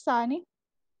dah hasar ni.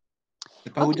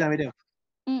 Lepas hujan madam.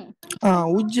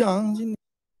 Ujang sini.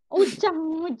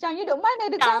 Ujang. You duk mana?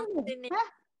 Duk Ganu?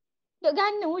 Duk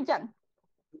Ganu Ujang?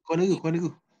 Kuala.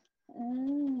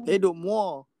 Duk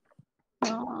Muar.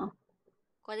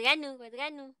 Kuadranu.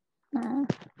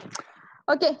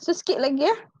 Okay, so sikit lagi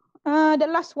ya. The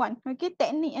last one. Okay,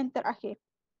 teknik yang terakhir.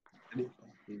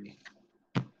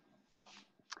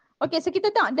 Okay, so kita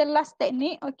tengok the last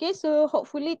teknik. Okay, so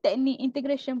hopefully teknik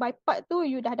integration by part tu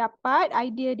you dah dapat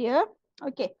idea dia.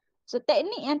 Okay, so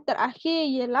teknik yang terakhir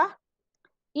ialah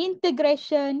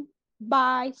integration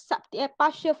by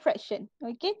partial fraction.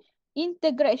 Okay,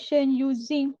 integration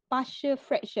using partial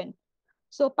fraction.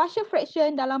 So partial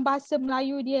fraction dalam bahasa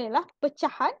Melayu dia ialah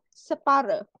pecahan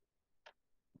separa.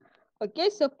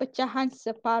 Okay, so pecahan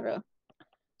separa.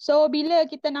 So bila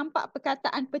kita nampak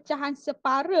perkataan pecahan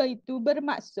separa itu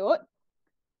bermaksud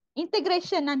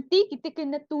integration nanti kita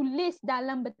kena tulis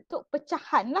dalam bentuk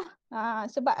pecahan lah.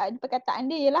 Sebab perkataan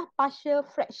dia ialah partial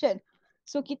fraction.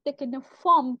 So kita kena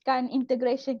formkan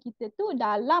integration kita tu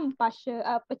dalam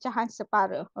pecahan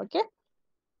separa. Okay.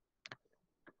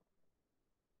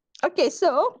 Okay,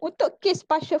 so untuk case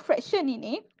partial fraction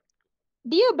ini,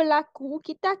 dia berlaku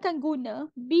kita akan guna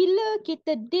bila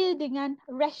kita deal dengan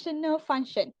rational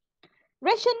function.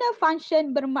 Rational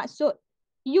function bermaksud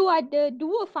you ada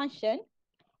dua function,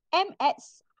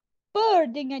 mx per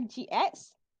dengan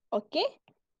gx, okay,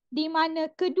 di mana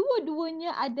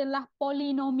kedua-duanya adalah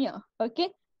polinomial,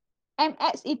 okay.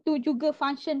 Mx itu juga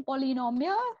function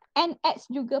polinomial, nx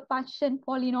juga function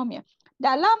polinomial.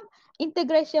 Dalam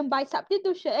integration by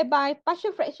substitution, by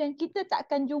partial fraction, kita tak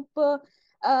akan jumpa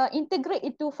integrate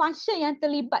itu function yang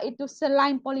terlibat itu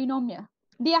selain polinomial.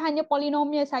 Dia hanya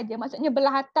polinomial saja. Maksudnya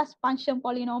belah atas function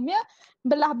polinomial,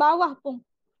 belah bawah pun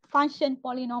function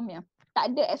polinomial.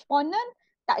 Tak ada eksponen,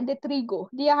 tak ada trigo.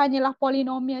 Dia hanyalah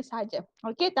polinomial saja.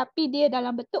 Okey, tapi dia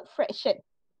dalam bentuk fraction.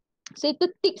 So itu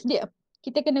tips dia.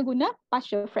 Kita kena guna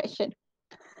partial fraction.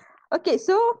 Okey,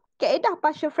 so kaedah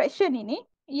partial fraction ini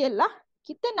ialah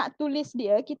kita nak tulis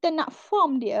dia, kita nak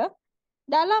form dia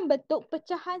dalam bentuk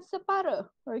pecahan separa.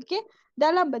 Okey,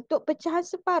 dalam bentuk pecahan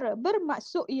separa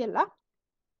bermaksud ialah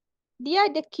dia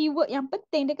ada keyword yang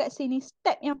penting dekat sini.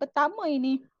 Step yang pertama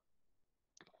ini,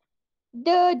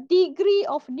 the degree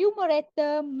of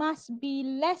numerator must be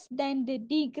less than the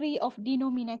degree of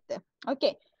denominator.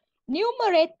 Okey,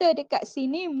 numerator dekat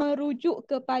sini merujuk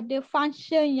kepada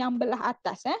function yang belah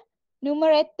atas.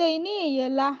 Numerator ini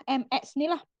ialah mx ni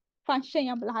lah, function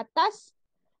yang belah atas.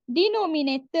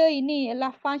 Denominator ini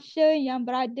ialah function yang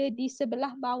berada di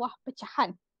sebelah bawah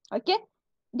pecahan. Okey,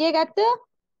 dia kata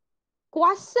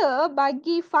kuasa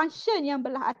bagi function yang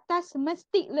belah atas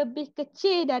mesti lebih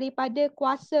kecil daripada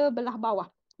kuasa belah bawah.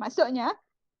 Maksudnya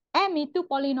m itu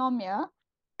polinomial,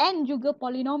 n juga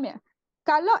polinomial.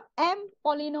 Kalau m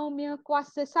polinomial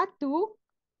kuasa 1,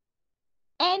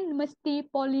 n mesti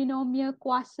polinomial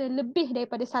kuasa lebih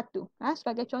daripada 1.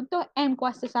 Sebagai contoh, m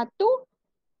kuasa 1,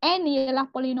 n ialah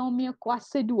polinomial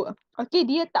kuasa 2. Okey,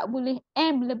 dia tak boleh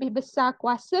m lebih besar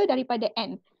kuasa daripada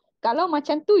n. Kalau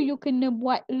macam tu, you kena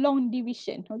buat long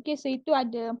division. Okey, so itu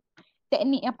ada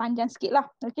teknik yang panjang sikit lah.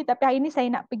 Okay, tapi hari ni saya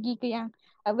nak pergi ke yang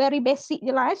very basic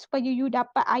je lah supaya you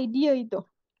dapat idea itu.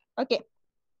 Okay.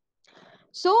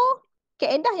 So,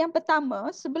 kaedah yang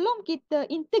pertama, sebelum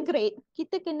kita integrate,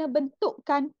 kita kena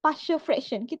bentukkan partial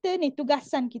fraction. Kita ni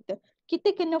tugasan kita.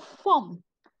 Kita kena form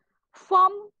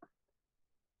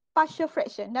partial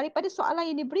fraction. Daripada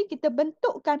soalan yang diberi, kita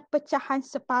bentukkan pecahan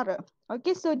separa.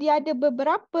 Okay, so dia ada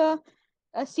beberapa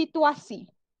situasi.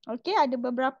 Okay, ada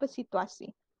beberapa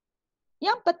situasi.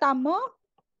 Yang pertama,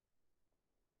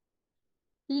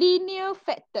 linear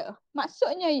factor.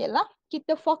 Maksudnya ialah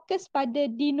kita fokus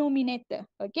pada denominator.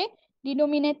 Okay,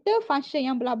 denominator function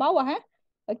yang belah bawah.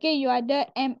 Okay, you ada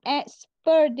mx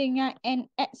per dengan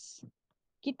nx.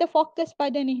 Kita fokus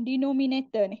pada ni,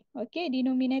 denominator ni. Okay,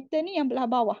 denominator ni yang belah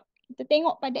bawah. Kita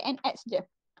tengok pada nx je.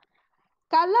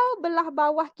 Kalau belah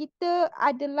bawah kita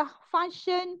adalah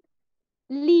function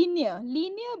linear.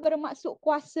 Linear bermaksud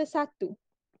kuasa satu.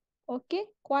 Okay,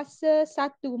 kuasa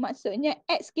satu. Maksudnya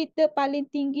x kita paling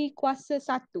tinggi kuasa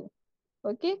satu.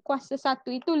 Okay, kuasa satu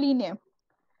itu linear.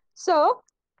 So,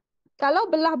 kalau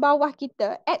belah bawah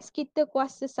kita, x kita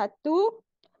kuasa satu,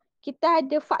 kita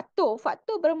ada faktor.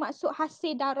 Faktor bermaksud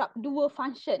hasil darab dua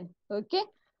function. Okay.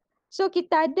 So,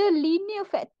 kita ada linear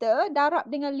factor, darab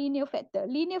dengan linear factor.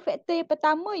 Linear factor yang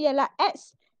pertama ialah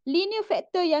x. Linear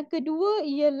factor yang kedua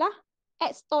ialah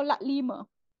x tolak 5.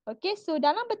 Okay. So,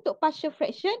 dalam bentuk partial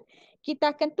fraction,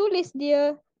 kita akan tulis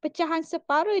dia, pecahan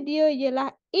separa dia ialah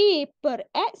a per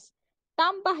x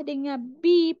tambah dengan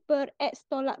b per x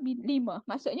tolak 5.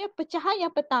 Maksudnya, pecahan yang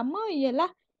pertama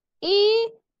ialah a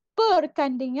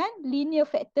perkan dengan linear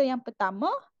factor yang pertama.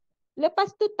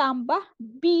 Lepas tu tambah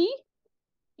B,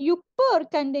 you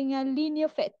perkan dengan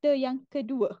linear factor yang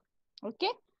kedua.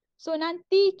 Okay. So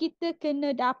nanti kita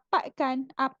kena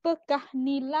dapatkan apakah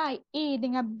nilai A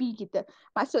dengan B kita.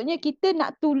 Maksudnya kita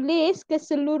nak tulis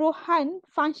keseluruhan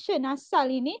function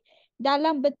asal ini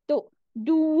dalam bentuk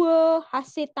dua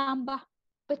hasil tambah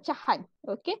pecahan.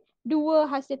 Okay. Dua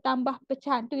hasil tambah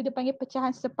pecahan. Tu kita panggil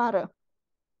pecahan separa.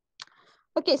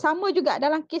 Okey, sama juga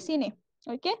dalam kes ini.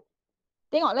 Okey.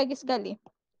 Tengok lagi sekali.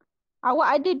 Awak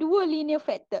ada dua linear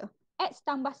factor. X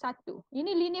tambah 1.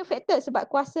 Ini linear factor sebab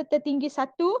kuasa tertinggi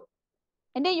 1.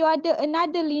 And then you ada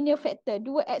another linear factor.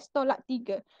 2x tolak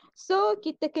 3. So,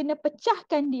 kita kena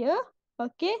pecahkan dia.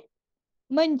 Okey.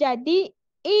 Menjadi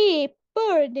A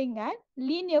per dengan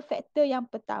linear factor yang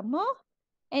pertama.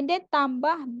 And then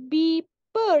tambah B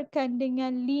perkan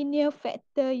dengan linear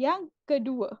factor yang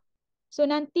kedua. So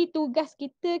nanti tugas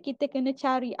kita kena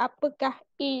cari apakah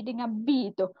A dengan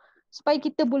B tu. Supaya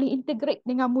kita boleh integrate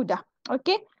dengan mudah.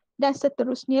 Okey. Dan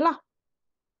seterusnya lah.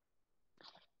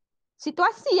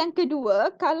 Situasi yang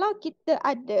kedua, kalau kita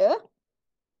ada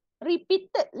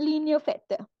repeated linear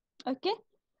factor. Okey.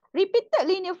 Repeated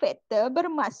linear factor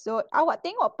bermaksud, awak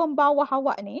tengok pembawah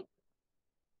awak ni,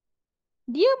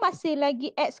 dia masih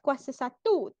lagi X kuasa 1.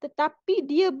 Tetapi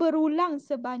dia berulang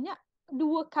sebanyak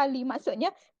 2 kali.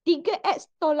 Maksudnya 3x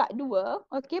tolak 2,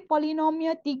 okay,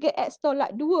 polinomial 3x tolak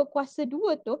 2 kuasa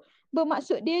 2 tu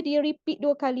bermaksud dia repeat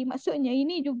 2 kali. Maksudnya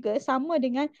ini juga sama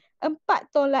dengan 4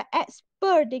 tolak x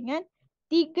per dengan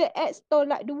 3x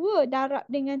tolak 2 darab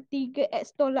dengan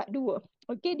 3x tolak 2.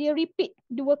 Okay, dia repeat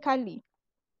 2 kali.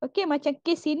 Okay, macam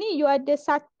kes ini you ada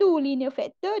satu linear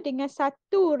factor dengan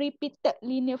satu repeated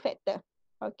linear factor.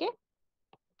 Okay.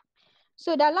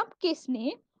 So dalam kes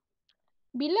ni,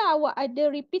 bila awak ada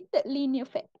repeated linear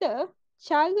factor,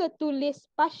 cara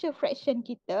tulis partial fraction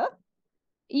kita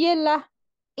ialah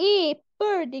A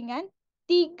per dengan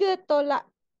 3x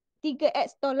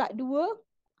tolak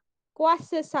 2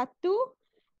 kuasa 1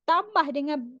 tambah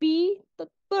dengan B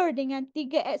per dengan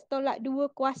 3x tolak 2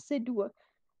 kuasa 2.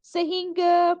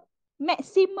 Sehingga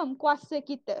maksimum kuasa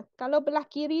kita. Kalau belah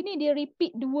kiri ni dia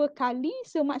repeat 2 kali,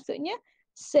 so maksudnya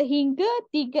sehingga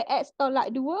 3x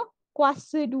tolak 2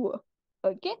 kuasa 2.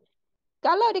 Okey.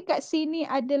 Kalau dekat sini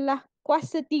adalah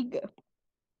kuasa 3.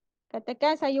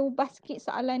 Katakan saya ubah sikit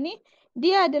soalan ni.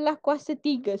 Dia adalah kuasa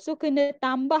 3. So kena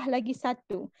tambah lagi 1.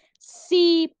 C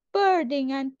per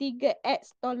dengan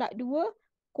 3x tolak 2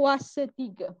 kuasa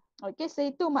 3. Okey. So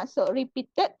itu maksud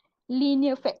repeated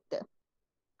linear factor.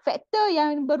 Faktor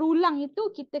yang berulang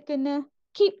itu kita kena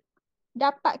keep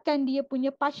dapatkan dia punya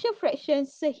partial fraction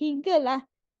sehinggalah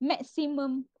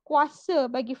maksimum kuasa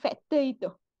bagi faktor itu.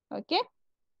 Okey.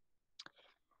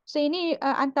 So ini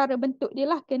antara bentuk dia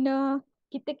lah.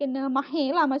 Kita kena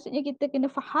mahir lah. Maksudnya kita kena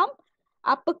faham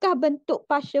apakah bentuk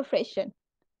partial fraction.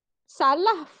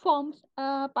 Salah form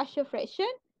partial fraction,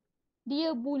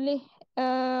 dia boleh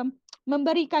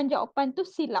memberikan jawapan tu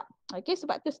silap. Okey,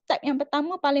 sebab tu step yang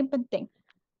pertama paling penting.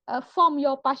 Form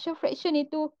your partial fraction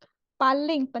itu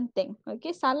paling penting.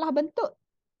 Okay, salah bentuk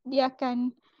dia akan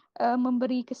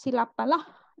memberi kesilapan lah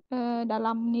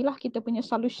dalam ni lah kita punya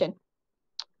solution.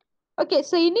 Okay,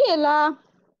 so ini ialah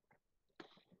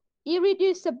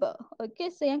irreducible. Okay,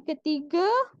 so yang ketiga,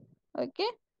 okay.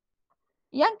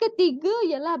 Yang ketiga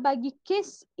ialah bagi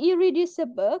kes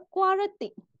irreducible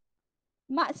quadratic.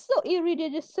 Maksud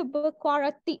irreducible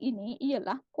quadratic ini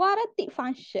ialah quadratic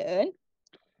function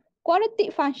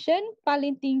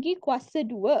paling tinggi kuasa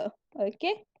 2.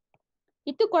 Okay.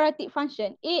 Itu quadratic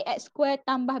function. AX square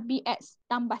tambah BX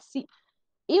tambah C.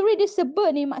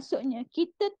 Irreducible ni maksudnya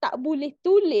kita tak boleh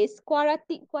tulis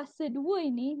quadratic kuasa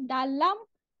 2 ini dalam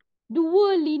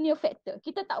dua linear factor.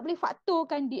 Kita tak boleh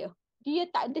faktorkan dia. Dia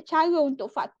tak ada cara untuk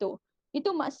faktor.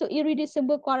 Itu maksud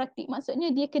irreducible quadratic.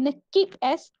 Maksudnya dia kena keep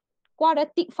as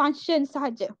quadratic function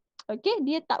sahaja. Okay,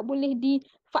 dia tak boleh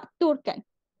difaktorkan.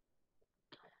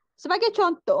 Sebagai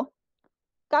contoh,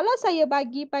 kalau saya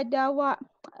bagi pada awak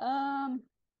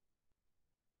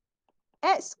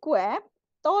x square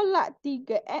tolak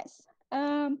 3x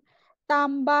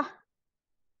tambah,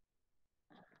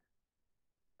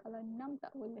 kalau 6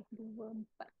 tak boleh, 2,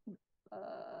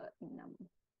 4, 6.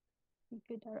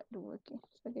 3 darab 2. Okay.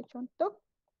 Sebagai contoh,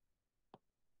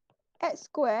 x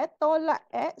square tolak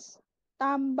x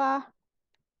tambah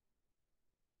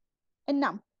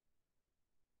 6.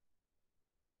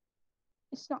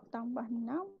 It's not tambah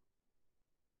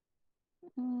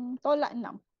 6. Tolak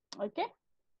 6. Okay.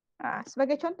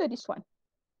 Sebagai contoh this one.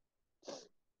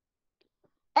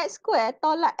 X square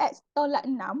tolak x tolak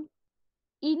 6.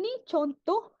 Ini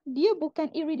contoh dia bukan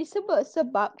irreducible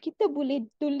sebab kita boleh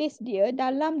tulis dia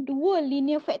dalam dua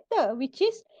linear factor which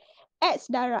is x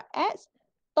darab x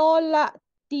tolak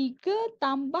 3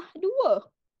 tambah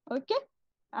 2. Okay.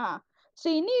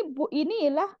 So ini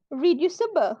ialah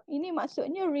reducible. Ini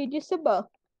maksudnya reducible.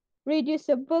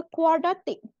 Reducible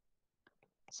quadratic.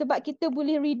 Sebab kita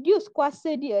boleh reduce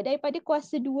kuasa dia daripada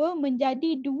kuasa 2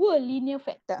 menjadi dua linear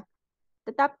factor.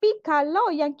 Tetapi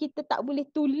kalau yang kita tak boleh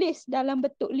tulis dalam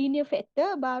bentuk linear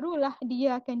factor, barulah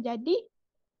dia akan jadi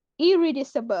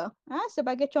irreducible.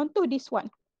 Sebagai contoh this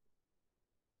one.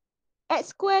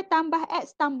 X square tambah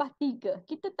x tambah 3.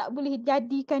 Kita tak boleh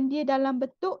jadikan dia dalam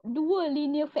bentuk dua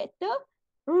linear factor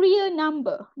real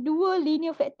number. Dua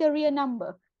linear factor real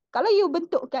number. Kalau you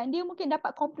bentukkan, dia mungkin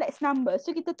dapat complex number.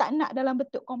 So kita tak nak dalam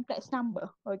bentuk complex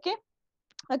number. Okay.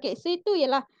 Okay, so itu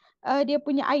ialah dia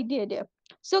punya idea dia.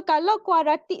 So kalau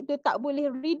kuadratik tu tak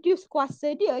boleh reduce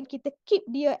kuasa dia, kita keep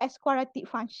dia as quadratic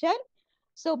function.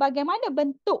 So bagaimana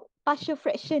bentuk partial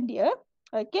fraction dia?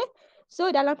 Okay. So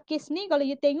dalam kes ni kalau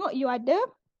you tengok, you ada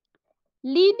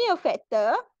linear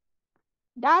factor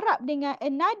darab dengan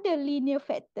another linear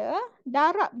factor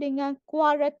darab dengan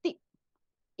quadratic,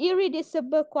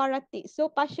 irreducible quadratic.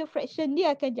 So partial fraction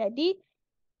dia akan jadi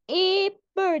A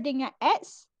per dengan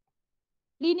X,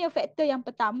 linear factor yang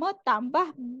pertama,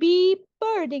 tambah B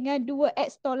per dengan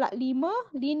 2X tolak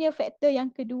 5, linear factor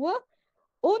yang kedua.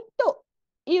 Untuk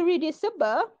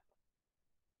irreducible,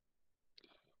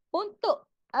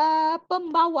 untuk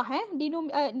pembawah,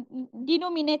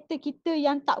 denominator kita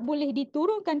yang tak boleh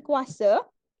diturunkan kuasa,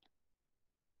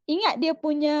 ingat dia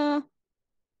punya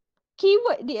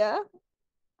keyword dia,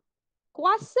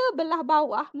 kuasa belah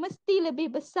bawah mesti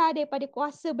lebih besar daripada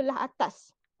kuasa belah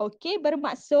atas. Okey,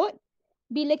 bermaksud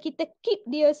bila kita keep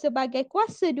dia sebagai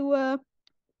kuasa 2,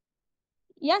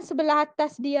 yang sebelah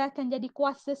atas dia akan jadi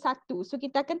kuasa 1. So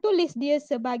kita akan tulis dia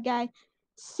sebagai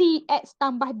CX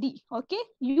tambah D. Okay.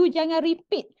 You jangan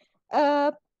repeat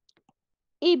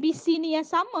ABC ni yang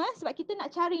sama sebab kita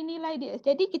nak cari nilai dia.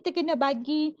 Jadi kita kena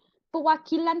bagi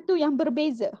perwakilan tu yang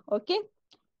berbeza. Okay.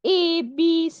 A,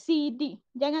 B, C, D.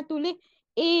 Jangan tulis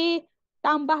A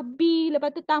tambah B,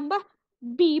 lepas tu tambah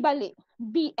B balik.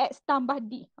 BX tambah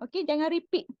D. Okay, jangan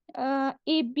repeat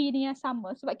AB ni yang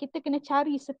sama. Sebab kita kena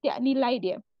cari setiap nilai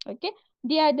dia. Okay,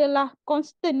 dia adalah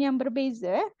constant yang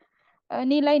berbeza.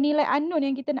 Nilai-nilai unknown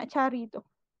yang kita nak cari tu.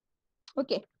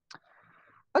 Okay.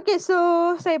 Okay, so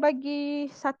saya bagi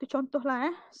satu contoh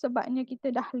lah. Sebabnya kita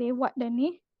dah lewat dah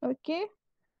ni. Okay.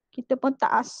 Kita pun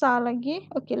tak asal lagi.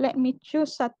 Okay, let me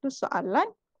choose satu soalan.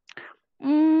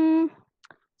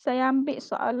 Saya ambil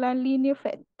soalan linear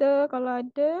factor kalau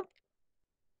ada.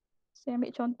 Saya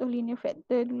ambil contoh linear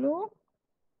factor dulu.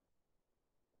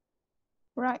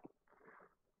 Right.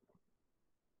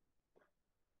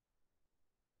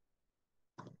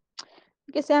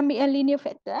 Okay, saya ambil yang linear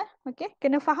factor. Okay,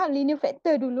 kena faham linear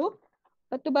factor dulu.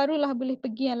 Lepas tu barulah boleh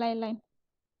pergi yang lain-lain.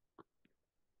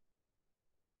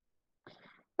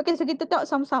 Okay, so kita tengok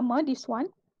sama-sama this one.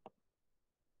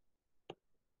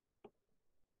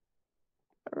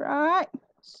 Right.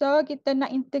 So kita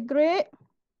nak integrate.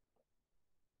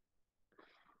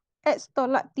 X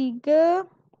tolak 3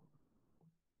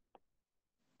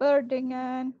 per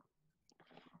dengan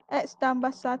X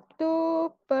tambah 1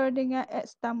 per dengan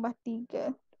X tambah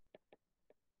 3.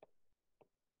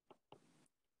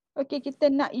 Okey, kita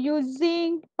nak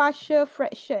using partial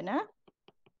fraction.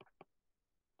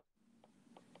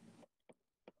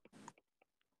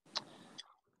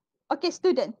 Okey,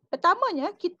 student.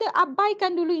 Pertamanya, kita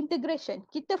abaikan dulu integration.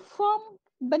 Kita form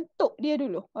bentuk dia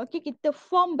dulu. Okey, kita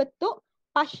form bentuk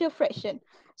partial fraction.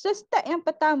 So, step yang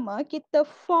pertama, kita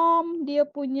form dia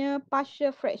punya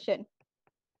partial fraction.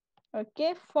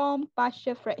 Okay, form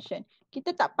partial fraction.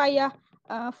 Kita tak payah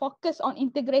fokus on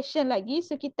integration lagi.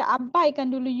 So, kita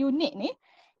abaikan dulu unit ni.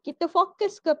 Kita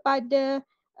fokus kepada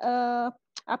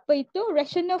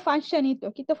rational function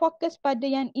itu. Kita fokus pada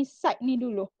yang inside ni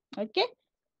dulu. Okay.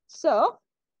 So,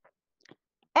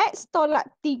 X tolak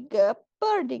 3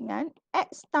 per dengan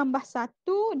X tambah 1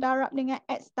 darab dengan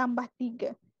X tambah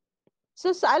 3.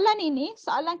 So, soalan ini,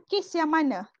 soalan case yang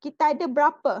mana? Kita ada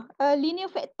berapa? Linear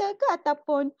factor ke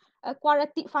ataupun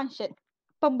quadratic function?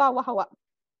 Pembawah awak.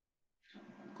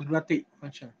 Quadratic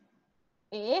function.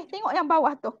 Tengok yang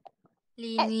bawah tu.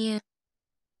 Linear.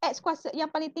 X kuasa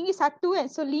yang paling tinggi 1 kan?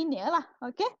 So, linear lah.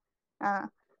 Okay?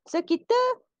 So, kita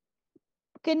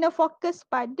kena fokus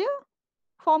pada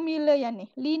formula yang ni.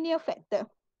 Linear factor.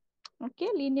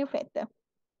 Okay? Linear factor.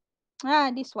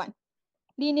 This one.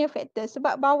 Linear factor.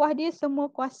 Sebab bawah dia semua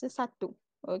kuasa 1.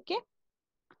 Okay?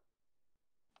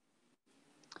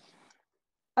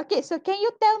 Okay, so can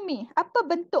you tell me apa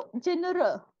bentuk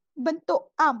general, bentuk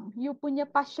you punya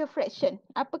partial fraction?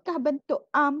 Apakah bentuk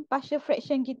partial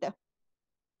fraction kita?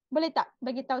 Boleh tak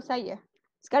bagi tahu saya?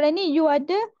 Sekarang ni you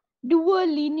ada dua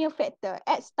linear factor.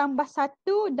 X tambah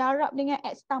 1 darab dengan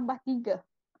X tambah 3.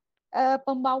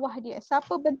 Pembawah dia.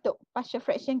 Siapa bentuk partial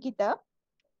fraction kita?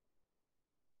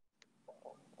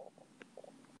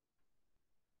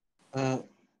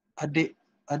 Adik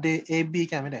AB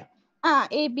kan, madam?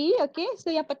 AB, okay. So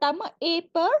yang pertama A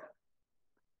per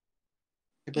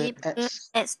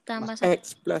X tambah 1.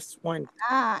 X plus 1.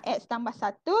 X tambah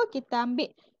 1. Kita ambil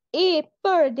A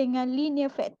per dengan linear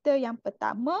factor yang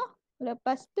pertama.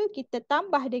 Lepas tu kita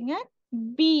tambah dengan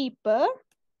B per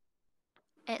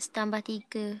X tambah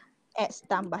 3. X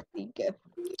tambah 3.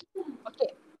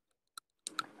 Okay.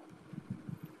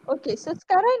 Okay, so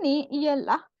sekarang ni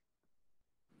ialah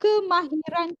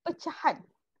kemahiran pecahan.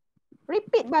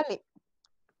 Repeat balik.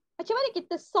 Macam mana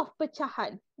kita solve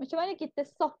pecahan? Macam mana kita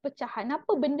solve pecahan?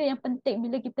 Apa benda yang penting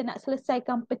bila kita nak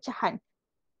selesaikan pecahan?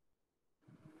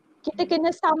 Kita kena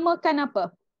samakan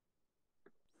apa?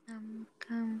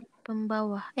 Samakan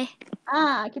pembawah.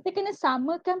 Kita kena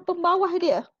samakan pembawah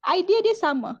dia. Idea dia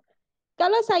sama.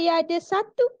 Kalau saya ada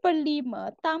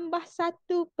 1/5 tambah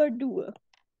 1/2.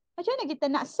 Macam mana kita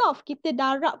nak solve? Kita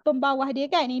darab pembawah dia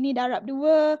kan. Ini darab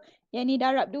 2, yang ni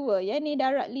darab 2, yang ni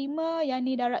darab 5, yang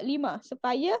ni darab 5.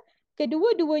 Supaya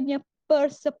kedua-duanya per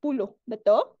 10.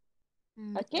 Betul?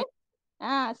 Okey.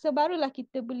 So barulah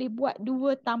kita boleh buat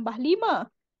 2 tambah 5.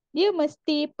 Dia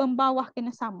mesti pembawah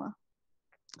kena sama.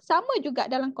 Sama juga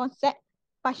dalam konsep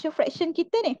partial fraction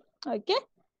kita ni. Okey.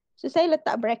 So saya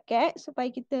letak bracket supaya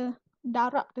kita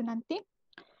darab tu nanti.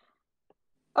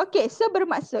 Okey, so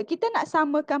bermaksud kita nak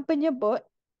samakan penyebut.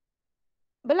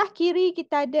 Belah kiri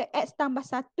kita ada X tambah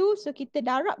 1. So kita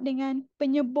darab dengan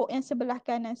penyebut yang sebelah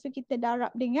kanan. So kita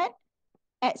darab dengan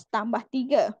X tambah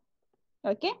 3.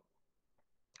 Okey.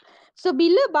 So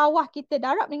bila bawah kita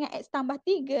darab dengan X tambah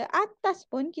 3, atas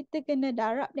pun kita kena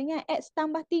darab dengan X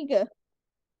tambah 3.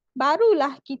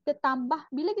 Barulah kita tambah,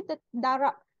 bila kita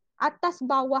darab atas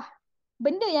bawah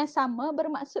benda yang sama,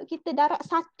 bermaksud kita darab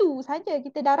 1 saja.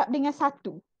 Kita darab dengan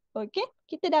 1. Okey?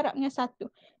 Kita darab dengan 1.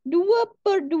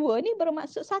 2/2 ni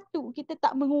bermaksud 1. Kita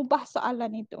tak mengubah soalan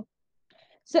itu.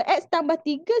 So, X tambah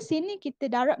 3 sini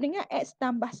kita darab dengan X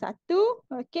tambah 1.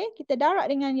 Okey? Kita darab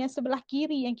dengan yang sebelah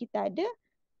kiri yang kita ada.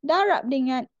 Darab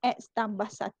dengan X tambah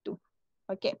 1.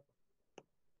 Okey?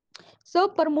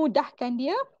 So, permudahkan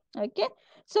dia. Okey?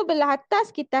 So, belah atas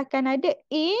kita akan ada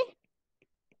A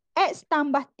X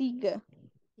tambah 3.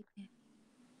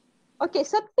 Okay,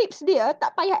 so tips dia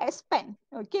tak payah expand.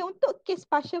 Okay, untuk case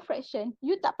partial fraction,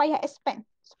 you tak payah expand.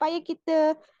 Supaya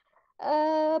kita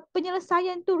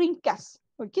penyelesaian tu ringkas.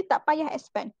 Okay, tak payah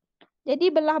expand. Jadi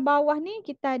belah bawah ni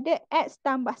kita ada X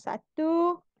tambah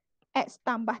 1, X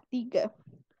tambah 3.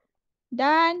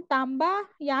 Dan tambah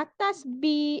yang atas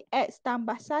B X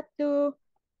tambah 1.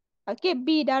 Okay,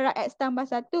 B darab X tambah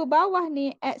 1. Bawah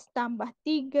ni X tambah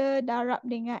 3 darab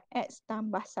dengan X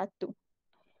tambah 1.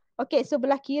 Okey,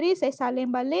 sebelah kiri saya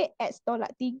salin balik. X tolak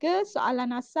 3,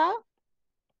 soalan asal.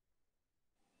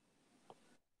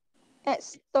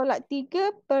 X tolak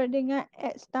 3 per dengan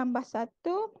X tambah 1,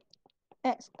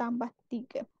 X tambah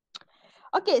 3.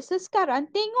 Okey, so sekarang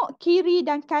tengok kiri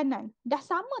dan kanan. Dah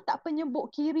sama tak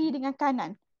penyebut kiri dengan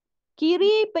kanan?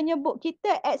 Kiri penyebut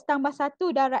kita X tambah 1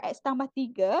 darab X tambah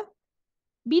 3.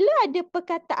 Bila ada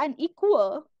perkataan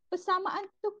equal, persamaan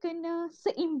tu kena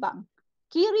seimbang.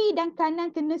 Kiri dan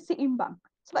kanan kena seimbang.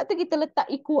 Sebab tu kita letak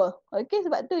equal. Okey,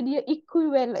 sebab tu dia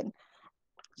equivalent.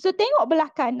 So tengok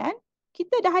belah kanan,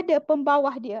 kita dah ada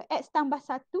pembawah dia X tambah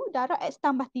 1 darab X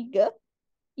tambah 3.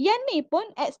 Yang ni pun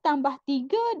X tambah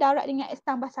 3 darab dengan X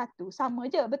tambah 1. Sama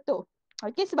je, betul.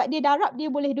 Okey, sebab dia darab, dia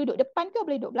boleh duduk depan ke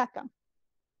boleh duduk belakang.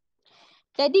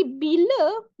 Jadi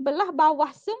bila belah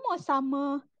bawah semua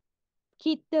sama,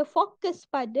 kita fokus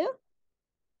pada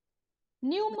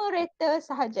numerator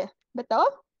sahaja. Betul?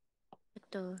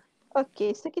 Betul.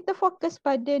 Okey, so kita fokus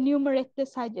pada numerator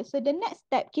sahaja. So the next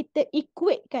step, kita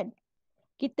equatekan.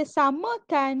 Kita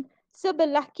samakan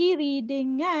sebelah kiri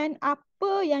dengan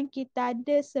apa yang kita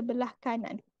ada sebelah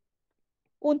kanan.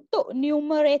 Untuk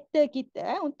numerator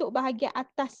kita, untuk bahagian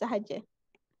atas sahaja.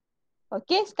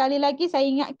 Okey, sekali lagi saya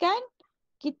ingatkan,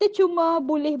 kita cuma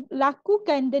boleh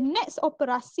lakukan the next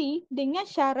operasi dengan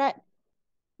syarat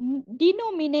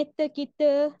denominator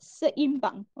kita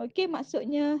seimbang. Okey,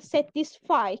 maksudnya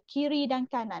satisfy kiri dan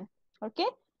kanan. Okey,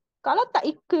 kalau tak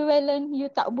equivalent, you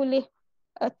tak boleh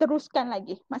teruskan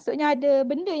lagi. Maksudnya ada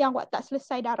benda yang awak tak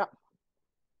selesai darab.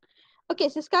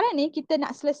 Okey, so sekarang ni kita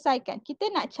nak selesaikan.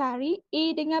 Kita nak cari A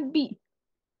dengan B.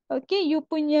 Okey, you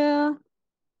punya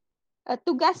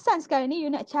tugasan sekarang ni, you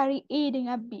nak cari A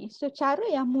dengan B. So cara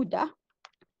yang mudah,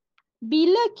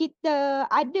 bila kita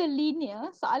ada linear,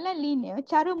 soalan linear,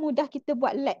 cara mudah kita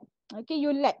buat let. Okey,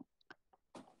 you let.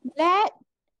 Let,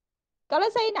 kalau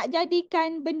saya nak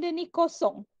jadikan benda ni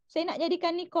kosong, saya nak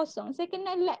jadikan ni kosong, saya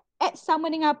kena let X sama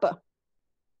dengan apa?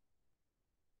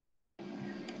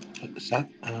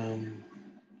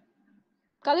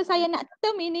 Kalau saya nak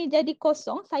term ini jadi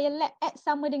kosong, saya let X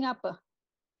sama dengan apa?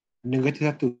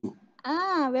 Negatif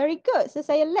 1. Very good. So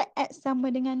saya let X sama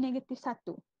dengan negatif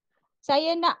 1.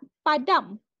 Saya nak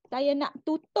padam, saya nak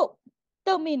tutup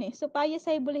term ini supaya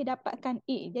saya boleh dapatkan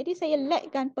A. Jadi saya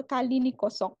letkan perkali ni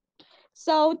kosong.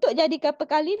 So untuk jadikan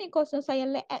perkali ni kosong, saya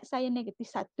let X saya negatif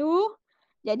 1.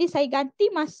 Jadi saya ganti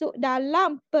masuk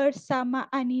dalam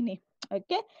persamaan ini.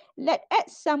 Okay. Let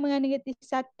X sama dengan negatif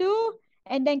 1.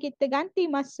 And then kita ganti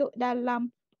masuk dalam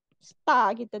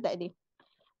star kita tadi.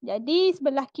 Jadi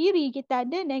sebelah kiri kita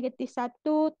ada negatif 1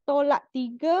 tolak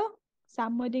 3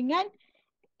 sama dengan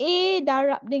A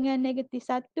darab dengan negatif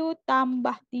 1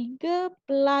 tambah 3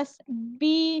 plus B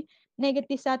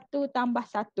negatif 1 tambah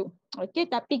 1. Okey,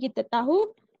 tapi kita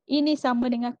tahu ini sama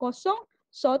dengan kosong.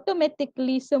 So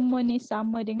automatically semua ni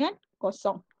sama dengan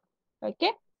kosong.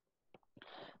 Okey.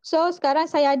 So sekarang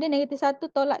saya ada negatif 1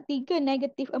 tolak 3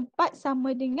 negatif 4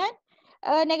 sama dengan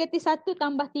negatif 1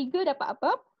 tambah 3 dapat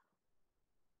apa?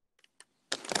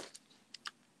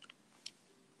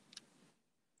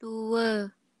 Dua.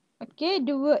 Okey,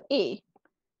 2A.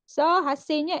 So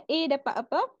hasilnya A dapat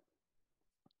apa?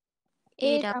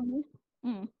 A sama.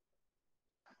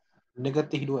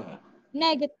 Negatif 2.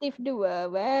 Negatif 2.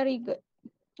 Very good.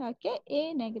 Okey, A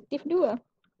negatif 2.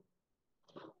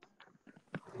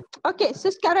 Okey, so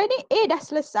sekarang ni A dah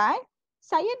selesai.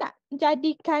 Saya nak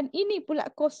jadikan ini pula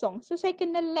kosong. So saya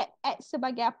kena let X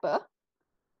sebagai apa?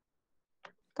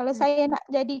 Kalau saya nak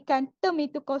jadikan term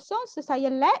itu kosong, so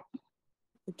saya let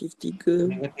Negatif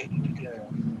 3. Negatif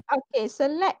 3. Okay, so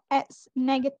let X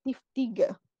negatif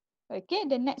 3. Okay,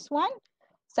 the next one.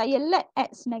 Saya let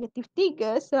X negatif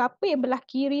 3. So apa yang belah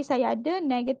kiri saya ada?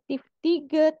 Negatif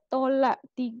 3 tolak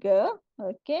 3.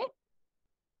 Okay.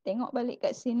 Tengok balik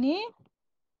kat sini.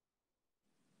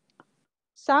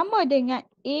 Sama dengan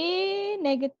A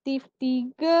negatif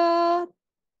 3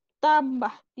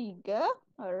 tambah 3.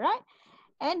 Alright.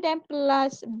 And then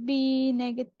plus B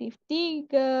negatif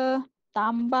 3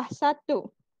 tambah 1.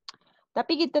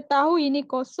 Tapi kita tahu ini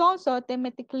kosong, so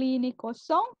automatically ini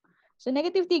kosong. So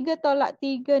negatif 3 tolak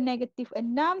 3 negatif 6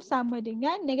 sama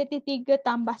dengan negatif 3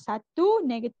 tambah 1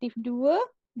 negatif 2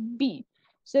 B.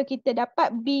 So kita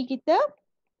dapat B kita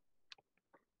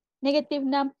negatif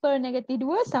 6 per negatif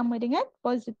 2 sama dengan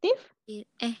positif.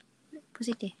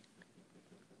 Positif.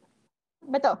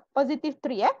 Betul, positif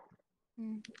 3 ya.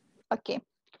 Okay.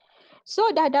 So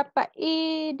dah dapat A,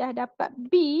 dah dapat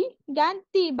B,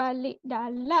 ganti balik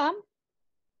dalam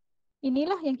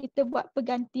inilah yang kita buat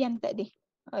pergantian tadi.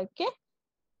 Okay.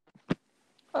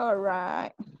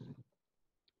 Alright.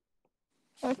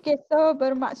 Okay, so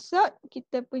bermaksud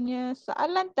kita punya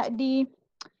soalan tadi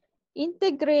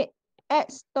integrate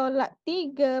X tolak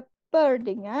 3 per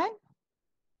dengan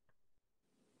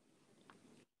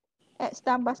X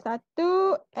tambah 1,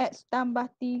 X tambah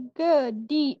 3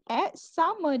 dx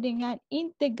sama dengan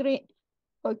integrate.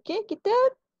 Okey, kita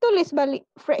tulis balik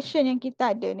fraction yang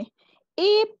kita ada ni.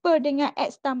 A per dengan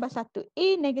X tambah 1. A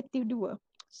negatif 2.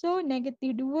 So,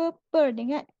 negatif 2 per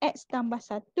dengan X tambah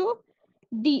 1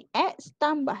 dx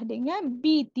tambah dengan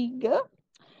B3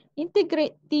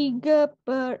 integrate 3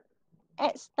 per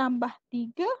X tambah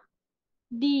 3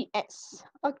 dx.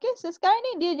 Okey, so sekarang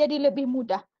ni dia jadi lebih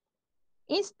mudah.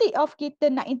 Instead of kita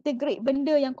nak integrate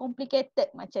benda yang complicated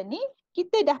macam ni,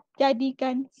 kita dah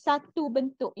jadikan satu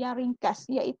bentuk yang ringkas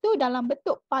iaitu dalam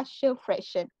bentuk partial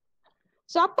fraction.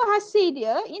 So apa hasil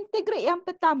dia? Integrate yang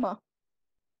pertama.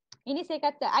 Ini saya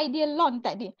kata ideal ln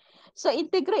tadi. So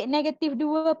integrate negatif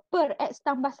 2 per X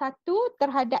tambah 1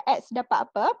 terhadap X dapat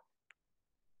apa?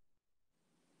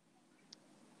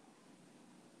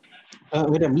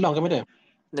 Madam, long ke madam?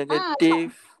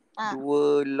 Negatif Ah.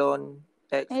 2 ln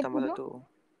X Negatif tambah 2.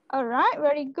 1. Alright,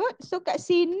 very good. So kat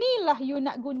sinilah you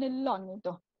nak guna ln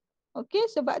tu. Okey,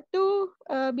 sebab tu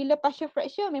bila partial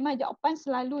fraction memang jawapan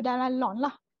selalu dalam ln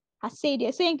lah. Hasil dia.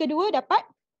 So yang kedua dapat?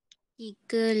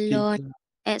 3 ln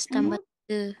X tambah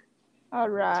 3.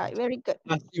 Alright, very good.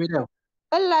 Masih madam.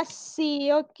 Plus C.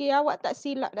 Okey, awak tak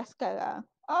silap dah sekarang.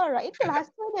 Alright, itulah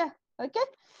hasil dia. Okey.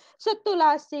 So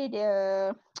itulah hasil dia.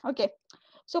 Okey.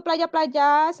 So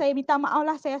pelajar-pelajar, saya minta maaf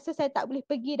lah. Saya rasa saya tak boleh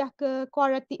pergi dah ke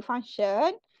quadratic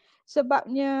function.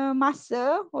 Sebabnya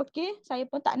masa. Okey. Saya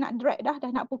pun tak nak drag dah. Dah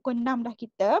nak pukul 6 dah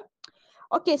kita.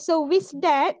 Okey, so with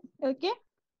that. Okey.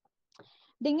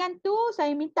 Dengan tu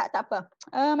saya minta tak apa.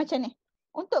 Macam ni.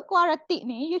 Untuk quadratic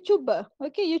ni, you cuba.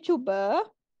 Okey, you cuba.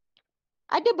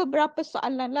 Ada beberapa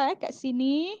soalan lah kat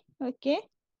sini. Okey.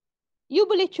 You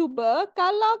boleh cuba.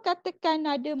 Kalau katakan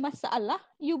ada masalah,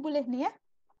 you boleh ni ya.